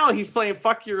now he's playing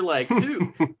fuck your leg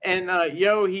too. And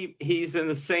Yo, he's in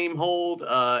the same hold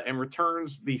and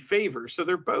returns the favor. So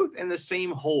they're both in the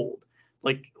same hold.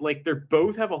 Like they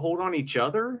both have a hold on each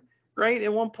other, right?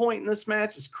 At one point in this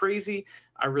match. It's crazy.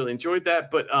 I really enjoyed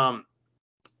that. But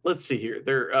let's see here.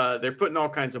 They're putting all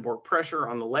kinds of more pressure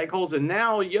on the leg holds. And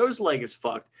now Yo's leg is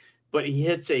fucked. But he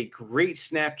hits a great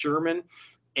snap German.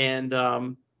 And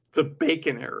the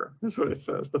bacon era is what it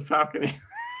says. The Falcon era.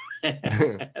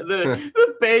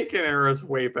 the bacon era is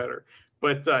way better.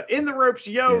 But in the ropes,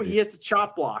 Yo, he hits a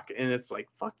chop block, and it's like,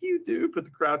 fuck you, dude. But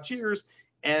the crowd cheers,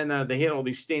 and they hit all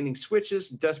these standing switches.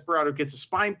 Desperado gets a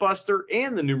spine buster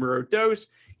and the numero dos.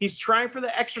 He's trying for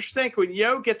the extra stank when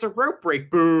Yo gets a rope break.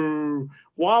 Boo!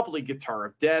 Wobbly guitar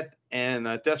of death, and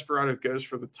Desperado goes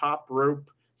for the top rope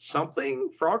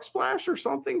frog splash or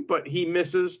something, but he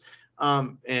misses.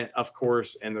 And of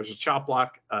course, and there's a chop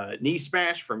block, knee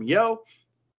smash from Yo.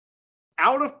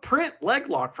 Out of print leg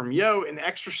lock from Yo, and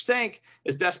extra stank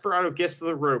as Desperado gets to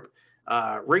the rope.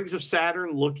 Rings of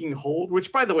Saturn looking hold,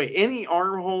 which, by the way, any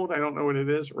arm hold, I don't know what it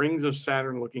is. Rings of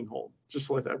Saturn looking hold. Just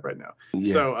to let that right now.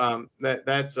 Yeah. So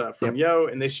that's from Yo,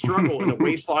 and they struggle in a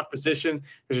waist lock position.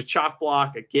 There's a chop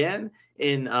block again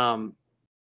in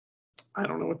I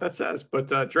don't know what that says,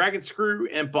 but Dragon Screw,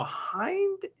 and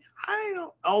behind,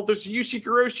 there's Yushi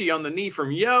Kuroshi on the knee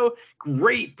from Yo.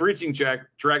 Great bridging Dragon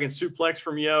suplex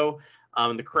from Yo.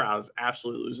 The crowd is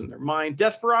absolutely losing their mind.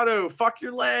 Desperado, fuck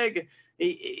your leg.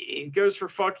 He goes for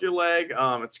fuck your leg.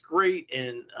 It's great.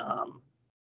 And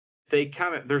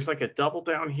there's like a double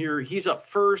down here. He's up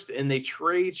first, and they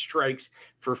trade strikes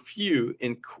for few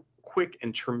in quick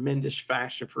and tremendous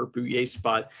fashion for a Bouye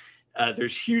spot.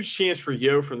 There's huge chance for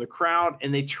Yo from the crowd,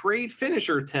 and they trade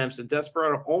finisher attempts, and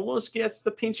Desperado almost gets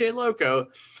the Pinche Loco.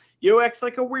 Yo acts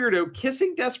like a weirdo,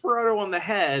 kissing Desperado on the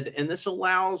head, and this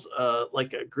allows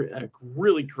like a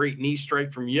really great knee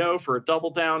strike from Yo for a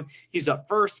double down. He's up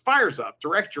first, fires up,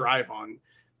 direct drive on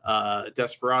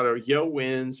Desperado. Yo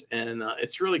wins, and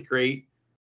it's really great.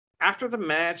 After the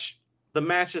match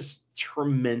is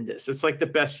tremendous. It's like the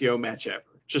best Yo match ever.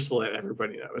 Just to let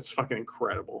everybody know, it's fucking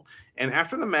incredible. And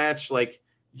after the match, like,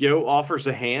 Yo offers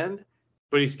a hand,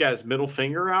 but he's got his middle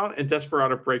finger out, and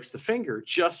Desperado breaks the finger,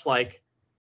 just like,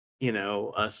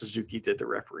 Suzuki did to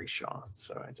referee Sean.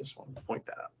 So I just wanted to point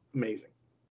that out. Amazing.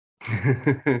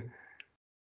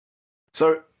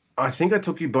 So I think I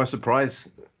took you by surprise,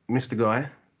 Mr. Guy,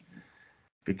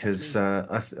 because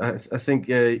I think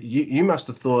you must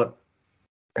have thought,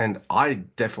 and I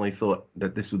definitely thought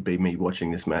that this would be me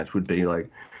watching this match, would be like,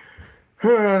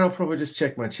 all right, I'll probably just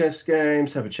check my chess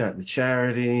games, have a chat with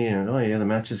Charity, and oh yeah, the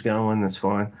match is going, that's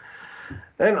fine.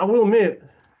 And I will admit,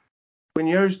 when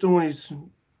Yo's doing his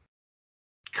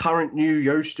current new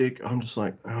Yo stick, I'm just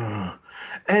like, oh.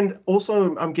 And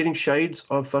also I'm getting shades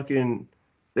of fucking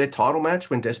their title match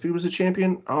when Despy was a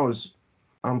champion.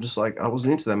 I'm just like, I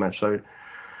wasn't into that match, so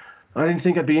I didn't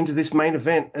think I'd be into this main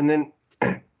event. And then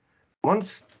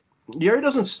once Yo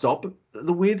doesn't stop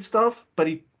the weird stuff, but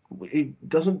he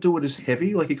doesn't do it as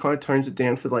heavy. Like, he kind of tones it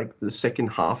down for like the second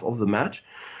half of the match.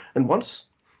 And once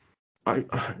I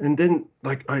kind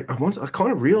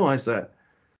of realized that,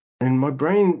 and my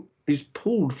brain is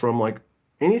pulled from like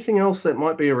anything else that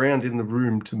might be around in the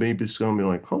room to me, just going to be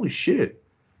like, holy shit,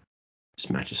 this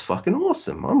match is fucking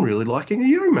awesome. I'm really liking a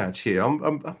Yo match here.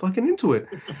 I'm fucking into it.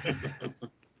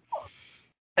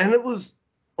 And it was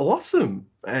awesome.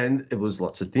 And it was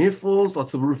lots of near falls,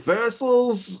 lots of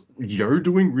reversals, Yo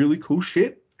doing really cool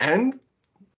shit, and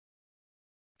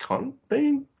kind of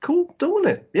being cool doing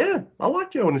it. Yeah, I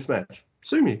like Yo in this match.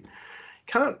 Sue me.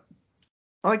 Can't,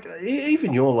 like,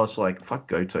 even you're less like, fuck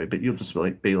Goto, but you'll just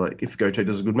be like, if Goto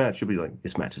does a good match, you'll be like,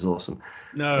 this match is awesome.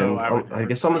 No, I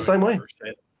guess I'm the same way.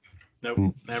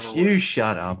 Nope, never You would.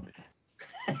 shut up.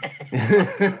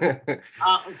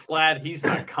 I'm glad he's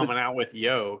not coming out with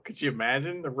Yo. Could you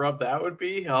imagine the rub that would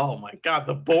be? Oh my god,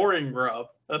 the boring rub.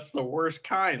 That's the worst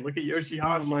kind. Look at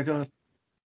Yoshihashi. Oh my god.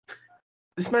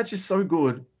 This match is so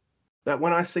good that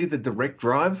when I see the direct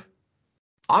drive,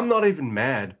 I'm not even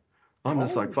mad. I'm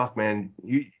just like, fuck, man,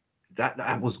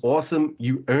 that was awesome.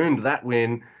 You earned that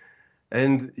win.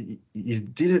 And you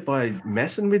did it by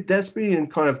messing with Despy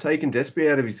and kind of taking Despy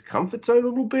out of his comfort zone a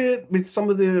little bit with some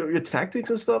of your tactics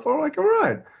and stuff. I'm like, all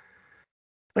right,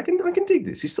 I can dig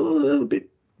this. He's still a little bit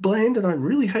bland, and I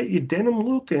really hate your denim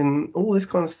look and all this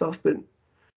kind of stuff. But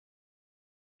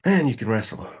man, you can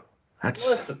wrestle.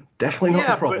 That's definitely not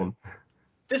the problem.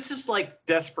 This is like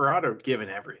Desperado giving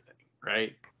everything,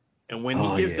 right? And when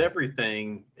he gives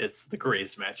everything, it's the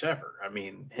greatest match ever. I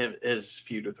mean, his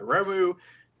feud with Hiromu.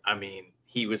 I mean,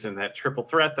 he was in that triple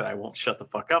threat that I won't shut the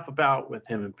fuck up about with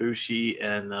him and Bushi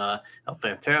and El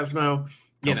Phantasmo.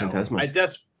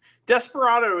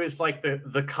 Desperado is like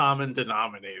the common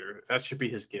denominator. That should be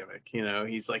his gimmick.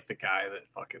 He's like the guy that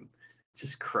fucking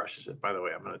just crushes it. By the way,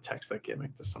 I'm going to text that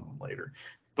gimmick to someone later.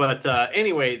 But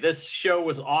anyway, this show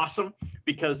was awesome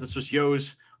because this was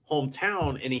Yo's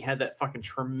hometown, and he had that fucking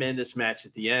tremendous match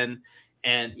at the end.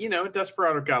 And,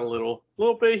 Desperado got a little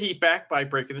bit of heat back by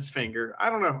breaking his finger. I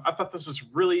don't know. I thought this was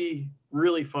really,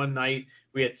 really fun night.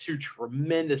 We had two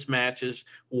tremendous matches,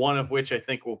 one of which I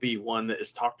think will be one that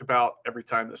is talked about every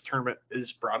time this tournament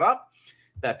is brought up,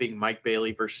 that being Mike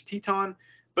Bailey versus Teton.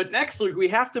 But next, Luke, we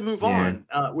have to move on.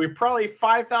 We're probably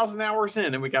 5,000 hours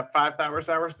in, and we got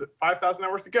 5,000 hours to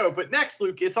go. But next,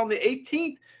 Luke, it's on the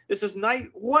 18th. This is night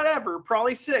whatever,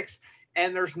 probably 6.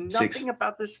 And there's nothing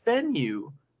about this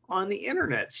venue on the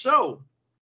internet. So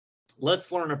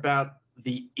let's learn about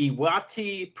the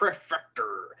Iwate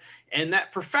Prefecture. And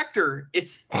that prefecture,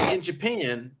 it's in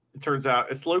Japan. It turns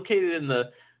out it's located in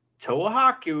the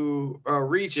Tohoku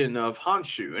region of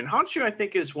Honshu. And Honshu, I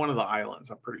think, is one of the islands.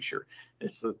 I'm pretty sure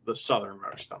it's the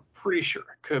southernmost. I'm pretty sure.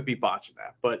 I could be botching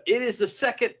that. But it is the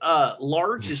second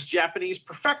largest Japanese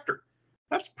prefecture.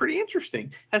 That's pretty interesting.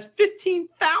 It has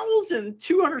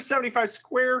 15,275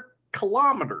 square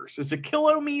kilometers. Is it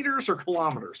kilometers or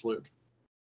kilometers, Luke?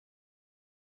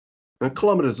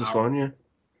 Kilometers is fine, yeah.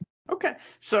 Okay,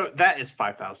 so that is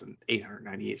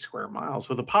 5,898 square miles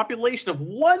with a population of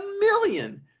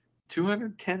 1,210,534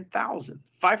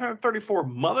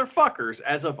 motherfuckers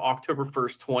as of October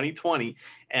 1st, 2020.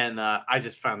 And I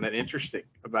just found that interesting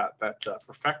about that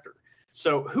prefecture.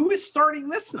 So who is starting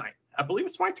this night? I believe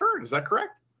it's my turn. Is that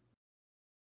correct?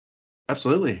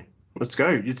 Absolutely. Let's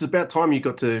go. It's about time you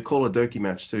got to call a Doki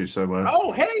match too. So.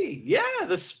 Oh, hey, yeah,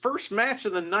 this first match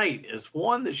of the night is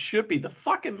one that should be the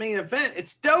fucking main event.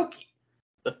 It's Doki,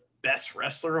 the best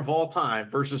wrestler of all time,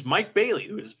 versus Mike Bailey,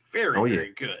 who is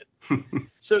very good.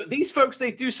 So these folks,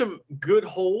 they do some good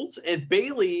holds, and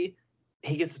Bailey,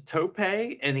 he gets a tope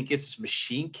and he gets his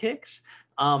machine kicks.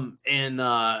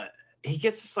 He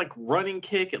gets this like running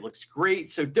kick. It looks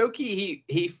great. So Doki,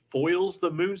 he foils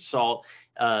the moonsault,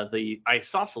 the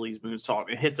isosceles moonsault,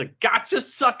 and hits a gotcha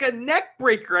sucker neck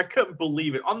breaker. I couldn't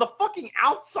believe it on the fucking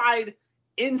outside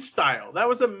in style. That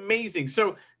was amazing.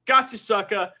 So gotcha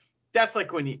sucker. That's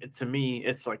like when to me,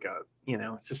 it's like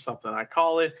it's just something I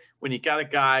call it when you got a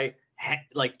guy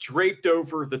like draped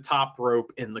over the top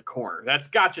rope in the corner. That's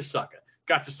gotcha sucker.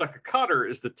 Gotcha sucker cutter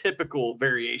is the typical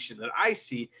variation that I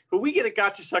see, but we get a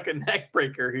gotcha sucker neck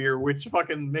breaker here, which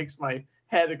fucking makes my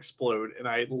head explode. And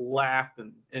I laughed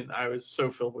and I was so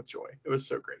filled with joy. It was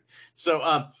so great.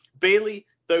 So Bailey,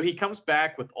 though, he comes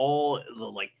back with all the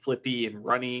like flippy and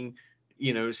running,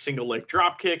 single leg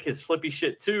drop kick, his flippy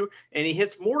shit too, and he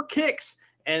hits more kicks.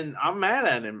 And I'm mad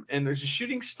at him. And there's a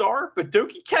shooting star, but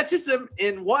Doki catches him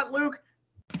in what, Luke?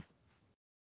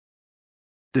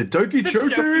 The Doki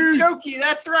Choki,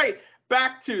 that's right.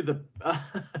 Back to the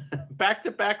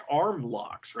back-to-back arm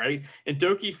locks, right? And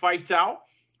Doki fights out,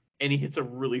 and he hits a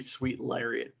really sweet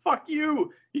lariat. Fuck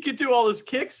you. You can do all those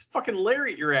kicks. Fucking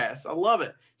lariat your ass. I love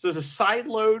it. So there's a side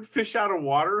load fish out of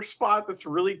water spot that's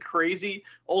really crazy.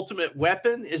 Ultimate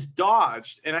weapon is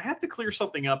dodged. And I have to clear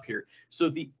something up here. So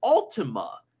the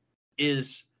Ultima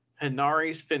is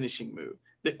Hanare's finishing move.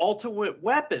 The ultimate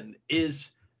weapon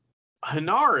is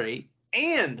Hanare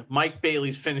and Mike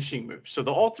Bailey's finishing move. So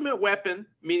the ultimate weapon,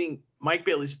 meaning Mike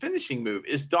Bailey's finishing move,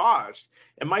 is dodged.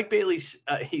 And Mike Bailey,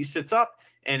 he sits up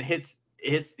and hits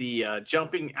the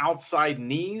jumping outside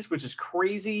knees, which is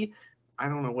crazy. I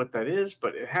don't know what that is,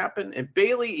 but it happened. And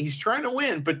Bailey, he's trying to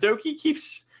win, but Doki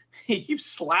keeps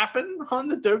slapping on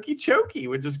the Doki Choki,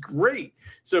 which is great.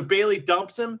 So Bailey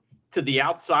dumps him to the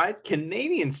outside,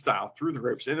 Canadian style, through the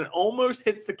ropes, and it almost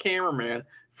hits the cameraman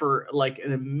for like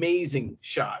an amazing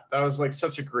shot. That was like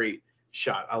such a great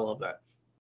shot. I love that.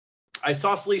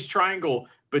 Isosceles triangle,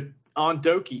 but on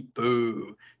Doki,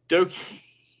 boo. Doki.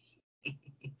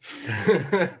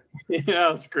 Yeah, that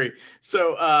was great.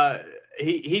 So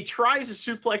he tries to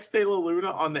suplex De La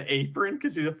Luna on the apron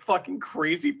because he's a fucking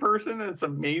crazy person, and it's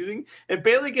amazing. And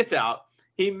Bailey gets out.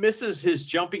 He misses his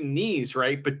jumping knees,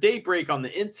 right? But Daybreak on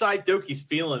the inside, Doki's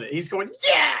feeling it. He's going,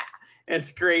 yeah! And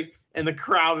it's great. And the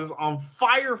crowd is on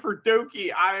fire for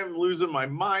Doki. I am losing my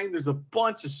mind. There's a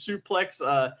bunch of suplex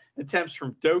attempts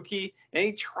from Doki, and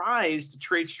he tries to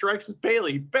trade strikes with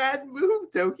Bailey. Bad move,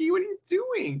 Doki. What are you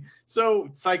doing? So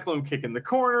Cyclone kick in the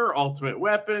corner, ultimate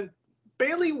weapon.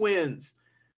 Bailey wins.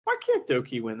 Why can't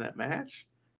Doki win that match?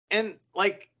 And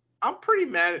like, I'm pretty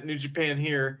mad at New Japan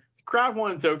here. The crowd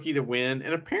wanted Doki to win,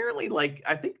 and apparently, like,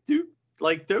 I think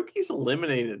Doki's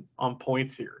eliminated on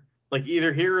points here. Like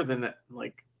either here or then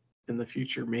like in the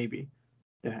future, maybe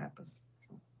it happens.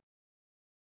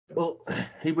 Well,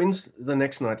 he wins the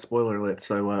next night. Spoiler alert.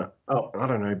 So I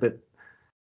don't know, but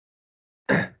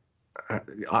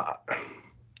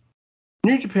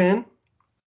New Japan.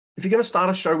 If you're going to start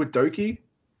a show with Doki,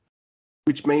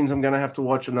 which means I'm going to have to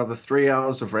watch another 3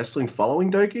 hours of wrestling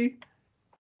following Doki,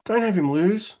 don't have him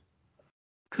lose.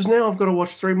 Because now I've got to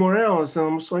watch 3 more hours, and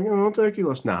I'm just like, oh, Doki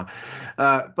lost. Nah.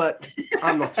 But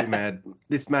I'm not too mad.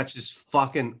 This match is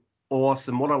fucking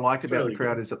awesome. What I like about the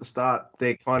crowd is at the start,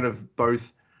 they're kind of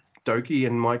both Doki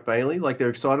and Mike Bailey. Like, they're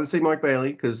excited to see Mike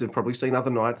Bailey because they've probably seen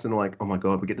other nights and like, oh my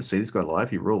God, we get to see this guy live.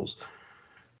 He rules.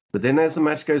 But then as the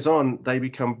match goes on, they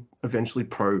become eventually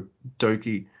pro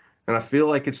Doki. And I feel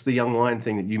like it's the Young Lion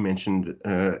thing that you mentioned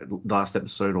last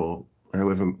episode or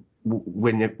however,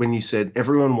 when you said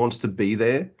everyone wants to be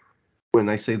there when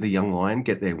they see the Young Lion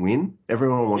get their win.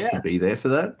 Everyone wants to be there for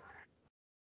that.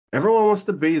 Everyone wants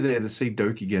to be there to see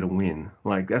Doki get a win.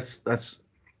 Like that's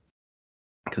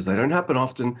because they don't happen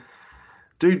often.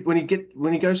 Dude, when he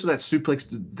goes to that suplex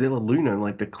to De La Luna,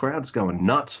 like the crowd's going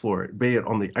nuts for it, be it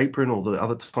on the apron or the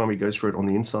other time he goes for it on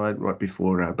the inside right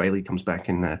before Bailey comes back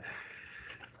and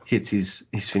hits his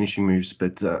finishing moves.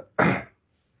 But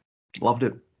loved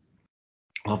it.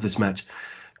 Love this match.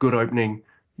 Good opening.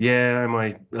 Yeah, am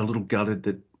I a little gutted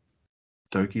that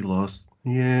Doki lost?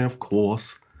 Yeah, of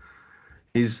course.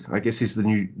 I guess he's the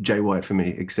new Jay White for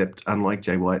me, except unlike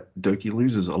Jay White, Doki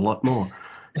loses a lot more.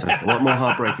 So a lot more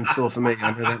heartbreak in store for me.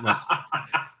 I know that much.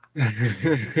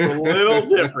 A little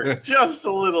different. Just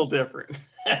a little different.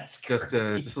 That's just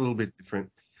a little bit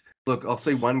different. Look, I'll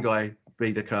see one guy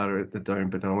beat Okada at the Dome,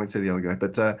 but I won't see the other guy.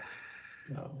 But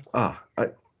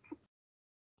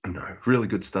No, really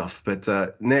good stuff. But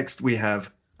next we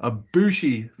have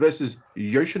Ibushi versus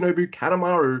Yoshinobu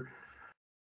Kanemaru.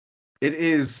 It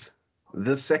is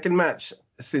the second match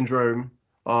syndrome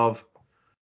of,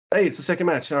 hey, it's the second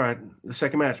match. All right, the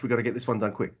second match. We got to get this one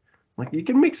done quick. Like, you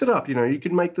can mix it up. You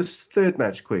can make this third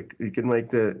match quick. You can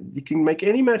make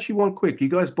any match you want quick. You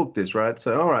guys booked this, right?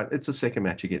 So all right, it's the second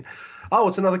match again. Oh,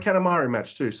 it's another Kanemaru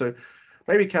match too. So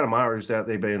maybe Kanemaru's out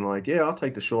there being like, yeah, I'll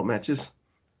take the short matches.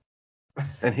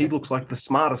 And he looks like the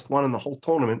smartest one in the whole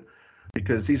tournament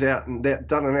because he's done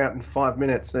and out in 5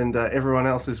 minutes, and everyone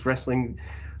else is wrestling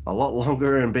a lot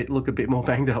longer and look a bit more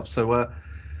banged up. So,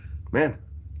 man,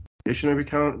 Yoshinobu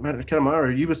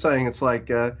Kanemaru, you were saying it's like,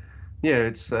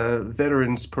 it's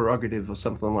veterans' prerogative or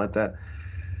something like that.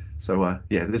 So,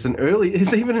 there's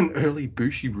even an early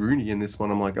Bushi Rooney in this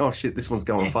one. I'm like, oh shit, this one's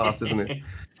going fast, isn't it?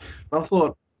 I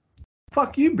thought,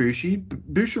 fuck you, Bushi.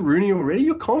 Bushi Rooney already?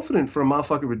 You're confident for a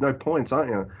motherfucker with no points,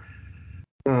 aren't you?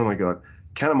 Oh my god.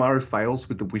 Kanemaru fails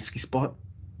with the whiskey spot,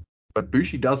 but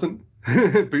Bushi doesn't.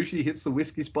 Bushi hits the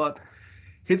whiskey spot,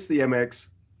 hits the MX.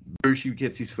 Bushi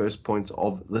gets his first points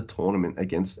of the tournament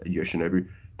against Yoshinobu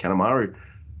Kanemaru.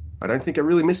 I don't think I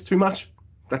really missed too much.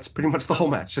 That's pretty much the whole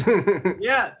match.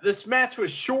 Yeah, this match was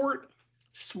short,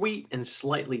 sweet, and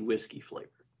slightly whiskey flavored.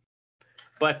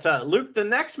 But Luke, the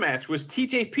next match was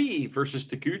TJP versus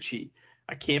Taguchi.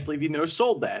 I can't believe you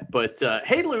no-sold that. But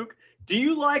hey, Luke, do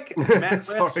you like mat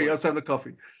wrestling? Sorry, I was having a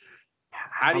coffee.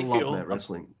 How do you feel? I love mat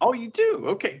wrestling. Oh, you do?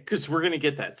 Okay, because we're going to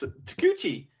get that. So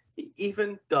Taguchi, he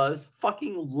even does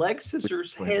fucking leg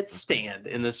scissors headstand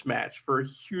in this match for a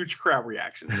huge crowd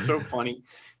reaction. So funny.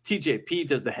 TJP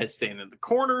does the headstand in the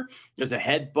corner. There's a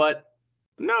head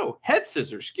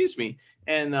scissors, excuse me.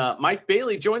 And Mike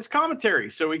Bailey joins commentary.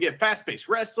 So we get fast-paced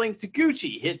wrestling.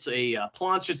 Taguchi hits a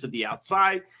plancha to the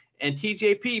outside. And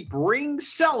TJP brings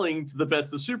selling to the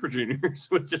Best of Super Juniors,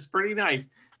 which is pretty nice.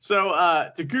 So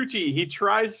Taguchi, he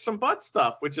tries some butt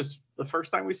stuff, which is the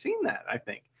first time we've seen that, I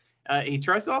think. He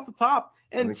tries it off the top.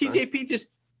 And TJP just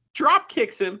drop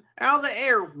kicks him out of the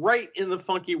air right in the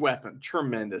funky weapon.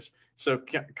 Tremendous. So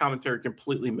commentary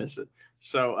completely miss it.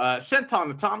 So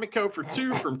Senton Atomico for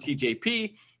 2 from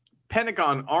TJP.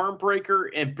 Pentagon arm breaker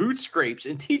and boot scrapes.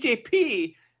 And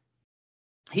TJP,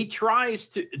 he tries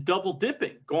to double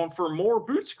dipping, going for more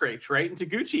boot scrapes, right? And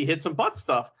Taguchi hits some butt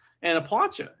stuff and a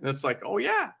plancha. And it's like, oh,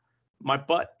 yeah, my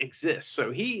butt exists.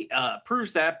 So he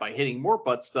proves that by hitting more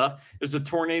butt stuff. There's a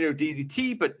tornado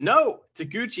DDT, but no,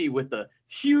 Taguchi with a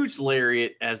huge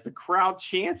lariat as the crowd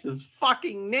chants his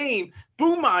fucking name,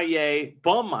 Bumaye,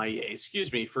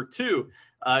 for 2.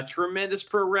 Tremendous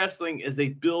pro wrestling as they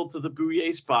build to the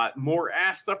Bouye spot. More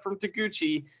ass stuff from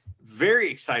Taguchi. Very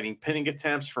exciting pinning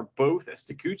attempts from both as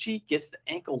Taguchi gets the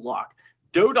ankle lock.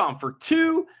 Dodon for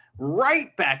 2.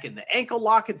 Right back in the ankle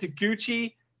lock at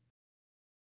Taguchi.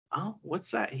 Oh,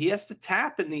 what's that? He has to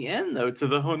tap in the end, though, to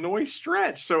the Hanoi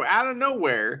stretch. So out of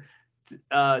nowhere,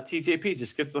 TJP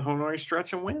just gets the Hanoi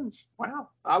stretch and wins. Wow.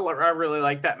 I really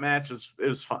like that match. It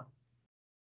was fun.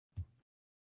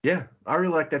 Yeah, I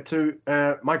really like that too.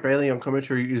 Mike Bailey on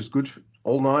commentary is good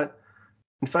all night.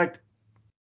 In fact,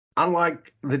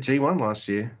 unlike the G1 last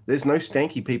year, there's no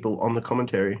stanky people on the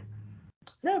commentary.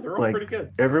 Yeah, they're all pretty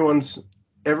good. Everyone's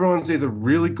either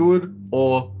really good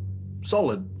or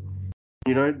solid.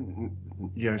 So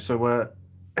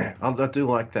I do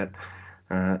like that.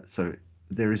 So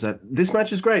there is that. This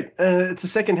match is great. It's the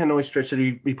second Hanoi stretch that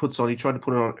he puts on. He tried to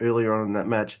put it on earlier on in that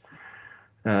match.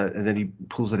 And then he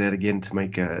pulls it out again to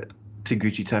make a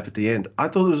Taguchi tap at the end. I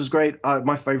thought it was great.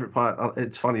 My favorite part,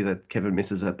 it's funny that Kevin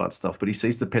misses that butt stuff, but he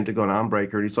sees the Pentagon arm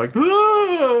breaker and he's like,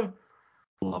 ah!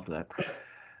 Love that.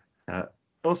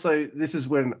 Also, this is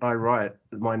when I write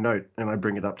my note and I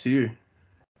bring it up to you.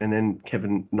 And then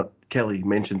Kelly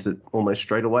mentions it almost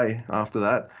straight away after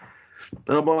that.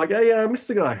 And I'm like, hey,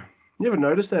 Mr. Guy, you ever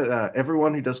notice that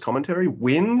everyone who does commentary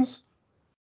wins?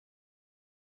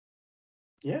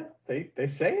 Yeah, they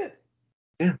say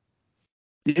it.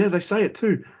 Yeah, they say it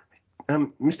too.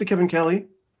 Mr. Kevin Kelly,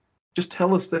 just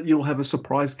tell us that you'll have a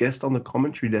surprise guest on the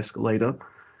commentary desk later,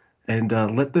 and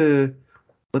let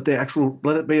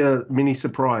it be a mini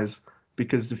surprise.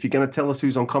 Because if you're going to tell us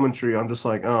who's on commentary, I'm just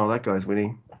like, oh, that guy's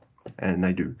winning, and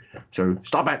they do. So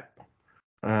stop it.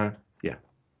 Yeah.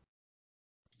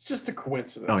 It's just a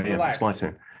coincidence. Oh yeah, Relax. It's my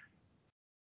turn.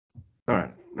 All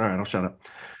right, I'll shut up.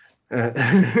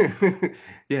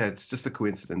 Yeah, it's just a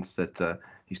coincidence that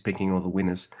he's picking all the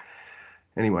winners.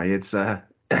 Anyway, it's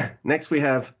next we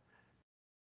have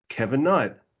Kevin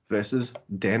Knight versus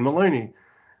Dan Maloney.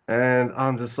 And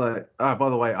I'm just like, by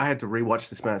the way, I had to rewatch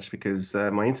this match because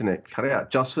my internet cut out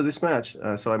just for this match,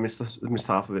 so I missed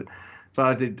half of it. So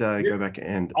I did go back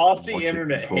and Aussie watch it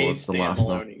internet before hates the Dan last night.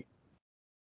 Maloney.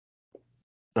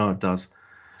 No, it does.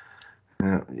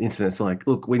 Internet's like,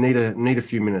 look, we need a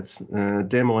few minutes.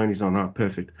 Dan Maloney's on. Oh,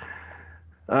 perfect.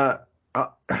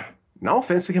 No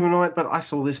offense to Kevin Knight, but I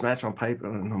saw this match on paper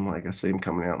and I'm like, I see him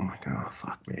coming out. I'm like, oh,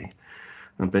 fuck me.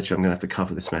 I bet you I'm going to have to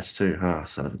cover this match too. Oh,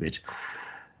 son of a bitch.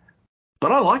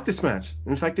 But I like this match.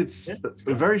 In fact, it's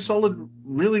a very solid,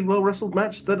 really well wrestled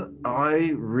match that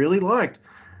I really liked.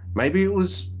 Maybe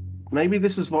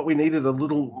this is what we needed a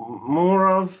little more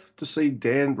of, to see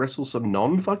Dan wrestle some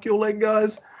non-fuck your leg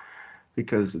guys,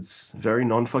 because it's very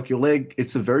non-fuck your leg.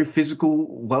 It's a very physical,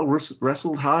 well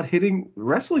wrestled, hard-hitting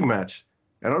wrestling match,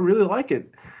 and I really like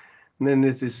it. And then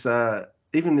there's this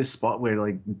even this spot where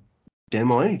like Dan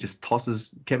Maloney just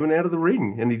tosses Kevin out of the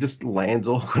ring and he just lands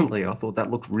awkwardly. I thought that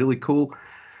looked really cool.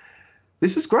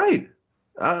 This is great.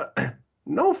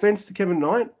 No offense to Kevin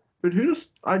Knight, but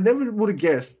I never would have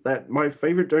guessed that my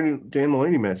favorite Dan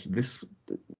Maloney match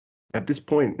at this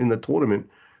point in the tournament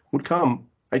would come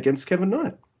against Kevin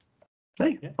Knight.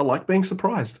 Hey, yeah. I like being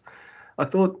surprised. I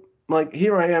thought, like,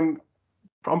 here I am.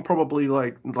 I'm probably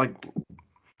like,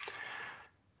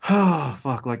 oh,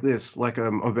 fuck, like this. Like,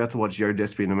 I'm about to watch Yo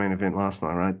Despy in the main event last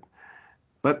night, right?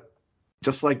 But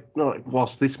just like,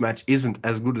 whilst this match isn't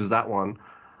as good as that one,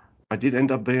 I did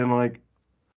end up being like,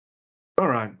 all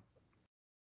right,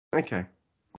 okay,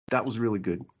 that was really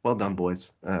good. Well done,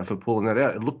 boys, for pulling that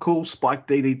out. It looked cool. Spike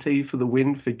DDT for the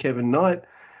win for Kevin Knight.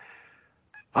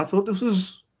 I thought this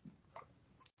was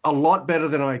a lot better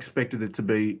than I expected it to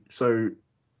be. So,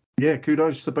 yeah,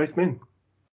 kudos to both men.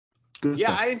 Good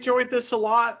stuff. I enjoyed this a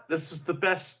lot. This is the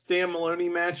best Dan Maloney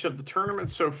match of the tournament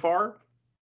so far.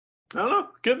 I don't know.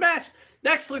 Good match.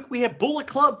 Next, look, we have Bullet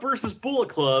Club versus Bullet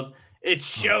Club. It's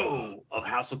Show of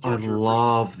House of Torture. I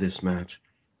love this match.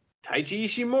 Taiji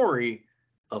Ishimori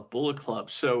of Bullet Club.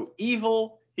 So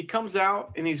Evil, he comes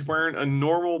out and he's wearing a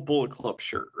normal Bullet Club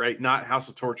shirt, right? Not House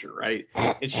of Torture, right?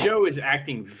 And Show is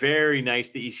acting very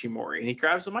nice to Ishimori, and he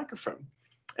grabs the microphone.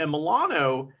 And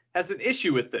Milano has an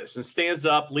issue with this and stands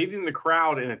up, leading the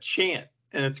crowd in a chant.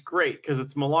 And it's great because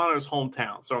it's Milano's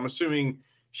hometown. So I'm assuming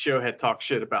Show had talked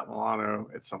shit about Milano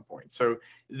at some point. So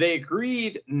they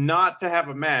agreed not to have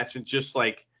a match and just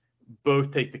like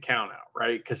both take the count out,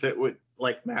 right? Because it would,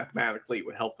 like, mathematically it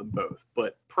would help them both.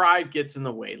 But pride gets in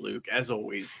the way, Luke, as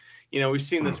always. You know, we've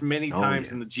seen this many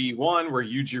times in the G1 where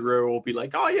Yujiro will be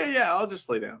like, oh, yeah, I'll just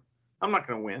lay down. I'm not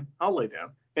going to win. I'll lay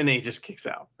down. And then he just kicks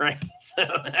out, right? So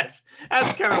that's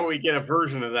kind of what we get, a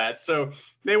version of that. So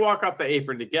they walk off the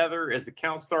apron together as the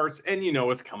count starts, and you know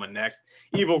what's coming next.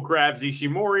 Evil grabs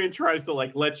Ishimori and tries to,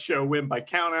 like, let Show win by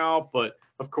count out, but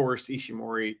of course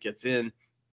Ishimori gets in.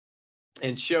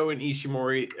 And Show and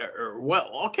Ishimori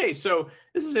so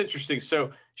this is interesting.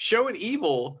 So Show and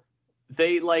Evil,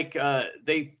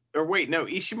 Ishimori,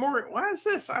 what is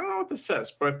this? I don't know what this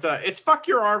says, but it's fuck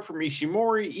your arm from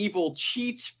Ishimori. Evil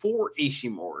cheats for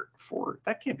Ishimori.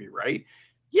 That can't be right.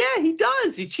 Yeah, he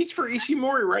does. He cheats for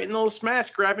Ishimori right in the little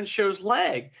match, grabbing Show's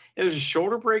leg. And there's a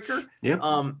shoulder breaker. Yep.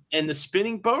 And the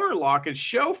spinning boner lock, and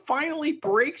Show finally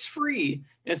breaks free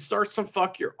and starts to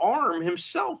fuck your arm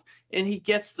himself. And he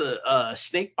gets the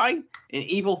snake bite, and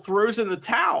Evil throws in the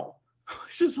towel.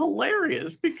 This is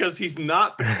hilarious because he's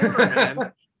not the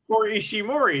quarterman for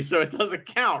Ishimori, so it doesn't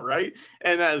count, right?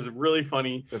 And that is really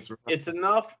funny. That's right. It's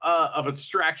enough of a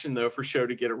distraction, though, for Show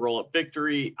to get a roll-up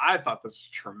victory. I thought this was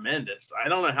tremendous. I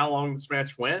don't know how long this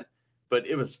match went, but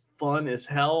it was fun as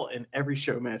hell, and every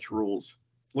Show match rules.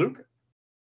 Luke?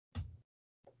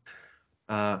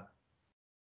 I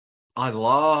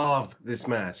love this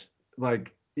match.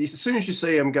 Like, as soon as you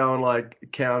see them going like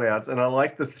count outs, and I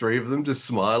like the three of them just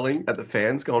smiling at the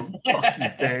fans, going, fuck you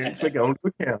fans, we're going to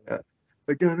a count out.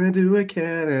 We're going to do a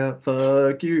count out,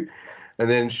 fuck you. And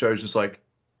then Show's just like,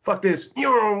 fuck this,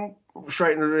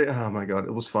 straight into it. Oh my God,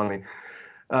 it was funny.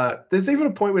 There's even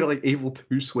a point where like Evil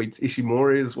 2 sweets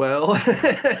Ishimori as well.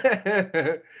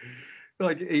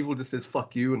 Like Evil just says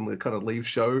fuck you and kind of leaves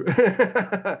Show.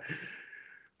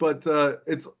 But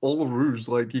it's all a ruse.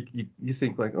 Like you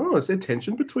think like, oh, is there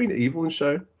tension between Evil and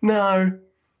Show? No.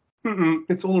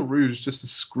 It's all a ruse just to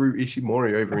screw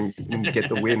Ishimori over and get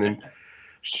the win. And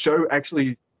Show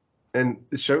actually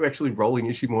rolling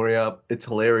Ishimori up. It's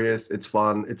hilarious. It's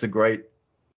fun. It's a great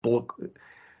Bullet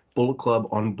Club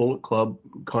on Bullet Club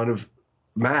kind of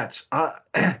match.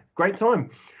 Great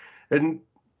time. And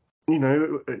you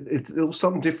know, it was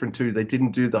something different too. They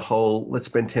didn't do the whole let's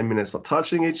spend 10 minutes not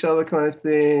touching each other kind of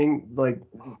thing. Like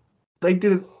they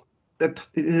did it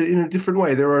in a different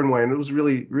way, their own way, and it was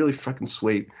really, really fucking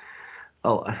sweet.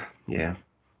 Oh, yeah,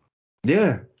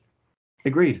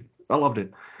 agreed. I loved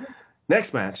it.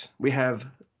 Next match, we have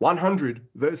 100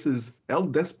 versus El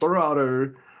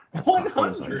Desperado.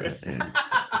 100.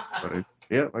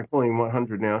 Yeah, I'm calling him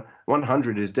 100 now.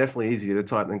 100 is definitely easier to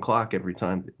type than Clark every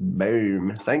time.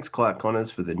 Boom. Thanks, Clark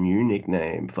Connors, for the new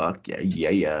nickname. Fuck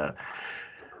yeah.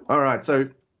 All right, so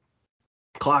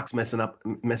Clark's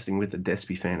messing with the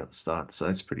Despy fan at the start, so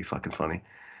that's pretty fucking funny.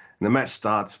 And the match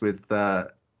starts with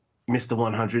Mr.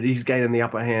 100. He's gaining the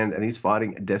upper hand, and he's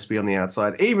fighting Despy on the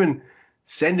outside, even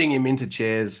sending him into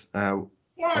chairs. On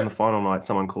the final night,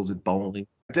 someone calls it bowling.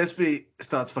 Despy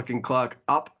starts fucking Clark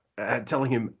up,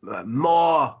 telling him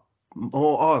more.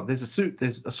 Oh, there's a suit.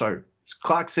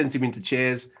 Clark sends him into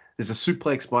chairs. There's a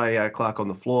suplex by Clark on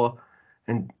the floor,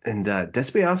 and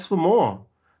Despy asks for more,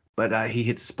 but he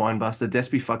hits a spine buster.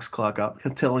 Despy fucks Clark up,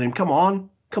 telling him, "Come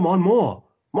on, more."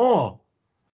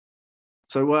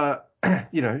 So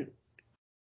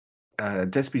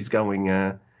Despy's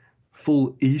going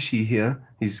full Ishii here.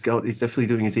 He's definitely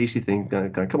doing his Ishii thing.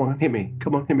 Going, come on, hit me.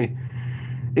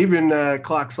 Even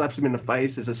Clark slaps him in the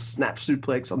face. There's a snap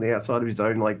suplex on the outside of his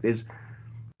own. Like, there's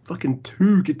fucking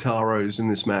 2 guitaros in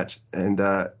this match. And,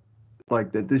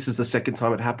 this is the second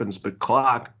time it happens. But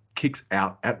Clark kicks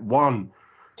out at 1.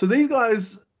 So these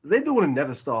guys, they're doing a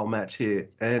Never-style match here.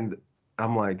 And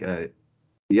I'm like,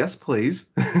 yes, please.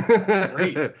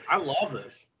 Great. I love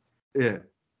this.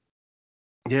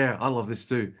 Yeah, I love this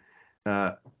too.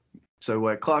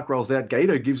 So Clark rolls out.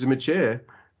 Gator gives him a chair.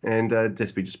 And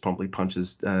Despy just promptly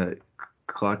punches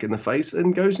Clark in the face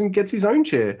and goes and gets his own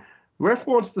chair. Ref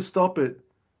wants to stop it,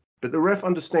 but the ref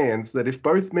understands that if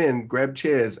both men grab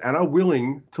chairs and are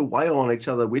willing to wail on each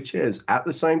other with chairs at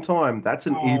the same time, that's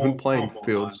an even playing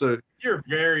field. So you're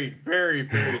very, very,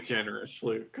 very generous,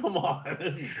 Luke. Come on.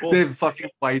 This is bullshit. They're fucking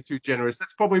way too generous.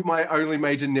 That's probably my only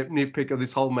major nitpick of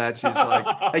this whole match is like,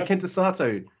 hey, Kenta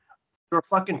Sato, you're a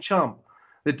fucking chump.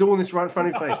 They're doing this right in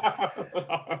front of your face.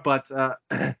 But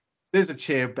there's a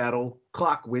chair battle.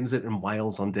 Clark wins it and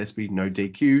wails on Despy. No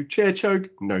DQ. Chair choke.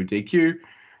 No DQ.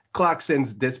 Clark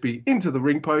sends Despy into the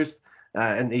ring post,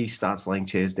 and he starts laying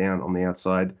chairs down on the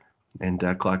outside. And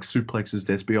Clark suplexes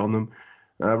Despy on them.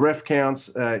 Ref counts.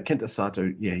 Kenta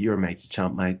Sato, yeah, you're a major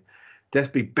chump, mate.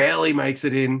 Despy barely makes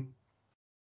it in,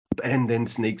 and then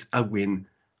sneaks a win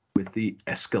with the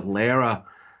Escalera,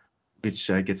 which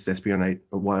gets Despy on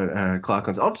 8. Clark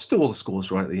on. I'll just do all the scores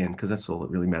right at the end because that's all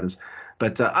that really matters.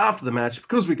 But after the match,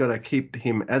 because we got to keep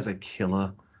him as a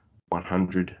killer,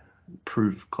 100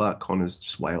 proof, Clark Connors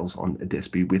just wails on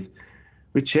Despy with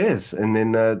chairs. And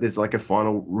then there's like a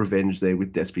final revenge there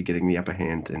with Despy getting the upper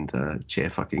hand and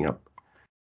chair fucking up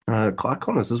Clark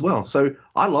Connors as well. So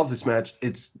I love this match.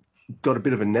 It's got a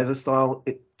bit of a nether style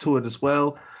to it as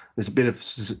well. There's a bit of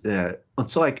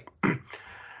it's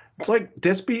like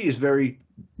Despy is very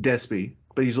Despy,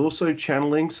 but he's also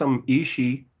channeling some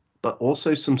Ishii, but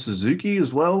also some Suzuki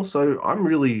as well. So I'm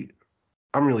really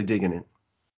digging it.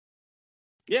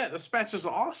 Yeah, this match is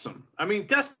awesome. I mean,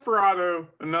 Desperado,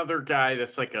 another guy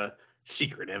that's like a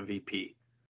secret MVP,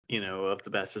 of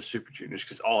the Best of Super Juniors,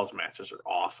 because all his matches are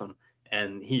awesome.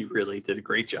 And he really did a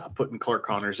great job putting Clark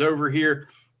Connors over here.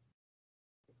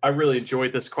 I really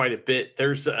enjoyed this quite a bit.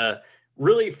 There's a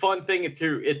really fun thing at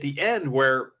the end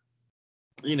where,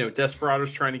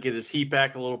 Desperado's trying to get his heat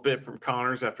back a little bit from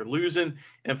Connors after losing,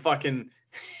 and fucking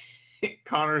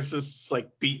Connors just like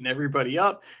beating everybody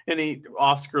up, and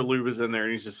Oscar Lube is in there,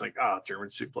 and he's just like, German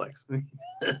suplex.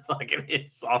 Fucking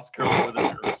hits Oscar Lube with a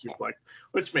German suplex,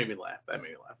 which made me laugh. That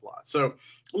made me laugh a lot. So,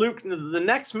 Luke, the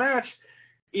next match,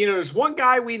 there's one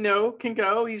guy we know can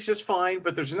go. He's just fine,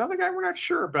 but there's another guy we're not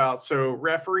sure about. So,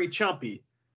 referee Chumpy,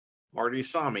 Marty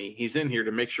Asami, he's in here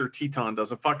to make sure Teton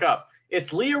doesn't fuck up.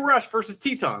 It's Lio Rush versus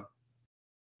Teton.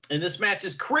 And this match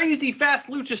is crazy fast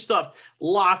lucha stuff.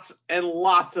 Lots and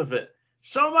lots of it.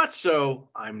 So much so,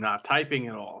 I'm not typing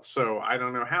at all. So I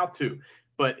don't know how to.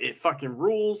 But it fucking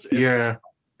rules. Yeah.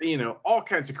 All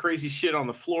kinds of crazy shit on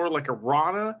the floor, like a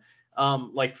Rana,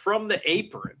 like from the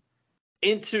apron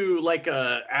into like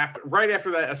right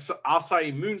after that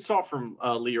Asai moonsault from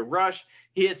Lio Rush.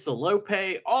 He hits the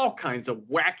Lope, all kinds of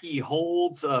wacky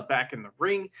holds back in the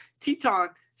ring. Teton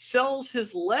sells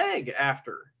his leg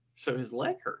after, so his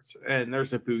leg hurts, and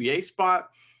there's a bouye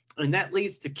spot, and that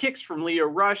leads to kicks from Lio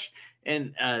Rush,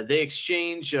 and they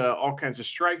exchange all kinds of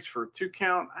strikes for a 2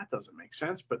 count. That doesn't make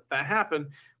sense, but that happened.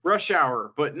 Rush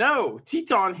Hour, but no,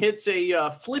 Teton hits a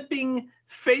flipping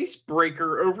face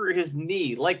breaker over his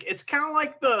knee. Like, it's kind of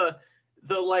like the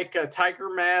like a Tiger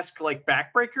Mask like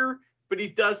backbreaker, but he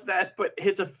does that, but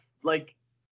hits a like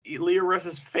Lio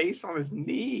Rush's face on his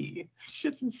knee.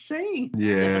 Shit's insane.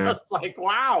 Yeah. It's like,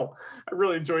 wow. I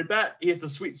really enjoyed that. He has a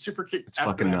sweet super kick. It's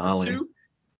fucking gnarly.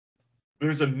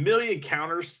 there's a million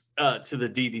counters to the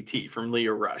DDT from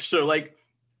Lio Rush. So like,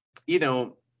 you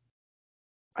know,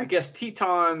 I guess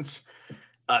Teton's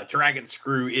Dragon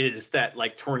Screw is that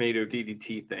like tornado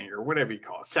DDT thing or whatever you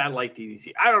call it, satellite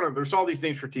DDT. I don't know. There's all these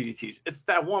names for DDTs. It's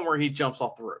that one where he jumps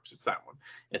off the ropes. It's that one.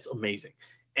 It's amazing.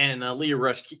 And Lio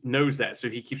Rush knows that, so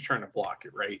he keeps trying to block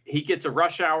it, right? He gets a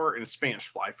Rush Hour and a Spanish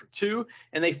Fly for 2,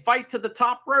 and they fight to the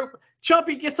top rope.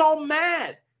 Chumpy gets all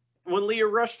mad when Lio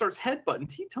Rush starts headbutting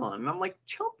Teton. And I'm like,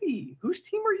 Chumpy, whose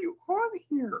team are you on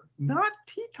here? Not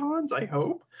Teton's, I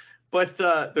hope. But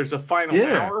there's a final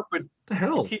hour. But the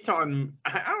hell? Teton,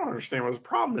 I don't understand what his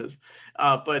problem is.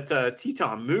 But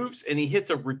Teton moves, and he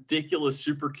hits a ridiculous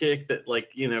super kick that,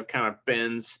 like, you know, kind of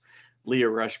bends Lio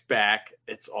Rush back.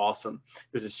 It's awesome.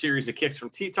 There's a series of kicks from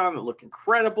Teton that look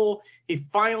incredible. He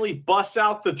finally busts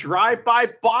out the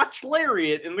drive-by botch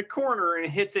lariat in the corner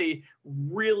and hits a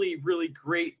really, really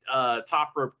great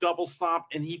top rope double stomp,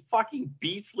 and he fucking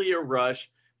beats Lio Rush.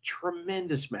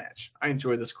 Tremendous match. I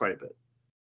enjoy this quite a bit.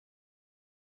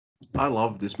 I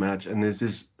love this match, and there's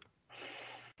this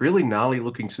really gnarly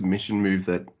looking submission move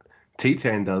that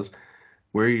Teton does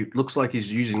where he looks like he's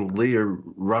using Lio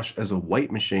Rush as a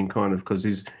weight machine, kind of, because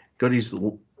he's got his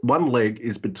one leg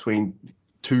is between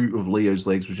two of Leo's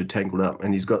legs, which are tangled up,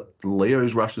 and he's got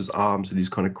Leo's Rush's arms, and he's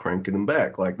kind of cranking them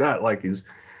back like that, like he's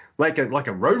like a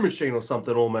row machine or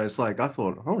something almost. Like, I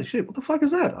thought, holy shit, what the fuck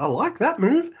is that? I like that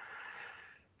move.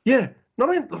 Yeah,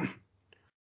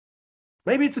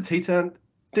 maybe it's a Teton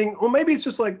thing, or maybe it's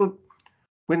just like, look,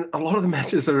 when a lot of the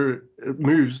matches are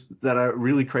moves that are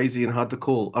really crazy and hard to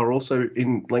call are also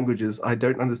in languages I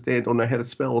don't understand or know how to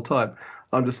spell or type,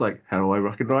 I'm just like, how do I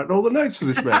fucking write all the notes for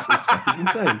this match? It's fucking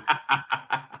insane.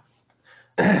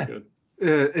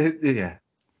 Yeah.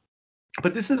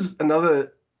 But this is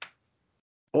another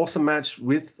awesome match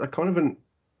with a kind of a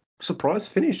surprise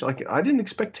finish. Like, I didn't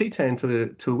expect Teton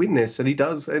to win this, and he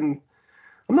does. And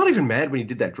I'm not even mad when he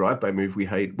did that drive-by move we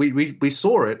hate. We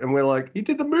saw it, and we're like, he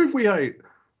did the move we hate.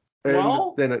 And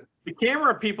well, then the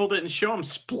camera people didn't show him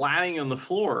splatting on the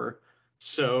floor,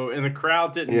 and the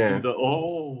crowd didn't do the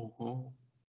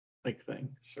like thing.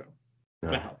 So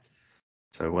that helped.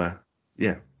 So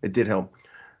yeah, it did help.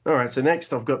 All right, so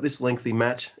next I've got this lengthy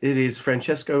match. It is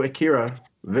Francesco Akira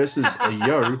versus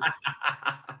Yo.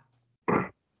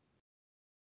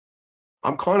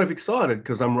 I'm kind of excited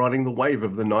because I'm riding the wave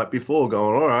of the night before,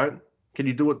 going, all right, can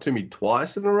you do it to me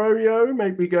twice in a row, Yo?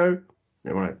 Make me go,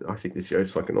 all right, I think this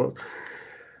Yo's fucking awesome.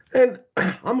 And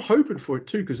I'm hoping for it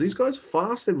too, because these guys are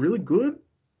fast, they're really good.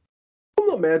 I'm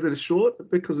not mad that it's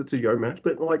short because it's a Yo match,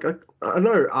 but like I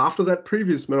know after that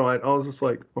previous night, I was just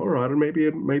like, all right, maybe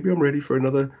I'm ready for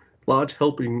another large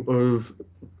helping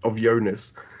of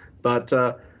Yo-ness. But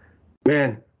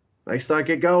man, they start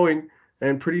get going,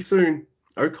 and pretty soon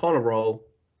O'Connor roll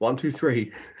 1, 2,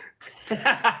 3.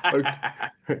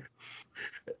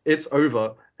 It's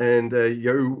over, and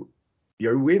Yo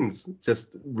wins,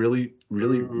 just really,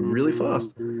 really, really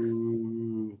fast.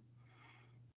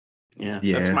 Yeah,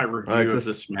 that's my review of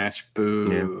this match. Boo.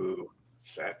 Yeah.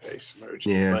 Sad face emoji.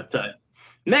 Yeah. But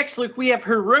next, look, we have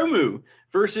Hiromu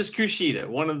versus Kushida,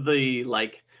 one of the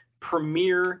like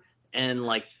premier and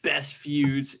like best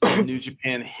feuds in New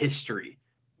Japan history,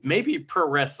 maybe pro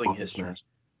wrestling history. Match.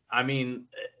 I mean,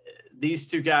 these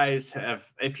two guys have,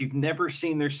 if you've never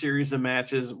seen their series of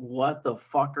matches, what the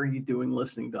fuck are you doing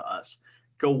listening to us?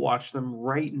 Go watch them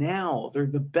right now. They're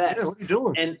the best. Yeah, what are you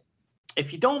doing? And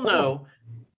if you don't know,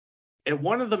 at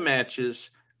one of the matches,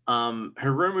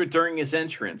 Hiromu, during his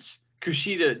entrance,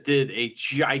 Kushida did a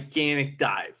gigantic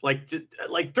dive, like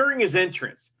during his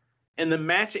entrance. And the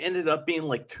match ended up being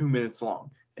like 2 minutes long.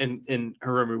 And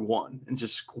Hiromu won and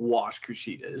just squashed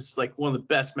Kushida. It's like one of the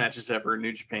best matches ever in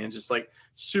New Japan. Just like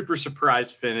super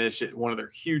surprise finish at one of their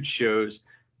huge shows.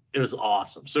 It was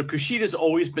awesome. So Kushida's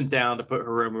always been down to put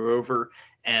Hiromu over,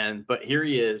 but here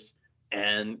he is,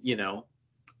 and you know,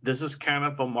 this is kind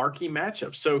of a marquee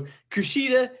matchup. So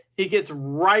Kushida, he gets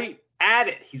right at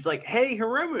it. He's like, "Hey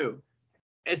Hiromu,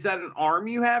 is that an arm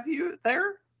you have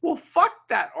there? Well, fuck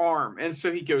that arm." And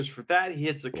so he goes for that. He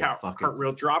hits a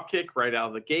cartwheel drop kick right out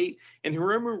of the gate, and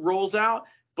Hiromu rolls out,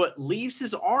 but leaves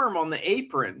his arm on the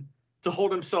apron to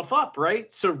hold himself up,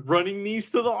 right? So running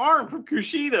knees to the arm from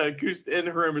Kushida, and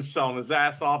Hiromu's selling his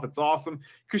ass off. It's awesome.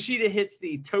 Kushida hits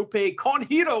the tope con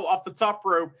hilo off the top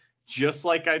rope, just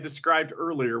like I described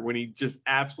earlier when he just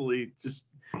absolutely just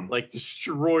like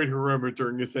destroyed Hiromu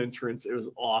during his entrance. It was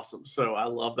awesome. So I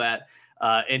love that.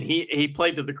 And he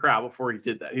played to the crowd before he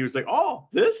did that. He was like, "Oh,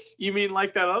 this? You mean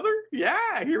like that other?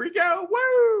 Yeah, here we go.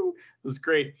 Woo!" It was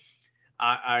great.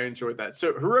 I enjoyed that.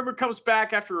 So Hiromu comes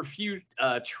back after a few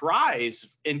tries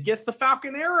and gets the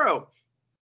Falcon Arrow.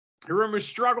 Hiromu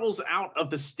struggles out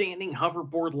of the standing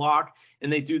hoverboard lock,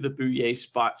 and they do the Bouye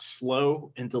spot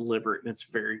slow and deliberate, and it's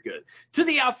very good. To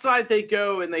the outside they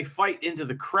go, and they fight into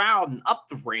the crowd and up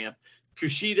the ramp.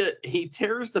 Kushida, he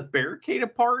tears the barricade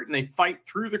apart, and they fight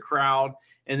through the crowd,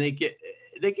 and they get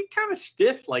kind of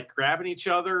stiff, like grabbing each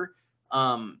other,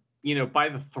 by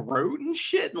the throat and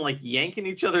shit, and like yanking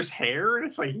each other's hair, and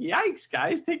it's like, yikes,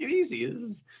 guys, take it easy. This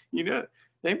is,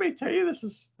 anybody tell you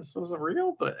this wasn't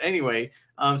real? But anyway,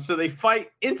 so they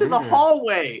fight into the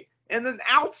hallway and then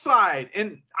outside,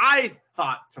 and I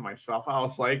thought to myself, I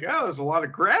was like, oh, there's a lot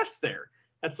of grass there.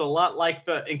 That's a lot like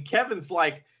and Kevin's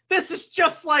like, this is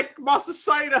just like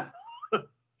Masasaito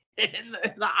in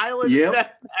the Island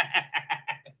Death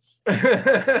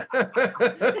Match.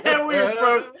 And we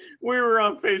were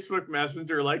on Facebook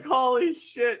Messenger like, holy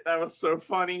shit, that was so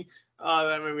funny.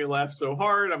 That made me laugh so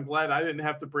hard. I'm glad I didn't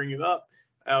have to bring it up.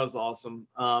 That was awesome.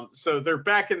 So they're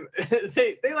back in.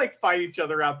 they like fight each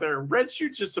other out there. Red Shoe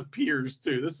just appears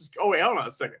too. Wait, hold on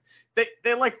a second.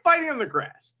 They like fighting on the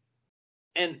grass,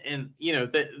 and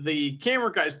the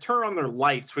camera guys turn on their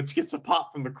lights, which gets a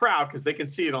pop from the crowd because they can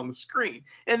see it on the screen.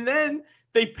 And then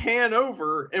they pan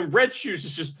over, and Red Shoes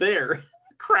is just there.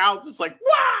 The crowd's just like,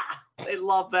 wow! They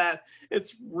love that.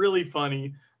 It's really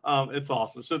funny. It's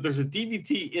awesome. So there's a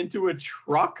DDT into a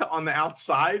truck on the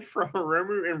outside from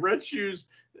Hiromu, and Red Shoes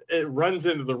runs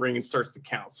into the ring and starts to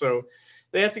count. So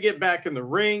they have to get back in the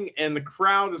ring, and the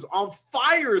crowd is on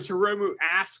fire as Hiromu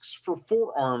asks for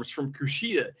forearms from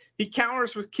Kushida. He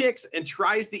counters with kicks and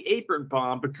tries the apron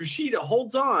bomb, but Kushida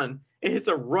holds on and hits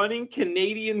a running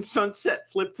Canadian sunset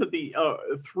flip to the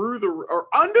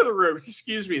under the ropes.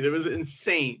 Excuse me, that was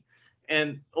insane.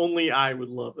 And only I would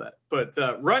love that. But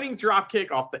running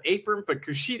dropkick off the apron, but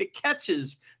Kushida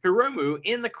catches Hiromu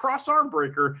in the cross arm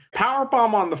breaker,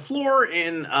 powerbomb on the floor,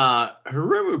 and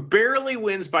Hiromu barely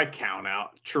wins by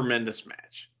countout. Tremendous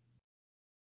match.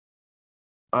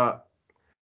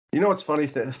 What's funny?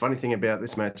 The funny thing about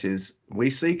this match is we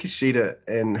see Kushida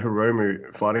and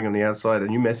Hiromu fighting on the outside,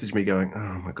 and you message me going,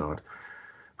 "Oh my god,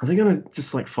 are they gonna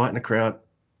just like fight in the crowd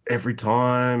every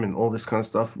time and all this kind of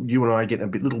stuff?" You and I get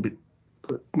little bit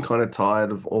kind of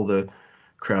tired of all the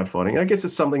crowd fighting. I guess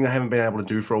it's something they haven't been able to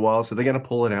do for a while, so they're going to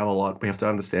pull it out a lot. We have to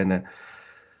understand that.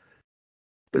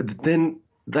 But then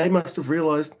they must have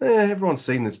realized, everyone's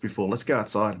seen this before. Let's go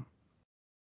outside.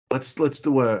 Let's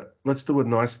do a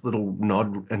nice little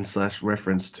nod and /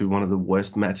 reference to one of the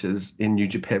worst matches in New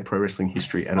Japan Pro Wrestling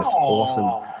history, and it's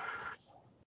awesome.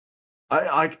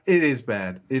 It is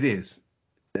bad. It is.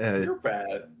 You're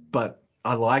bad. But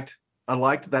I liked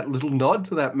that little nod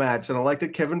to that match, and I liked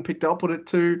that Kevin picked up on it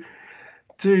too.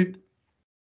 Dude,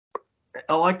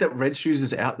 I like that Red Shoes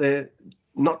is out there,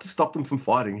 not to stop them from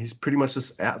fighting. He's pretty much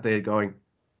just out there going,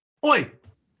 "Oi,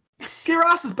 get your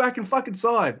asses back in fucking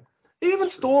side." He even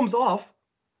storms off,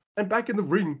 and back in the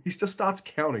ring, he just starts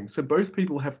counting. So both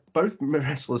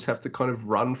wrestlers have to kind of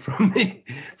run from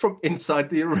inside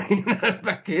the arena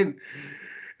back in,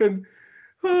 and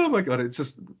oh my god,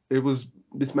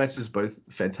 this match is both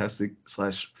fantastic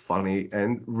 / funny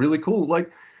and really cool.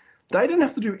 Like, they didn't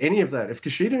have to do any of that. If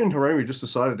Kushida and Hiromu just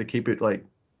decided to keep it like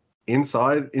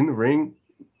inside in the ring,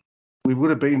 we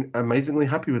would have been amazingly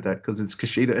happy with that because it's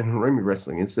Kushida and Hiromu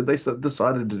wrestling. Instead, they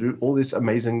decided to do all this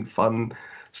amazing fun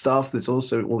stuff. There's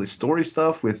also all this story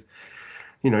stuff with,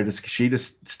 does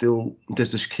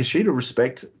Kushida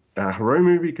respect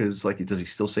Hiromu because like does he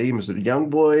still see him as a young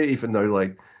boy even though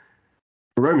like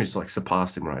Hiromu's like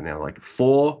surpassed him right now, like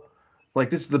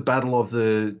this is the battle of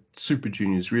the Super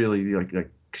Juniors, really. Like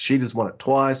Kushida's won it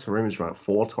twice, Hiromu's won it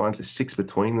 4 times. There's 6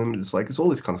 between them. It's all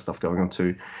this kind of stuff going on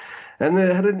too. And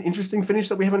they had an interesting finish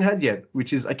that we haven't had yet,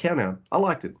 which is a count out. I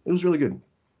liked it. It was really good.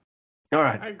 All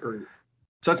right. I agree.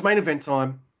 So it's main event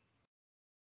time.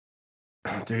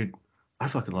 Oh, dude, I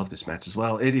fucking love this match as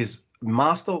well. It is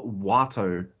Master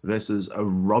Wato versus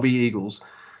Robbie Eagles.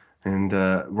 And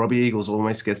Robbie Eagles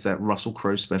almost gets that Russell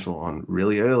Crowe special on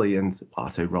really early, and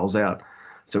Wato rolls out.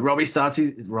 So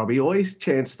Robbie always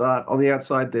chance start. On the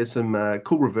outside, there's some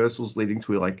cool reversals leading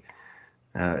to like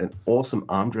an awesome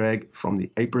arm drag from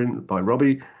the apron by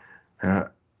Robbie.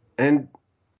 And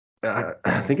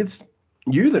I think it's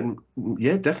you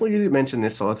that, definitely you mentioned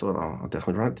this. So I thought, I'll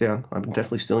definitely write it down. I'm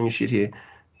definitely stealing your shit here.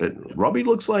 But Robbie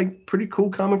looks like pretty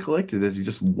cool, calm, and collected as he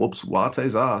just whoops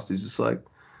Wato's ass. He's just like,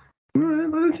 I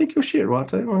don't think you're shit,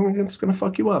 Wato. I'm just going to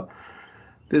fuck you up.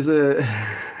 There's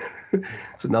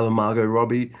it's another Margot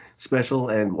Robbie special,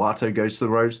 and Wato goes to the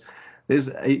ropes. There's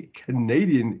a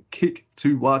Canadian kick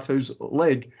to Wato's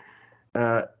leg.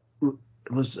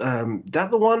 Was that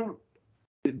the one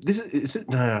This is it?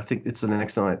 No, I think it's the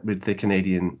next night with the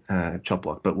Canadian chop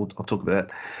block, but I'll talk about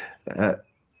that.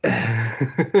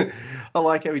 I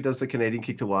like how he does the Canadian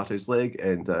kick to Wato's leg,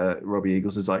 and Robbie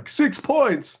Eagles is like 6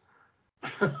 points,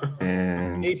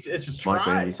 and it's a Mike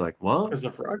try Bailey's like, what? because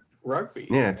of rugby.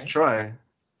 Yeah, it's a try.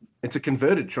 It's a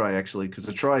converted try actually, because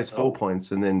the try is 4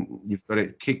 points, and then you've got to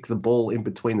kick the ball in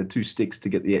between the two sticks to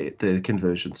get the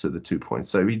conversion to the 2 points.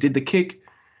 So he did the kick,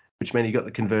 which meant he got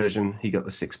the conversion. He got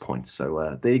the 6 points.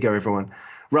 So there you go, everyone.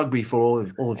 Rugby for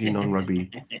all of you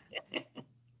non-rugby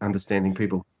understanding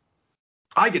people.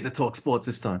 I get to talk sports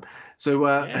this time. So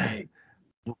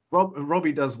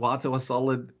Robbie does Wato a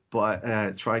solid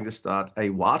by trying to start a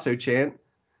Wato chant.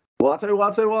 Wato,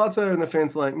 Wato, Wato. And the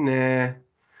fans like, nah.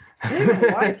 They don't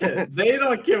like it. They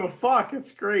don't give a fuck.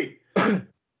 It's great.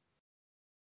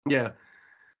 Yeah.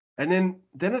 And then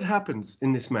it happens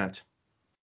in this match.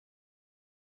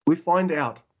 We find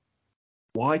out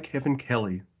why Kevin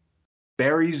Kelly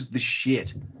buries the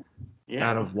shit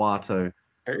out of Wato.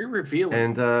 Very revealing.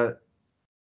 And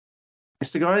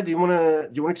Mr. Guy, do you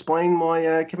want to explain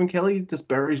why Kevin Kelly just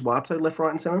buries Wato left,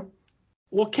 right, and center?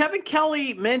 Well, Kevin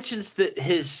Kelly mentions that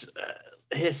his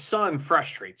son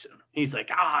frustrates him. He's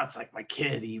like, it's like my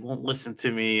kid. He won't listen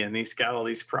to me, and he's got all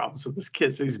these problems with his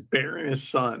kid, so he's burying his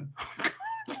son.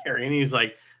 And he's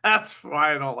like, that's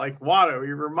why I don't like Wato.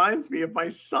 He reminds me of my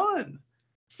son.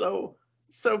 So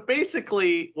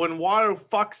basically, when Wato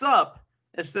fucks up,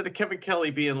 instead of Kevin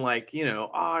Kelly being like,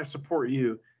 I support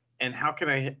you, and how can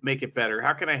I make it better?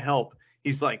 How can I help?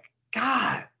 He's like,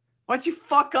 God, why'd you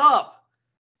fuck up?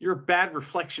 You're a bad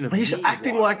reflection of me. He's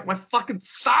acting like my fucking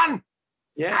son.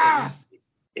 Yeah,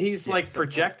 he's like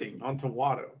projecting onto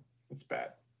Wato. It's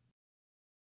bad.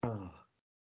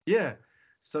 Yeah.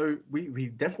 So we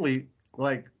definitely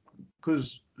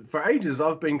because for ages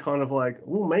I've been kind of like,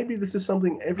 well, maybe this is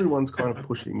something everyone's kind of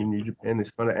pushing in New Japan,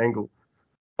 this kind of angle.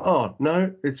 Oh,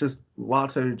 no, it's just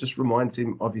Wato just reminds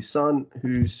him of his son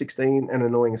who's 16 and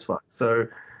annoying as fuck. So,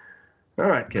 all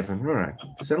right, Kevin, all right.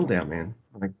 Settle down, man.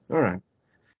 Like, all right.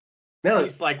 Now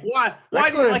he's like, why do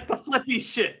you like the flippy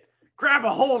shit? Grab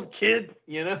a hold, kid,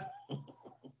 Yeah.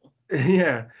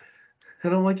 And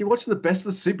I'm like, you're watching the best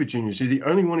of the Super Juniors. You're the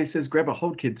only one he says grab a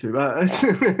hold, kid, to.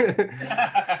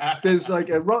 There's like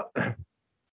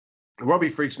Robbie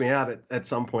freaks me out at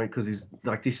some point because he's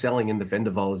like selling in the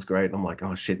Vendaval is great. I'm like,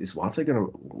 oh shit, is Wato gonna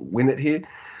win it here?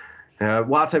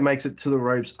 Wato makes it to the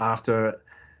ropes after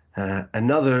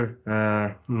another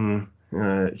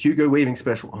Hugo Weaving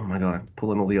special. Oh my god, I'm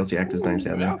pulling all the Aussie actors' names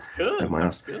out now. That's good.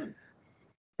 That's good.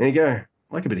 There you go. I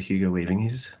like a bit of Hugo Weaving.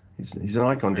 He's an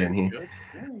icon down here. Good.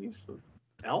 Yeah, he's the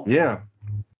elf. Yeah.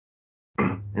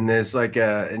 And there's like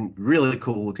a really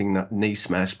cool looking knee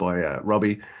smash by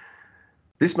Robbie.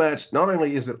 This match, not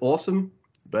only is it awesome,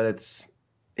 but it's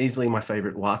easily my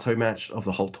favorite Wato match of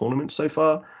the whole tournament so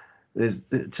far. There's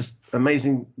just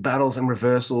amazing battles and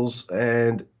reversals.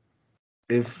 And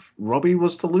if Robbie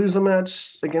was to lose a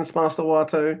match against Master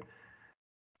Wato,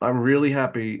 I'm really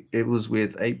happy it was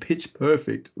with a pitch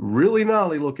perfect, really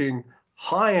gnarly looking,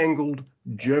 high angled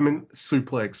German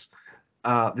suplex.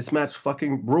 This match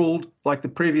fucking ruled like the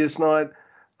previous night.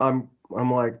 I'm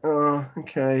like,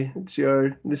 okay, it's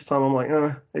Yo. This time I'm like,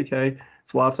 okay,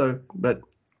 it's Wato. But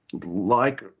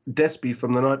like Despy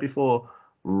from the night before,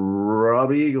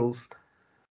 Robbie Eagles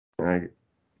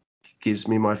gives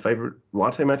me my favorite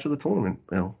Wato match of the tournament.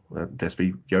 Well,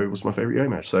 Despy Yo was my favorite Yo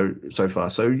match so far.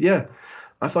 So yeah,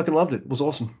 I fucking loved it. It was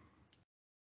awesome.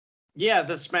 Yeah,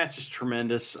 this match is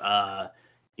tremendous. Wato,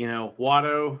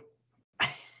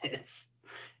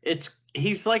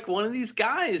 he's like one of these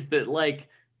guys that like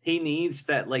he needs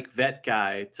that like vet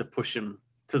guy to push him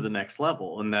to the next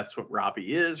level, and that's what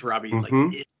Robbie is. Robbie is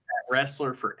that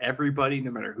wrestler for everybody, no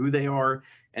matter who they are.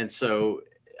 And so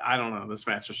I don't know, this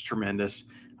match was tremendous.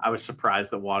 I was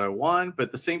surprised that Wato won, but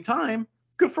at the same time,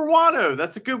 good for Wato.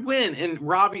 That's a good win. And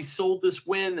Robbie sold this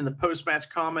win in the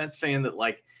post-match comments, saying that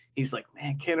like he's like,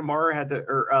 man, Kanemaru had to,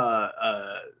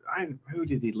 or who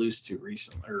did he lose to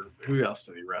recently, or who else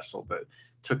did he wrestle that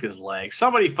took his leg?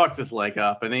 Somebody fucked his leg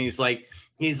up, and then he's like,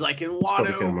 in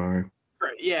Wato,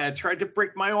 tried to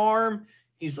break my arm.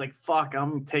 He's like, fuck,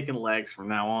 I'm taking legs from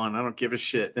now on. I don't give a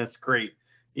shit. That's great.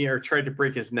 Or tried to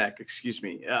break his neck. Excuse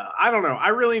me. I don't know. I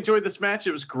really enjoyed this match.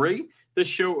 It was great. This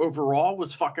show overall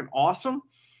was fucking awesome.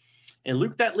 And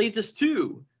Luke, that leads us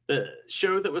to the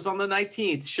show that was on the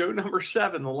 19th, show number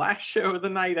 7, the last show of the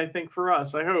night, I think, for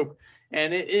us, I hope.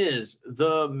 And it is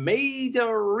the Maid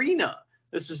Arena.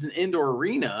 This is an indoor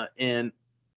arena in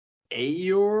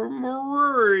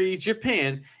Aomori,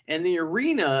 Japan. And the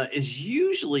arena is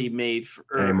usually made for...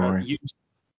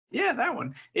 Yeah, that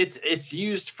one. It's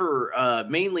used for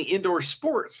mainly indoor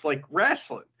sports like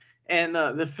wrestling. And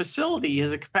the facility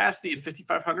has a capacity of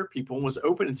 5,500 people and was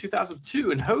opened in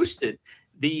 2002 and hosted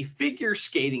the figure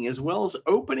skating as well as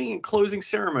opening and closing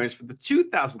ceremonies for the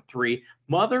 2003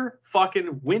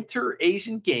 motherfucking Winter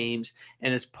Asian Games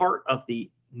and is part of the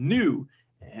new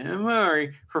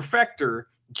Perfector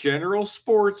General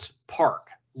Sports Park.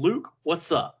 Luke,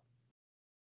 what's up?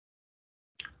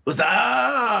 What's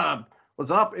up?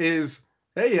 What's up is,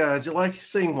 hey, do you like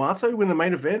seeing Wato win the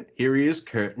main event? Here he is,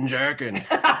 curtain jerking.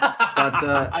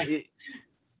 But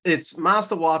it's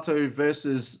Master Wato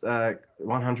versus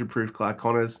 100 proof Clark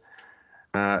Connors.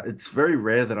 It's very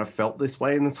rare that I've felt this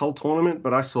way in this whole tournament,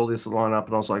 but I saw this lineup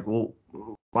and I was like, well,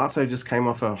 Wato just came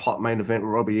off a hot main event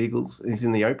with Robbie Eagles. He's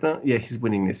in the opener. Yeah, he's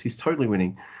winning this. He's totally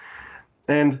winning.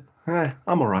 And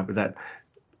I'm all right with that.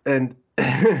 And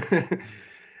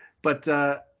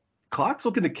but Clark's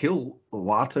looking to kill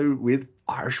Wato with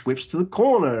Irish whips to the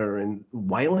corner and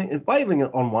wailing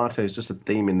on Wato is just a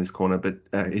theme in this corner, but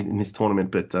in this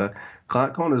tournament. But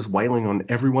Clark Connor's wailing on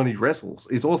everyone he wrestles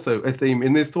is also a theme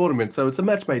in this tournament. So it's a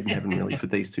match made in heaven, really, for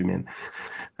these two men.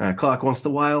 Clark wants to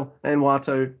wail, and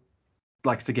Wato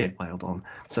likes to get wailed on.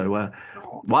 So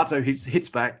Wato hits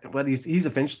back, but he's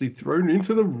eventually thrown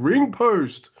into the ring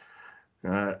post.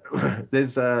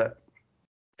 There's a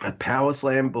power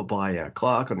slam by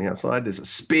Clark on the outside. There's a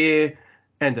spear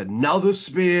and another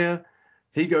spear.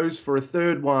 He goes for a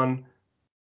third one.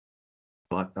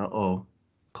 But,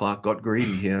 Clark got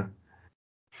greedy here.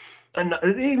 And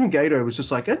even Gato was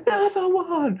just like, another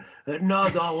one.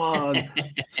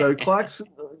 So Clark's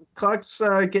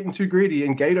getting too greedy,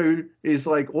 and Gato is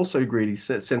like also greedy,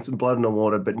 sensing blood in the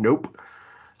water, but nope.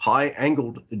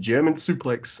 High-angled German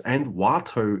suplex, and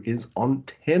Wato is on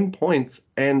 10 points,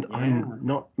 and yeah. I'm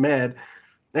not mad.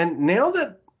 And now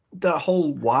that the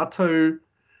whole Wato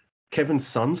Kevin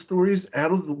Sun story is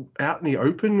out in the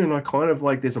open, and I kind of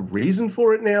like there's a reason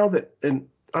for it now, and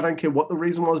I don't care what the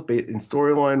reason was, be it in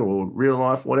storyline or real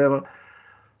life, whatever.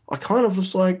 I kind of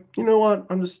was like, you know what?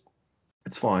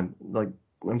 It's fine. Like,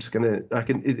 I'm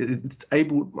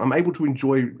able to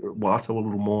enjoy Wato a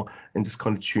little more and just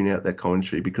kind of tune out that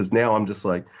commentary, because now I'm just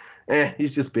like,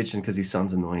 he's just bitching because his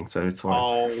son's annoying, so it's fine.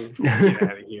 Oh, get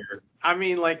out of here. I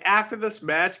mean, like, after this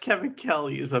match, Kevin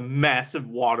Kelly is a massive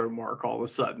watermark all of a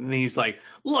sudden, and he's like,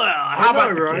 how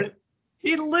about the kid?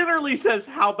 He literally says,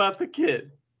 how about the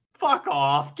kid? Fuck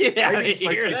off. Get out of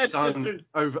here. His son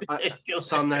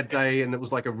son that day, and it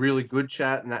was like a really good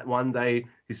chat, and that one day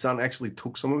his son actually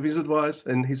took some of his advice,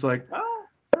 and he's like,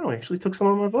 I actually took some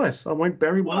of my advice. I won't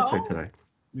bury Wato today.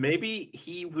 Maybe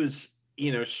he was,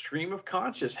 stream of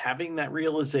conscious, having that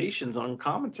realizations on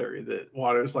commentary that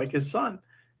Wato's like his son.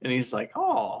 And he's like,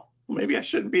 maybe I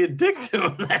shouldn't be a dick to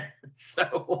him then.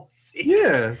 So we'll see.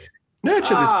 Yeah.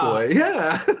 Nurture this boy.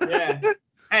 Yeah. Yeah.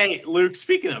 Hey, Luke,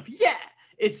 speaking of,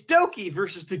 it's Doki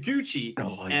versus Taguchi.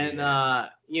 And,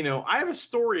 I have a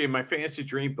story in my Fantasy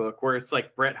Dream book where it's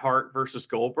like Bret Hart versus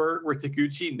Goldberg, where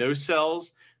Taguchi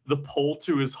no-sells the pole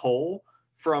to his hole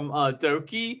from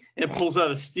Doki and pulls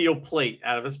out a steel plate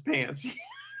out of his pants.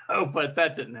 But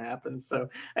that didn't happen. So,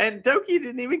 and Doki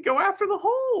didn't even go after the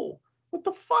hole. What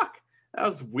the fuck? That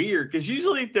was weird, because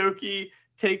usually Doki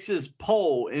takes his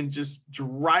pole and just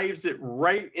drives it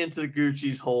right into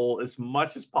Taguchi's hole as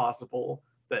much as possible.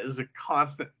 That is a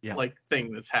constant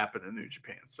thing that's happened in New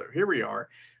Japan. So here we are.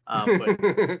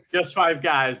 But just five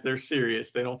guys, they're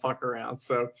serious. They don't fuck around.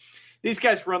 So these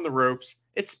guys run the ropes.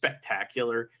 It's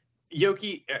spectacular.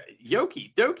 Doki,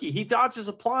 he dodges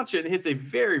a plancha and hits a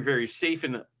very, very safe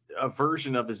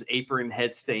version of his apron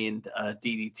head-stained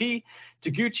DDT.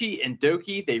 Taguchi and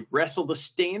Doki, they wrestle the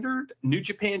standard New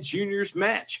Japan Juniors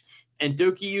match. And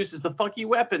Doki uses the funky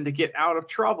weapon to get out of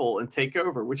trouble and take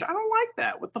over, which I don't like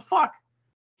that. What the fuck?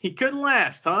 He couldn't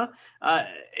last, huh?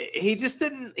 He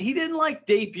didn't like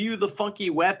debut the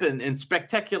funky weapon in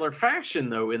spectacular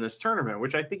fashion, though, in this tournament,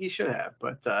 which I think he should have.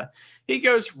 But he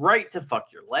goes right to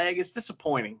fuck your leg. It's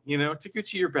disappointing.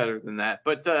 Taguchi, you're better than that.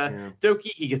 But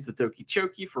Doki, he gets the Doki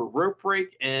Choki for a rope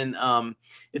break. And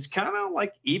it's kind of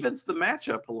like evens the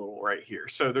matchup a little right here.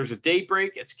 So there's a day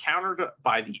break. It's countered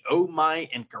by the Oh My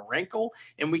and Garenkel.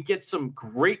 And we get some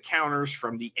great counters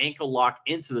from the ankle lock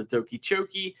into the Doki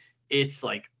Choki. It's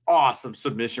like awesome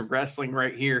submission wrestling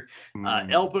right here.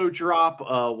 Elbow drop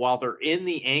while they're in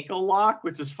the ankle lock,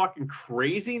 which is fucking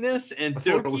craziness. And I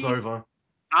thought it was over.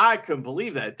 I couldn't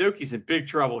believe that. Doki's in big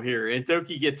trouble here. And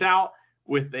Doki gets out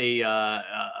with a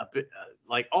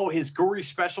his gory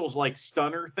specials like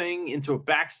stunner thing into a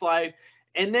backslide.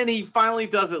 And then he finally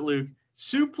does it, Luke.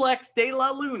 Suplex de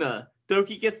la Luna.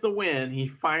 Doki gets the win. He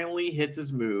finally hits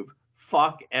his move.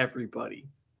 fuck everybody.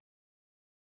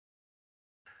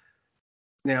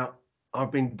 Now,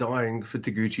 I've been dying for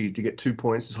Taguchi to get 2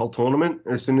 points this whole tournament.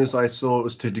 As soon as I saw it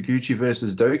was to Taguchi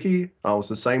versus Doki, I was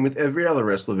the same with every other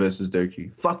wrestler versus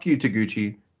Doki. Fuck you,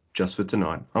 Taguchi, just for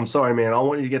tonight. I'm sorry, man. I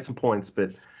want you to get some points,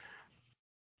 but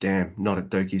damn, not at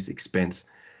Doki's expense.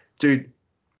 Dude,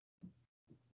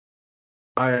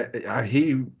 I hear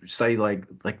you say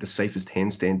like the safest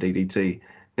handstand DDT.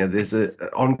 Now, there's an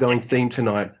ongoing theme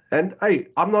tonight. And, hey,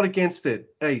 I'm not against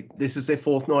it. Hey, this is their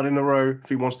 4th night in a row. If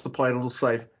he wants to play it a little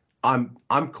safe, I'm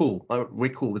cool. We're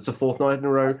cool. It's the 4th night in a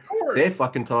row. They're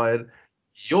fucking tired.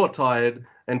 You're tired.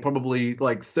 And probably,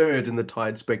 like, 3rd in the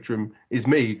tired spectrum is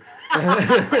me.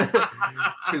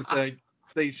 Because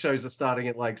these shows are starting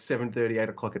at, like, 7:30, 8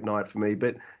 o'clock at night for me.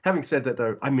 But having said that,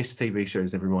 though, I miss TV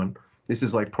shows, everyone. This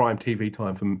is, like, prime TV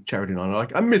time for charity night.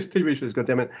 Like, I miss TV shows,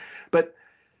 goddammit. But...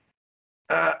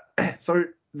 so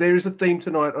there is a theme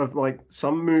tonight of like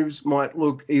some moves might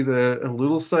look either a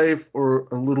little safe or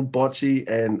a little botchy,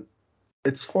 and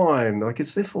it's fine. Like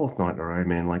it's their 4th night in a row,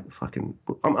 man. Like fucking,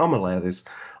 I'm allowed this.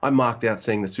 I marked out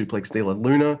seeing the suplex deal at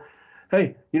Luna.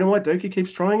 Hey, you know why Doki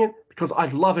keeps trying it? Because I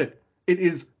love it. It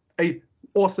is a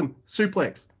awesome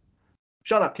suplex.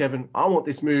 Shut up, Kevin. I want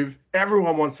this move.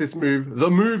 Everyone wants this move.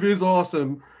 The move is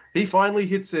awesome. He finally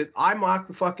hits it. I marked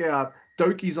the fuck out.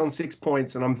 Doki's on 6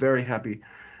 points, and I'm very happy.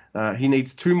 He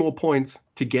needs 2 more points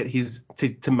to get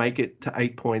to make it to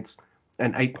 8 points,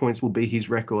 and 8 points will be his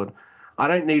record. I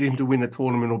don't need him to win a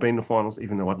tournament or be in the finals,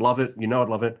 even though I'd love it. You know I'd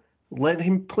love it. Let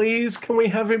him, please. Can we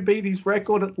have him beat his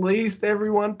record at least,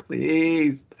 everyone?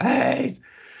 Please. Please.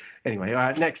 Anyway, all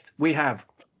right, next we have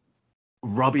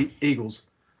Robbie Eagles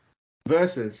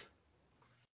versus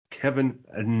Kevin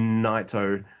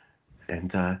Naito.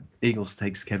 And Eagles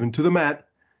takes Kevin to the mat.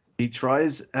 He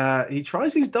tries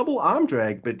his double arm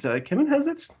drag, but Kevin has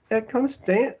that kind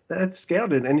of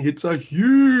scouted and hits a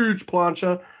huge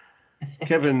plancha.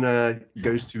 Kevin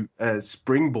goes to a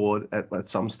springboard at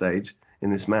some stage in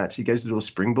this match. He goes to do a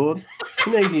springboard.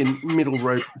 Canadian middle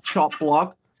rope chop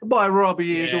block by Robbie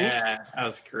Eagles. Yeah, that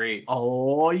was great.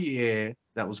 Oh, yeah.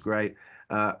 That was great.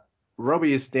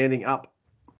 Robbie is standing up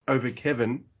over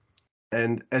Kevin,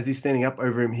 and as he's standing up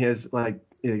over him, he has like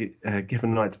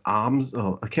Kevin Knight's arms,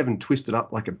 Kevin twisted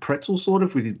up like a pretzel sort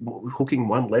of, with his hooking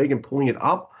one leg and pulling it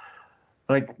up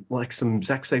like some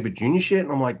Zack Sabre Jr. shit.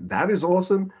 And I'm like, that is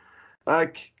awesome.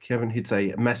 Kevin hits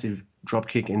a massive drop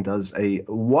kick and does a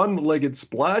one-legged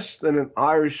splash, then an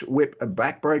Irish whip, a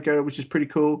backbreaker, which is pretty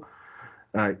cool.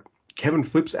 Kevin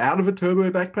flips out of a turbo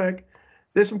backpack.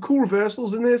 There's some cool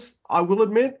reversals in this. I will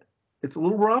admit, it's a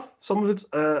little rough. Some of it's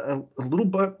a little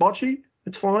botchy.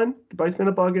 It's fine. Both men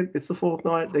are buggered. It's the 4th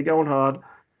night. They're going hard.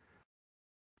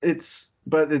 It's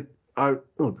not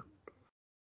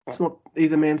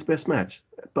either man's best match,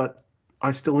 but I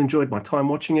still enjoyed my time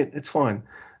watching it. It's fine.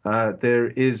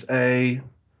 There is a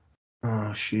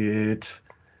Guy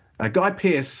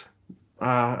Pearce.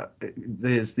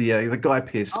 There's the Guy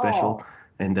Pearce special,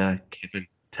 and Kevin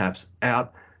taps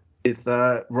out with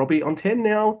Robbie on 10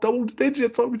 now. Double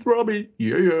digits up with Robbie.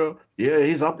 Yeah,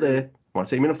 he's up there. Might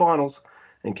see him in the finals.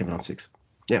 And Kevin on 6.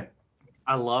 Yeah.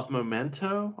 I love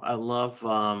Memento. I love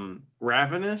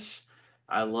Ravenous.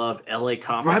 I love LA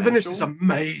Confidential. Ravenous is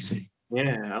amazing.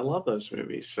 Yeah, I love those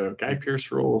movies. So Guy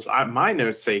Pearce rules. My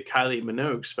notes say Kylie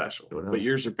Minogue special, but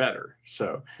yours are better.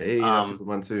 So hey, that's a good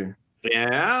one too. Yeah,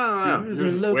 I don't know.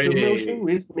 There's a locomotion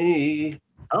with me.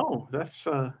 Oh, that's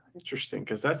interesting,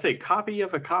 because that's a copy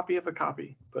of a copy of a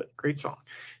copy, but great song.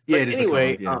 Yeah, but it is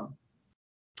anyway, a cover,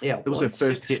 yeah. It was their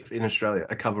first hit in Australia,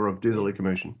 a cover of Do the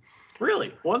Locomotion. Really?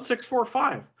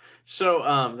 1645. So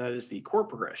that is the chord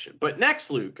progression. But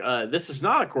next, Luke, this is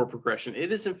not a chord progression.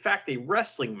 It is, in fact, a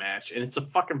wrestling match, and it's a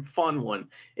fucking fun one.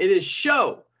 It is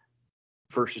Show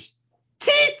versus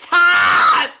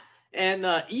Teton!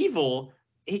 And Evil,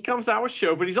 he comes out with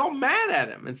Show, but he's all mad at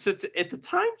him and sits at the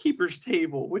timekeeper's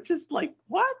table, which is like,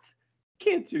 what?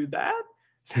 Can't do that.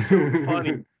 So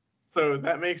funny. So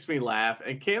that makes me laugh.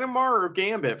 And Kanemaru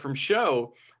Gambit from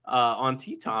Show on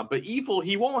Teton, but Evil,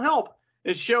 he won't help.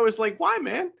 And Show is like, why,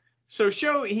 man? So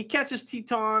Show, he catches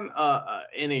Teton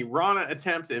in a Rana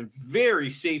attempt and very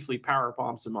safely power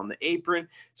bombs him on the apron.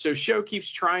 So Show keeps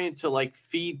trying to like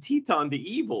feed Teton to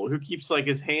Evil, who keeps like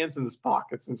his hands in his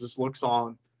pockets and just looks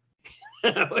on.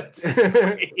 Which is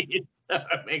great.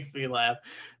 That makes me laugh.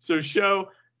 So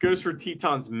Show goes for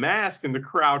Teton's mask, and the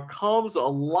crowd comes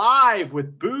alive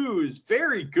with boos.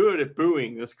 Very good at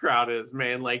booing, this crowd is,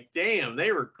 man. Like, damn,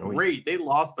 they were great. They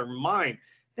lost their mind.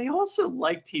 They also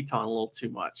like Teton a little too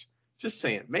much. Just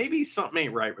saying, maybe something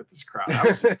ain't right with this crowd. I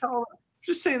was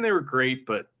just saying they were great,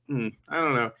 but I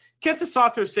don't know. Kenta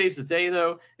Sato saves the day,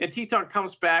 though, and Teton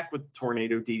comes back with the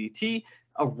Tornado DDT.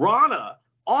 Rana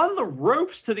on the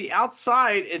ropes to the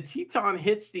outside, and Teton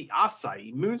hits the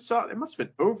Acai moonsault. It must have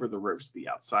been over the ropes to the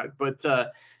outside, but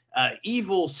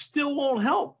Evil still won't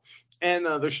help. And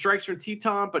there's strikes from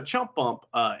Teton, but chump bump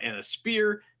and a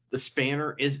spear. The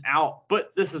spanner is out,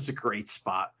 but this is a great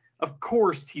spot. Of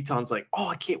course, Teton's like, oh,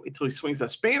 I can't wait till he swings that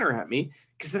spanner at me,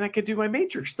 because then I could do my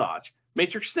Matrix dodge,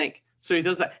 Matrix Snake. So he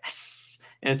does that,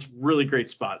 and it's really great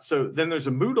spot. So then there's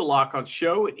a Muda lock on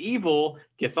Sho, and Evil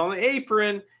gets on the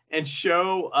apron, and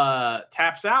Sho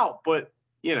taps out, but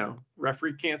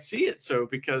referee can't see it. So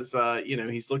because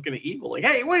he's looking at Evil like,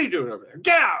 hey, what are you doing over there?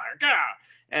 Get out there, get out.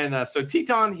 And so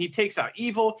Teton, he takes out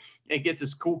Evil and gets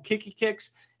his cool kicky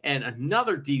kicks. And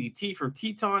another DDT from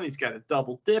Teton. He's got a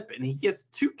double dip, and he gets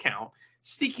 2 count.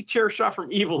 Sneaky chair shot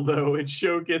from Evil, though, and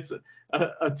Sho gets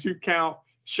a 2 count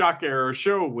shock arrow.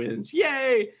 Sho wins.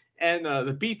 Yay! And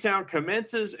the beatdown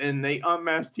commences, and they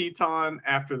unmask Teton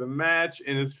after the match,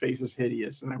 and his face is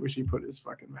hideous, and I wish he put his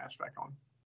fucking mask back on.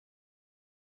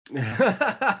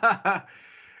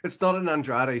 It's not an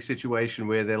Andrade situation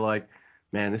where they're like,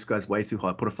 man, this guy's way too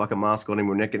hot. Put a fucking mask on him.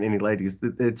 We're not getting any ladies.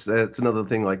 It's another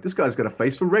thing like, this guy's got a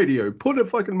face for radio. Put a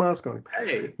fucking mask on him.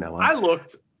 Hey, no, I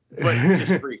looked, but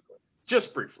just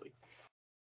briefly.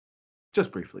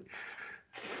 Just briefly.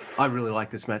 I really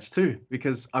like this match too,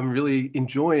 because I'm really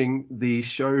enjoying the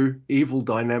Sho Evil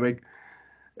dynamic.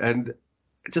 And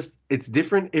it's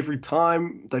different every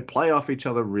time. They play off each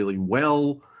other really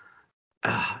well.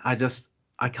 I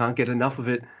can't get enough of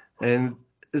it. And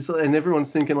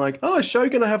everyone's thinking like, oh, is Sho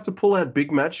going to have to pull out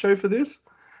big match Sho for this?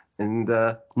 And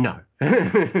no.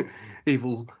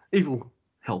 Evil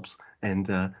helps.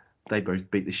 And they both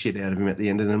beat the shit out of him at the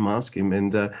end and unmask him.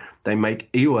 And they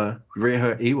make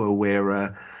Ryohei Iwa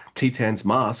wear Teton's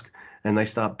mask. And they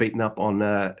start beating up on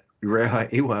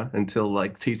Ryohei Iwa until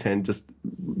like Teton just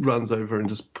runs over and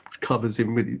just covers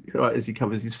him as he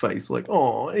covers his face. Like,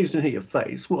 oh, isn't he a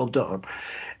face? Well done.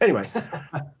 Anyway.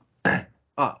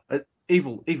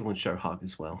 Evil and Sho hug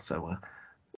as well, so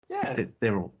yeah,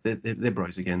 they're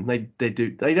bros again. They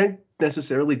don't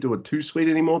necessarily do a 2-sweet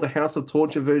anymore. The House of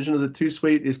Torture version of the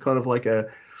 2-sweet is kind of like a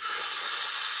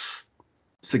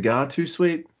cigar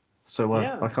 2-sweet, so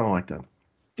I kind of like that.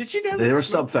 Did you know they're a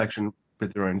sub faction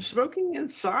with their own? Smoking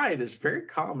inside is very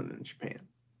common in Japan,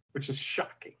 which is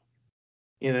shocking.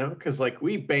 Because like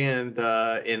we banned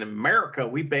in America,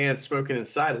 we banned smoking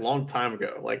inside a long time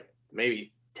ago, like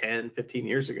maybe 10, 15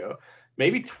 years ago.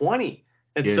 Maybe 20.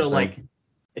 And so, like,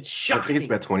 it's shocking. I think it's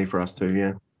about 20 for us, too,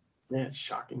 yeah. Yeah, it's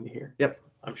shocking to hear. Yep.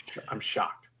 I'm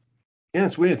shocked. Yeah,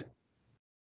 it's weird.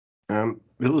 It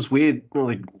was weird,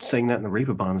 like, seeing that in the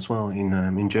Reaper Barn as well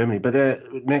in Germany.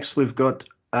 But next we've got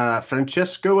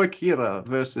Francesco Akira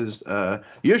versus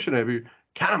Yoshinobu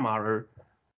Kanemaru.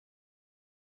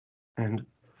 And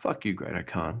fuck you, Great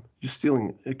Khan. You're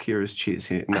stealing Akira's cheers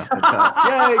here. No,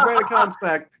 yay, Great Khan's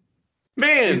back.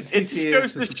 Man, it just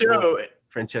goes to show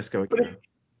Francesco. But it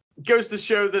goes to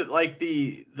show that like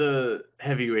the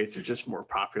heavyweights are just more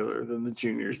popular than the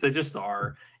juniors. They just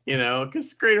are,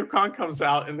 because Great Khan comes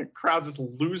out and the crowd just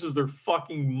loses their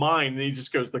fucking mind, and he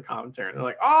just goes to the commentary and they're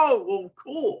like, oh, well,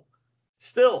 cool,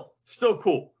 still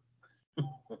cool.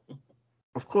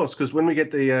 Of course, because when we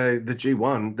get the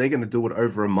G1, they're going to do it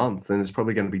over a month, and it's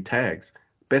probably going to be tags,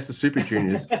 best of Super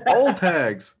Juniors, all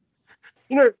tags.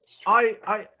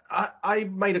 I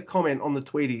made a comment on the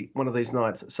Tweety one of these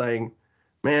nights saying,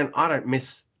 man, I don't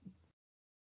miss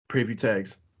preview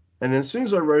tags. And then as soon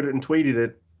as I wrote it and tweeted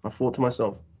it, I thought to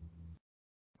myself,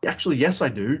 actually, yes, I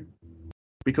do.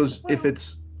 Because if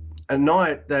it's a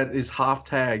night that is half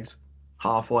tags,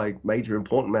 half like major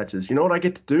important matches, you know what I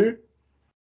get to do?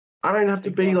 I don't have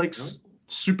to be like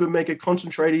super mega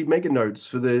concentrated mega notes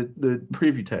for the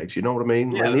preview tags. You know what I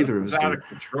mean? Yeah, like, neither of us do.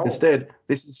 Instead,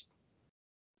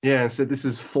 this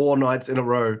is 4 nights in a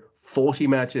row, 40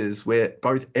 matches where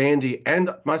both Andy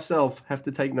and myself have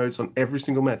to take notes on every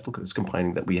single match. Look at us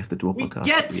complaining that we have to do a podcast. We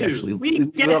get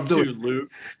to,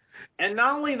 Luke. And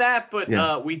not only that,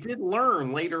 but we did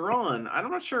learn later on,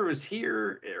 I'm not sure it was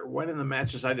here or when in the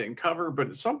matches I didn't cover, but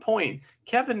at some point,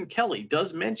 Kevin Kelly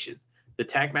does mention the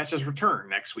tag matches return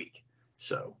next week.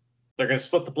 So they're going to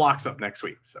split the blocks up next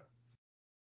week. So,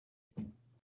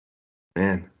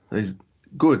 man,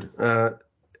 good.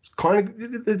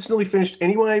 It's nearly finished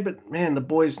anyway, but man, the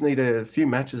boys need a few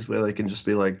matches where they can just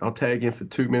be like, I'll tag in for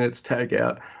 2 minutes, tag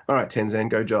out. All right, Tenzan,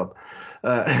 go job.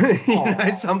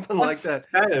 Something like that.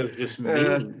 That is just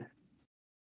mean.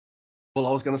 Well,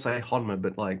 I was going to say Honma,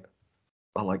 but like,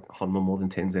 I like Honma more than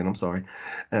Tenzan. I'm sorry.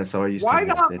 So I used Why to.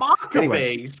 Why not Makabe,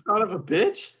 anyway. Son of a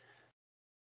bitch?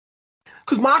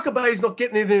 Because Makabe's not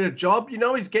getting in a job. You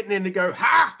know he's getting in to go,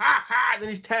 ha, ha, ha. And then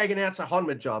he's tagging out to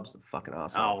Honma jobs. The fucking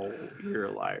asshole. Oh, you're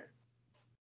a liar.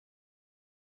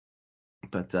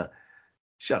 But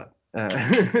shut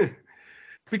up.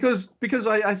 Because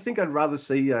I think I'd rather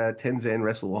see Tenzan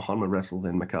wrestle or Honma wrestle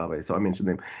than Makabe. So I mentioned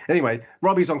them. Anyway,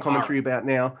 Robbie's on commentary about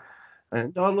now.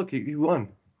 And, oh, look, he won.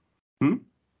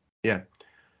 Yeah.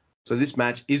 So this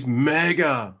match is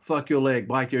mega fuck your leg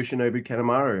by Yoshinobu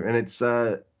Kanemaru. And it's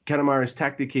Kanemaru's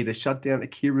tactic here to shut down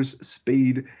Akira's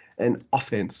speed and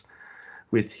offense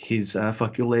with his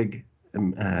fuck your leg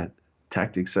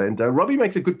tactics. And Robbie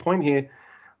makes a good point here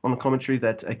on the commentary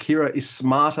that Akira is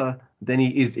smarter than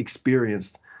he is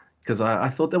experienced. Because I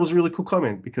thought that was a really cool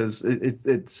comment because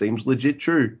it seems legit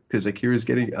true. Because Akira's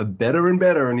getting better and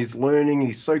better and he's learning and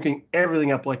he's soaking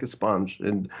everything up like a sponge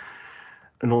and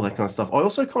all that kind of stuff. I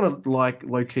also kind of like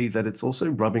low-key that it's also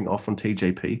rubbing off on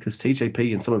TJP because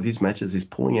TJP in some of his matches is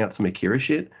pulling out some Akira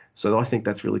shit. So I think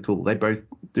that's really cool. They both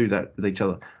do that with each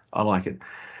other. I like it.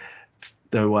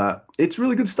 So it's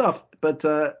really good stuff. But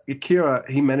Akira,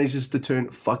 he manages to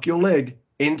turn fuck your leg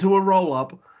into a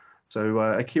roll-up. So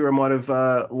Akira might have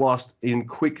lost in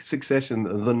quick succession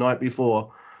the night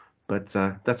before. But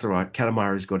that's all right.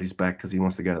 Kanemaru's got his back because he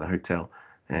wants to go to the hotel.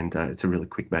 And it's a really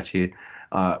quick match here.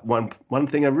 One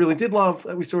thing I really did love,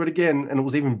 we saw it again, and it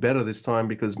was even better this time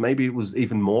because maybe it was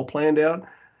even more planned out.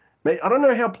 I don't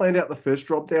know how planned out the first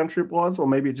drop-down trip was, or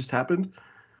maybe it just happened.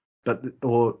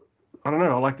 Or I don't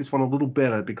know, I like this one a little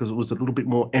better because it was a little bit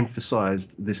more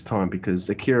emphasized this time because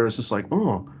Akira is just like,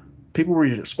 oh, people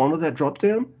respond to that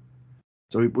drop-down?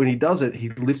 So when he does it, he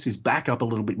lifts his back up a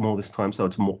little bit more this time, so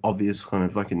it's a more obvious kind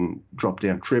of fucking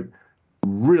drop-down trip.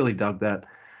 Really dug that.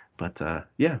 But,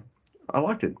 yeah, I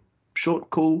liked it. Short,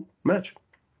 cool match.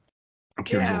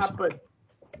 Akira's awesome. But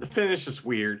the finish is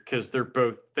weird because they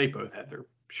both had their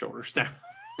shoulders down.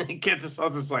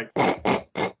 Kazusato was like,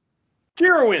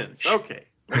 Akira wins. Okay.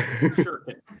 Sure,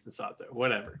 Kazusato,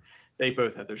 whatever. They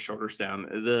both had their shoulders down.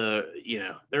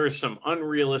 There was some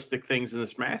unrealistic things in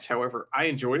this match. However, I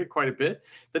enjoyed it quite a bit.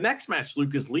 The next match,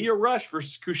 Luke, is Lio Rush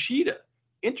versus Kushida.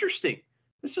 Interesting.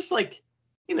 This is like,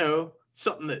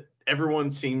 something that everyone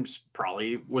was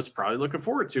probably looking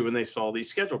forward to when they saw the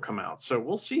schedule come out. So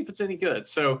we'll see if it's any good.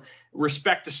 So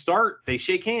respect to start. They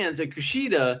shake hands, and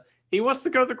Kushida, he wants to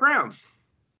go to the ground.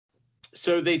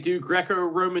 So they do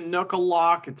Greco-Roman knuckle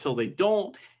lock until they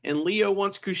don't, and Lio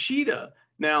wants Kushida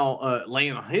now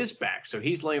laying on his back. So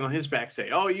he's laying on his back, say,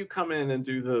 oh, you come in and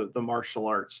do the martial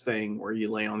arts thing where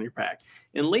you lay on your back.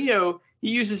 And Lio, he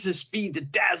uses his speed to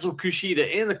dazzle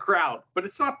Kushida and the crowd, but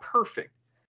it's not perfect.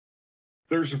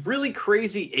 There's really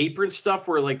crazy apron stuff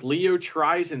where like Lio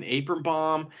tries an apron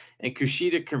bomb and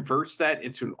Kushida converts that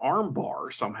into an arm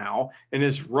bar somehow and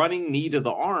is running knee to the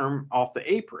arm off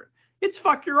the apron. It's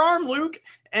fuck your arm, Luke.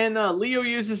 And Lio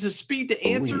uses his speed to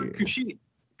answer.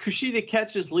 Kushida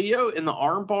catches Lio in the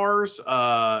arm bars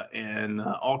and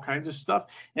all kinds of stuff.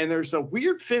 And there's a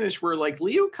weird finish where like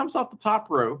Lio comes off the top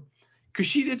row.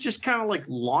 Kushida just kind of like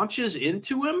launches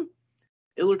into him.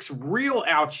 It looks real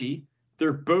ouchy.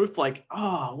 They're both like,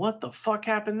 oh, what the fuck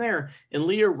happened there? And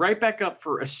Lio right back up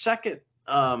for a second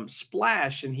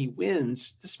splash, and he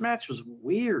wins. This match was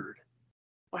weird.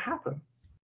 What happened?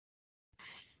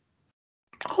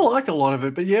 I like a lot of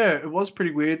it, but yeah, it was pretty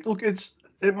weird. Look, it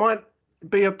might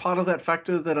be a part of that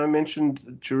factor that I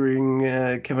mentioned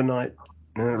during Kevin Knight,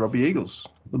 Robbie Eagles.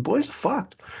 The boys are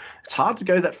fucked. It's hard to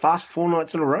go that fast 4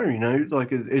 nights in a row,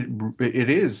 like it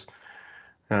is.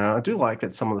 I do like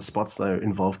that some of the spots, though,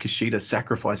 involve Kushida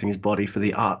sacrificing his body for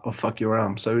the art of fuck your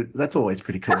arm. So that's always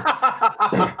pretty cool.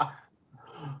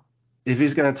 If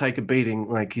he's going to take a beating,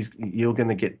 like you're going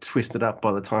to get twisted up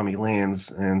by the time he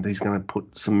lands, and he's going to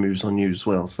put some moves on you as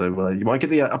well. So you might get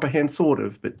the upper hand sort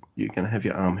of, but you're going to have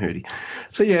your arm hurty.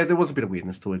 So yeah, there was a bit of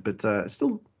weirdness to it, but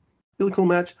still really cool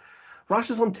match. Rush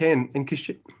is on 10, and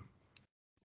Kushida.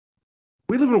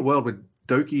 We live in a world where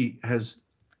Doki has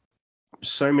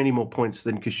so many more points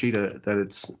than Kushida that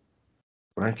it's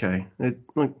okay.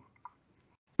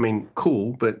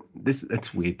 Cool, but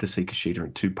it's weird to see Kushida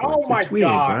at 2 points. Oh my it's weird,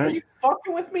 god, right? Are you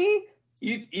fucking with me?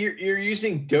 You're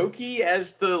using Doki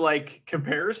as the like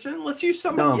comparison? Let's use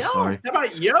somebody else. Sorry. How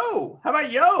about Yo?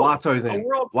 Wato then.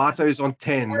 Wato's on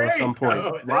 10 at some point.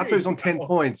 Go. Wato's on 10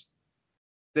 points.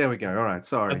 There we go. All right,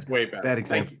 sorry. That's way better. Bad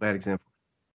example.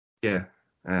 Yeah.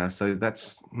 So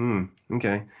that's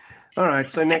okay. All right,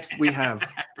 so next we have.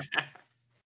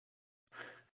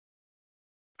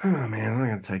 Oh man, I'm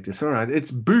gonna take this. All right,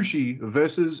 it's Bushi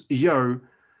versus Yo.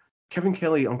 Kevin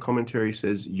Kelly on commentary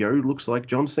says Yo looks like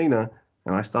John Cena,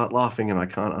 and I start laughing and I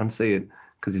can't unsee it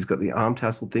because he's got the arm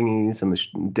tassel thingies and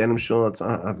the denim shorts.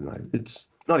 I don't know. It's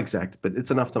not exact, but it's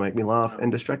enough to make me laugh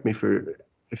and distract me for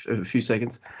a few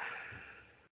seconds.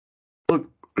 Look,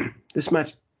 this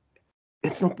match,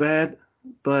 it's not bad,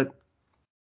 but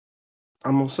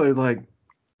I'm also like,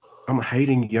 I'm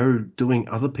hating Yo doing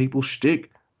other people's shtick.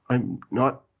 I'm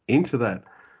not into that.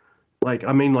 Like,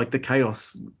 I mean, like the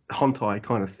chaos hentai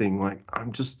kind of thing. Like,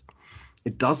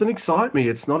 it doesn't excite me.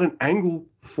 It's not an angle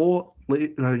for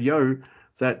Yo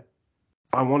that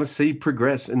I want to see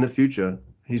progress in the future.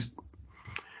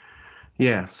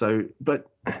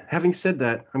 But having said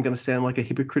that, I'm going to sound like a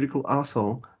hypocritical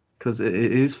asshole because it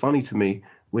is funny to me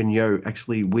when Yo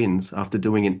actually wins after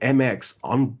doing an MX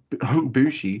on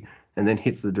Bushi and then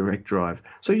hits the direct drive.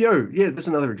 So Yo, yeah, there's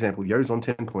another example. Yo's on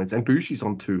 10 points and Bushi's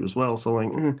on 2 as well. So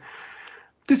like,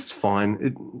 this is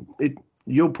fine.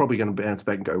 You're probably going to bounce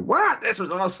back and go, what? This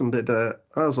was awesome. But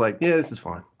I was like, yeah, this is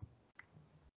fine.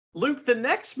 Luke, the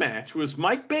next match was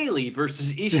Mike Bailey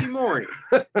versus Ishimori.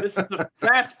 This is the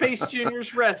fast-paced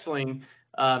juniors wrestling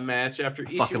match after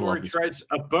Ishimori tries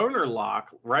a boner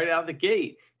lock right out of the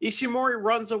gate. Ishimori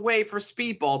runs away for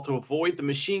speedball to avoid the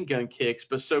machine gun kicks,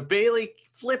 but so Bailey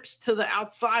flips to the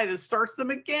outside and starts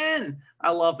them again.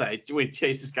 I love that. He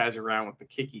chases guys around with the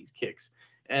kicks.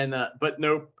 And but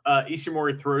nope,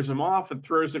 Ishimori throws him off and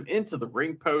throws him into the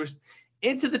ring post.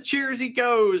 Into the chairs he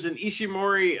goes, and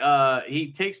Ishimori,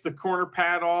 he takes the corner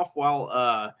pad off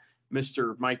while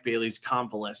Mr. Mike Bailey's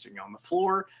convalescing on the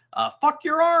floor. Fuck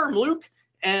your arm, Luke.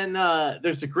 And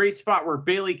there's a great spot where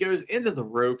Bailey goes into the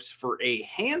ropes for a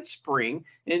handspring,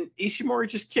 and Ishimori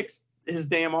just kicks his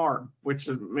damn arm, which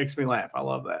makes me laugh. I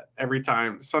love that. Every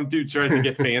time some dude tries to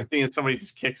get fancy and somebody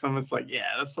just kicks him, it's like, yeah,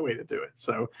 that's the way to do it.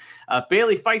 So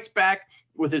Bailey fights back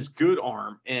with his good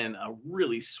arm and a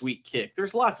really sweet kick.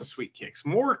 There's lots of sweet kicks,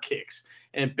 more kicks,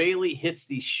 and Bailey hits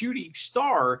the shooting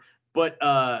star, but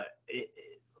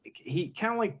he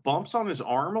kind of like bumps on his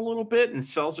arm a little bit and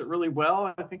sells it really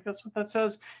well. I think that's what that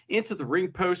says. Into the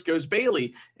ring post goes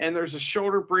Bailey, and there's a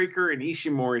shoulder breaker, and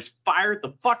Ishimori's fired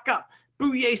the fuck up.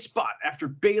 Booyah spot after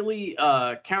Bailey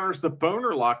counters the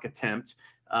boner lock attempt.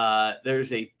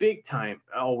 There's a big time.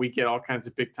 Oh, we get all kinds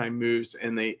of big time moves,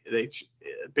 and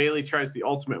Bailey tries the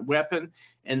ultimate weapon,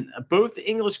 and both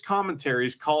English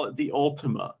commentaries call it the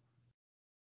Ultima.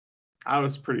 I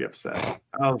was pretty upset.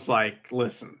 I was like,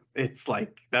 listen, it's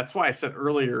like, that's why I said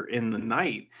earlier in the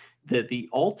night that the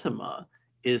Ultima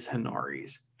is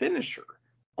Hanari's finisher.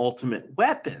 Ultimate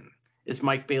weapon is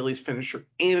Mike Bailey's finisher,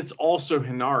 and it's also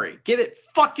Hanari. Get it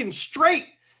fucking straight.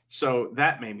 So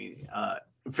that made me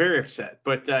very upset.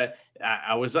 But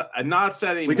I was not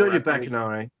upset anymore. We got you back,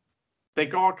 Hanari. They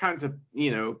go all kinds of,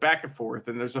 back and forth,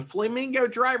 and there's a flamingo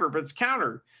driver, but it's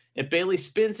countered. And Bailey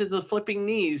spins into the flipping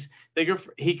knees.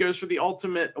 He goes for the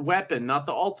ultimate weapon, not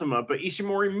the Ultima, but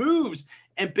Ishimori moves,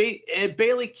 and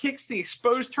Bailey kicks the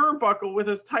exposed turnbuckle with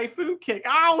his typhoon kick.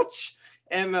 Ouch!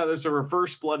 And there's a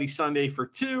reverse Bloody Sunday for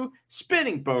 2,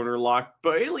 spinning boner lock.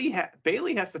 Bailey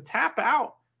has to tap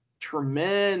out.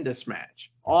 Tremendous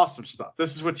match. Awesome stuff.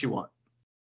 This is what you want.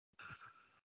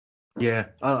 Yeah,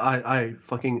 I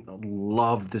fucking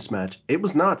loved this match. It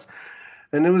was nuts.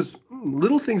 And there was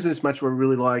little things in this match where I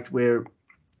really liked where,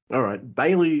 all right,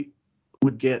 Bailey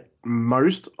would get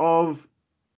most of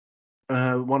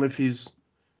one of his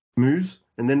moves.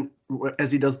 And then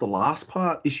as he does the last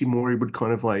part, Ishimori would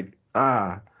kind of like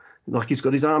he's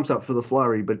got his arms up for the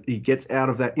flurry, but he gets out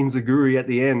of that Inzaguri at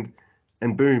the end,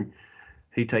 and boom,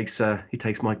 he takes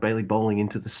Mike Bailey bowling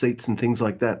into the seats and things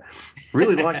like that.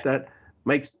 Really like that.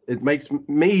 It makes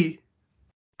me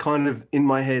kind of in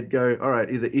my head go, all right,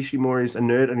 either Ishimori's a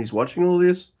nerd and he's watching all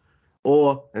this,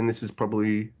 or, and this is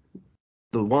probably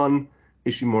the one,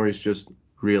 Ishimori's just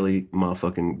really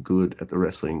motherfucking good at the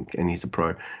wrestling and he's a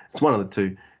pro. It's one of the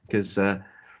two, because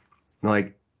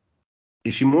like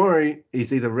Ishimori,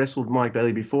 he's either wrestled Mike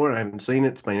Bailey before and I haven't seen it,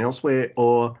 it's been elsewhere,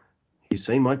 or he's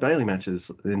seen Mike Bailey matches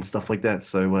and stuff like that.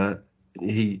 So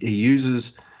he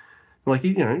uses, like,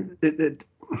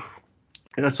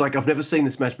 it's like I've never seen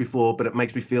this match before, but it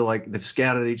makes me feel like they've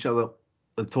scouted each other,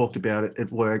 they've talked about it,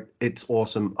 it worked, it's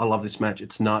awesome. I love this match,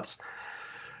 it's nuts.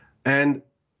 And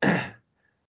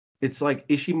it's like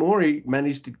Ishimori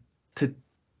managed to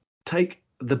take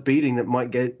the beating that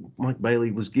Mike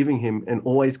Bailey was giving him and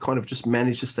always kind of just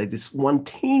managed to stay this one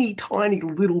teeny tiny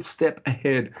little step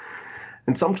ahead.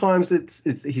 And sometimes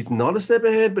he's not a step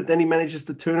ahead, but then he manages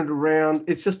to turn it around.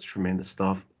 It's just tremendous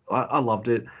stuff. I loved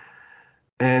it.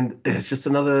 And it's just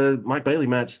another Mike Bailey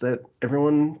match that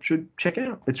everyone should check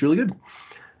out. It's really good.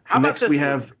 How about Next we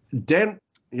have Dan.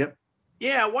 Yep.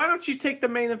 Yeah, why don't you take the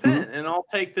main event and I'll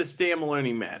take this Dan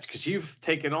Maloney match because you've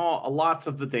taken lots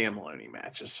of the Dan Maloney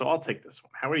matches, so I'll take this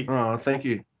one. How do you think? Oh, thank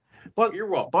you. But You're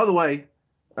welcome. by the way,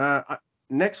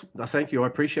 thank you. I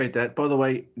appreciate that. By the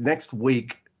way, next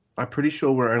week, I'm pretty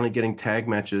sure we're only getting tag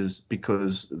matches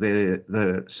because they're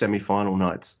the semi-final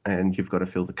nights, and you've got to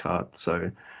fill the card.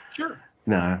 So, Sure.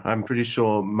 no, I'm pretty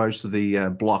sure most of the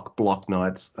block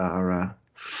nights are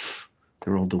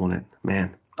they're all doing it,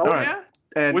 man. Oh, all right. yeah?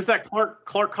 And Was that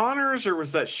Clark Connors or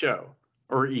was that Show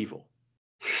or Evil?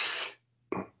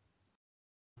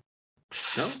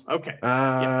 No? Okay.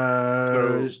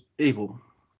 Evil.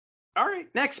 All right.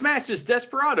 Next match is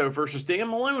Desperado versus Dan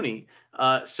Maloney.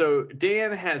 So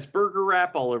Dan has burger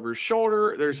wrap all over his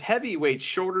shoulder. There's heavyweight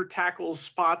shoulder tackle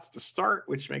spots to start,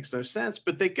 which makes no sense.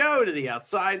 But they go to the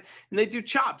outside and they do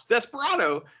chops.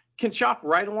 Desperado can chop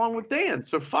right along with Dan.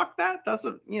 So fuck that.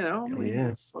 Doesn't,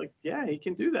 it's like, yeah, he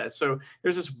can do that. So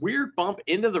there's this weird bump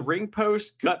into the ring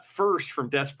post, gut first from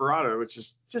Desperado, which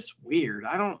is just weird.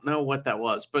 I don't know what that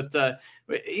was. But,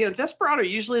 Desperado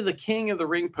usually the king of the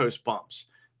ring post bumps.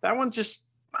 That one just,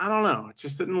 I don't know. It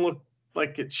just didn't look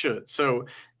like it should. So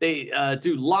they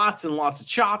do lots and lots of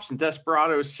chops, and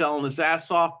Desperado is selling his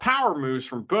ass off. Power moves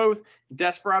from both.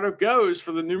 Desperado goes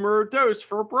for the numero dos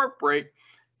for a rope break.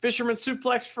 Fisherman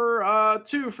suplex for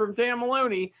 2 from Dan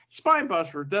Maloney.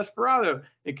 Spinebuster for Desperado.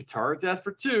 And Guitar Death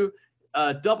for 2.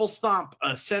 Double stomp,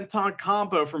 a senton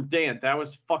combo from Dan. That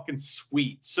was fucking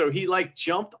sweet. So he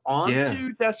jumped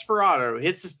onto Desperado,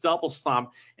 hits his double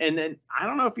stomp, and then I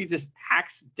don't know if he just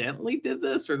accidentally did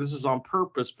this or this was on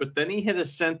purpose, but then he hit a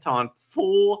senton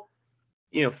full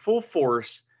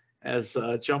force, as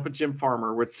Jumpin' Jim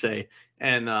Farmer would say,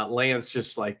 and lands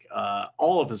just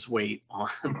all of his weight on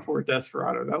poor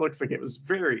Desperado. That looks like it was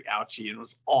very ouchy and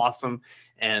was awesome.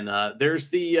 And there's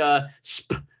the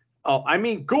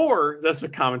gore. That's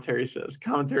what commentary says.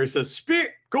 Commentary says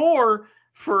gore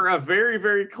for a very,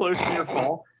 very close near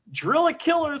fall. Drill a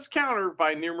killer's counter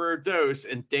by numero dos,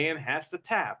 and Dan has to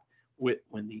tap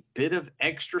when the bit of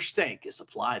extra stank is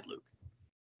applied, Luke.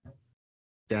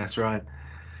 That's right.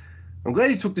 I'm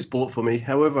glad you took this bullet for me.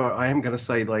 However, I am going to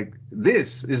say,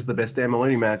 this is the best Dan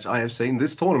Maloney match I have seen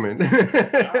this tournament.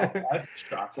 It's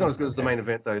not as good as the main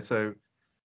event, though, so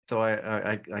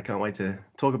I can't wait to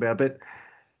talk about it.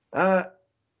 But,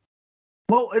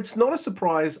 well, it's not a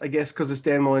surprise, I guess, because it's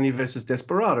Dan Maloney versus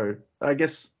Desperado, I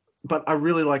guess. But I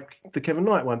really like the Kevin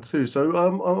Knight one, too. So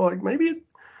I'm like, maybe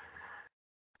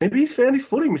he's found his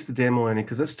footing, Mr. Dan Maloney,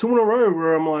 because that's 2 in a row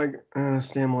where I'm like, it's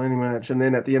Dan Maloney match. And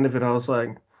then at the end of it, I was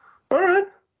like, all right,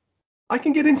 I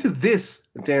can get into this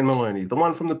Dan Maloney, the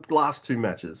one from the last 2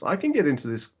 matches. I can get into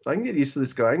this. I can get used to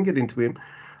this guy. I can get into him.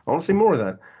 I want to see more of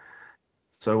that.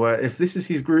 So if this is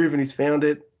his groove and he's found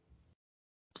it,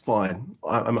 fine.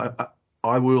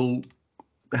 I will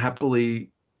happily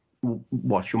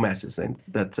watch your matches then.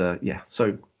 But yeah,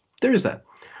 so there is that.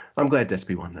 I'm glad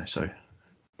Despy won though. So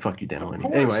fuck you, Dan Maloney.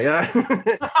 Anyway,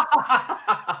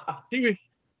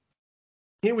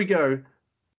 here we go.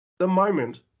 The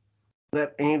moment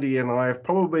that Andy and I have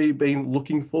probably been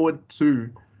looking forward to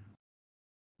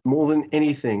more than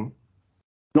anything.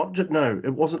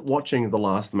 It wasn't watching the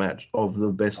last match of the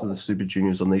best of the Super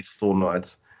Juniors on these 4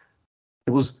 nights.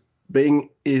 It was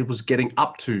getting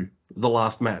up to the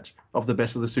last match of the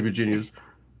best of the Super Juniors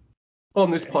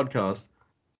on this podcast,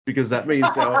 because that means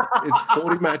now it's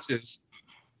 40 matches.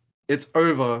 It's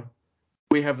over.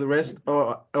 We have the rest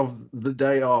of the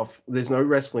day off. There's no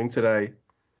wrestling today.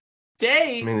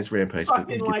 I mean, it's Rampage.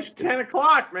 Fucking 10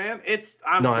 o'clock, man.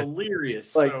 I'm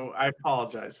delirious. So I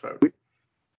apologize, folks.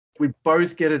 We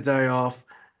both get a day off.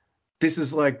 This is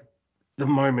the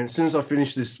moment. As soon as I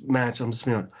finish this match, I'm just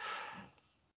being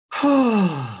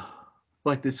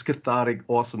like this cathartic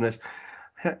awesomeness.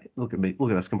 Look at me.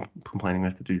 Look at us complaining we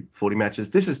have to do 40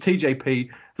 matches. This is TJP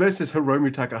versus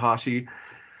Hiromu Takahashi.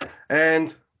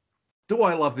 And do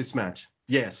I love this match?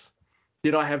 Yes.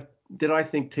 Did I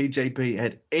think TJP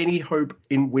had any hope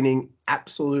in winning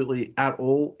absolutely at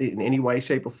all in any way,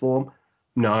 shape, or form?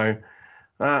 No.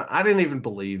 I didn't even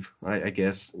believe, I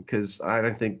guess, because I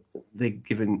don't think they're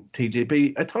giving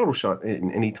TJP a title shot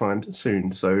any time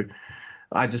soon. So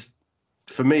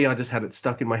for me, I just had it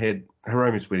stuck in my head.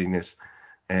 Hiromu's winning this,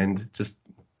 and just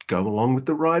go along with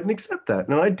the ride and accept that.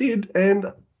 And I did.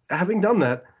 And having done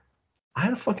that, I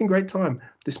had a fucking great time.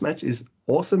 This match is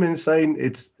awesome and insane.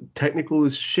 It's technical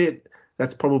as shit.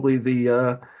 That's probably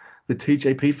the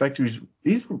TJP factor.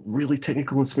 He's really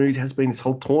technical and smooth. He has been this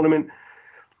whole tournament.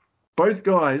 Both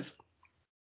guys,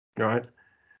 right?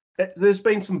 There's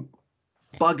been some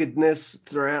buggedness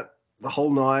throughout the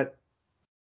whole night.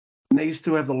 Needs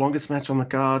to have the longest match on the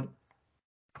card.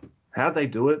 How'd they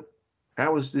do it?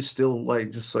 How is this still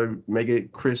like just so mega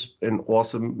crisp and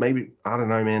awesome? Maybe I don't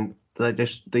know, man.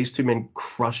 These two men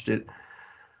crushed it.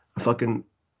 I fucking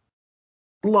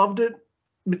loved it,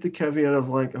 with the caveat of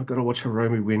like I've got to watch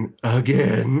Hiromu win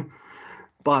again.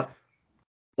 But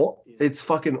it's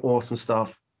fucking awesome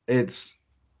stuff. It's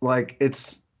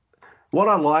what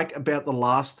I like about the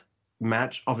last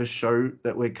match of a show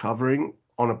that we're covering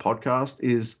on a podcast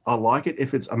is I like it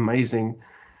if it's amazing.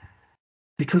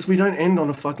 Because we don't end on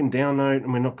a fucking down note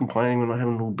and we're not complaining, we're not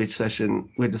having a little bitch session.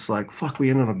 We're just like, fuck, we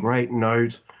end on a great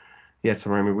note. Yes,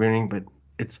 Hiromu winning, but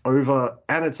it's over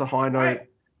and it's a high note.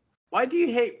 Why do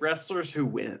you hate wrestlers who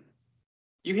win?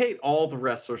 You hate all the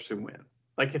wrestlers who win.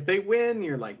 Like, if they win,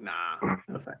 you're like, nah,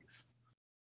 no thanks.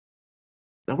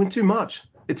 They win too much.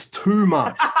 It's too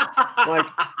much. Like,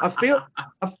 I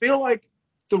feel like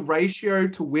the ratio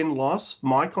to win-loss,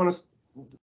 my kind of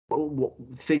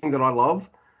thing that I love,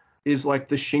 is like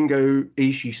the Shingo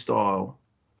Ishii style.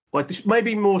 Like this,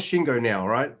 maybe more Shingo now,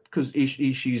 right? Because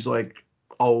Ishii's like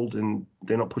old and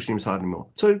they're not pushing him as hard anymore.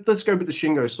 So let's go with the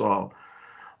Shingo style.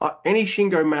 Any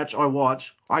Shingo match I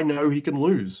watch, I know he can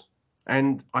lose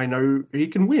and I know he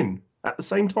can win at the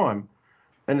same time.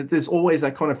 And there's always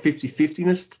that kind of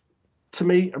 50-50ness to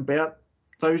me about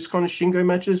those kind of Shingo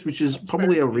matches, which is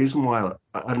probably a reason why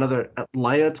another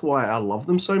layer to why I love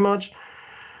them so much.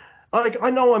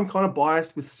 I know I'm kind of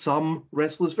biased with some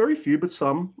wrestlers, very few, but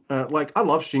some. Like, I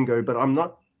love Shingo, but I'm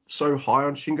not so high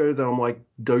on Shingo that I'm like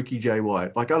Doki Jay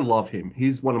White. Like, I love him.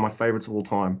 He's one of my favorites of all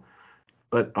time.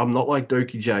 But I'm not like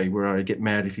Doki Jay, where I get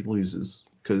mad if he loses.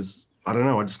 Because, I don't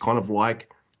know, I just kind of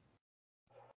like...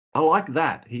 I like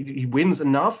that. He wins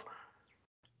enough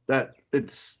that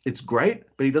it's great,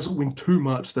 but he doesn't win too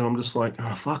much that I'm just like,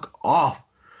 oh, fuck off.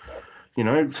 You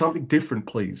know, something different,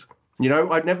 please. You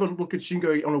know, I'd never look at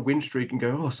Shingo on a win streak and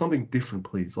go, oh, something different,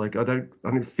 please. Like, I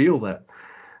don't feel that.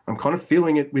 I'm kind of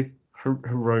feeling it with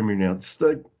Hiromu now.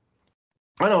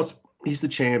 I know he's the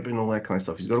champ and all that kind of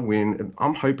stuff. He's got to win, and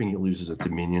I'm hoping he loses at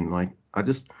Dominion. Like, I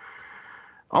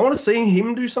want to see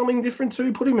him do something different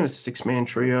too. Put him in a 6-man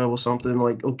trio or something,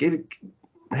 like, or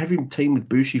have him team with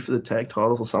Bushi for the tag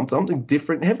titles or something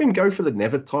different. Have him go for the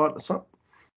Never title or something.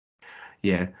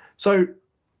 Yeah. So.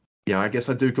 Yeah, I guess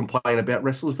I do complain about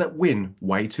wrestlers that win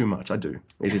way too much. I do.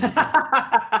 It is.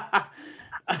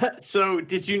 So,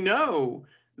 did you know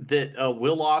that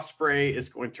Will Ospreay is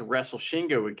going to wrestle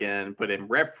Shingo again, but in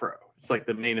Rev Pro? It's like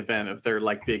the main event of their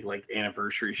like big like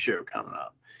anniversary show coming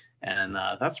up, and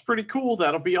that's pretty cool.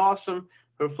 That'll be awesome.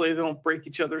 Hopefully, they don't break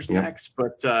each other's necks.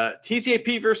 But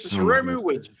TJP versus Hiromu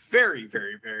was very,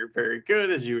 very, very, very good,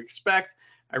 as you expect.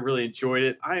 I really enjoyed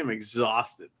it. I am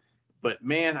exhausted. But,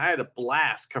 man, I had a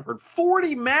blast. Covered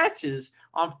 40 matches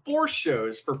on 4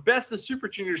 shows for Best of Super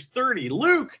Juniors 30.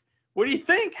 Luke, what do you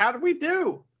think? How did we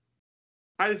do?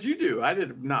 How did you do? I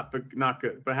did not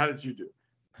good, but how did you do?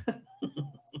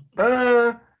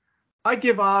 I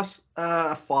give us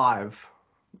a 5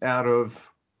 out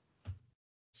of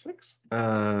 6.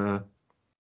 7?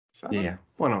 Yeah,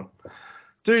 why not?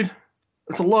 Dude,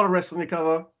 it's a lot of wrestling to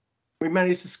cover. We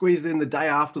managed to squeeze it in the day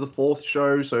after the 4th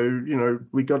show, so, you know,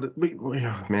 we got it.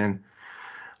 Oh, man.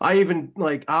 I even,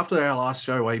 like, after our last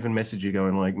show, I even messaged you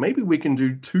going, like, maybe we can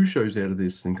do 2 shows out of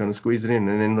this and kind of squeeze it in.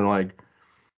 And then they're like,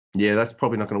 yeah, that's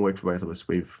probably not going to work for both of us.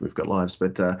 We've got lives.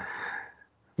 But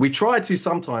we try to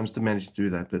sometimes to manage to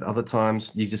do that. But other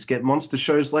times, you just get monster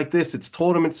shows like this. It's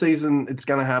tournament season. It's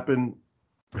going to happen.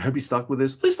 I hope you're stuck with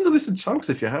this. Listen to this in chunks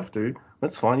if you have to.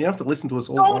 That's fine. You have to listen to us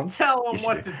all at once. Don't tell them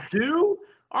what to do.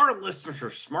 Our listeners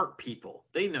are smart people.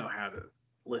 They know how to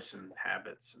listen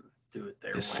habits and do it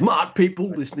their way. Smart people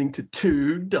listening to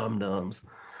 2 dum-dums.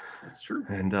 That's true.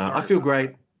 And I feel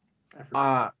great.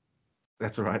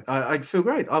 That's all right. I feel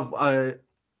great. I've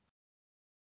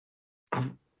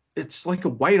it's like a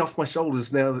weight off my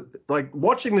shoulders now. Like,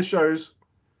 watching the shows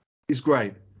is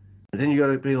great. And then you got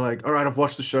to be like, all right, I've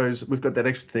watched the shows. We've got that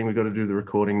extra thing. We've got to do the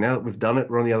recording. Now that we've done it,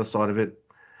 we're on the other side of it.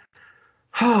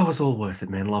 Oh, it was all worth it,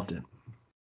 man. Loved it.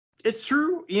 It's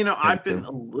true. You know, I've been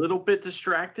a little bit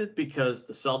distracted because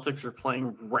the Celtics are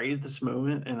playing right at this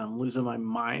moment, and I'm losing my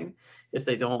mind if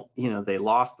they don't, you know, they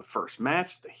lost the first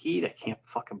match, the Heat. I can't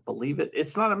fucking believe it.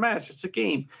 It's not a match. It's a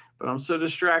game. But I'm so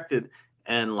distracted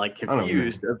and, like,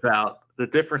 confused about the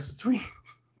difference between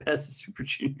Best of Super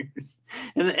Juniors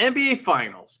and the NBA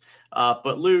Finals.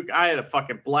 But, Luke, I had a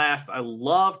fucking blast. I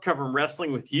love covering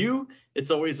wrestling with you. It's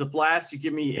always a blast. You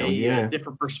give me a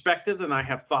different perspective than I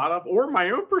have thought of, or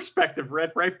my own perspective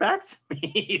read right back to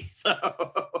me. So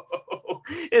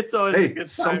it's always a good time.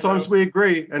 Sometimes we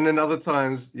agree, and then other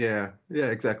times, yeah,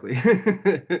 exactly.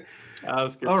 That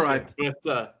was good. All right.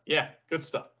 But, good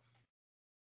stuff.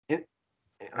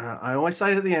 I always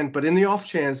say it at the end, but in the off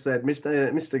chance that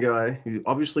Mr. Guy, who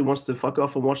obviously wants to fuck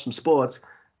off and watch some sports,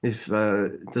 does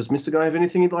Mr. Guy have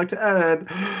anything he'd like to add?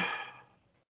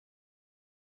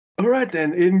 All right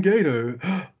then, in Gato,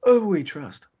 oh, we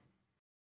trust.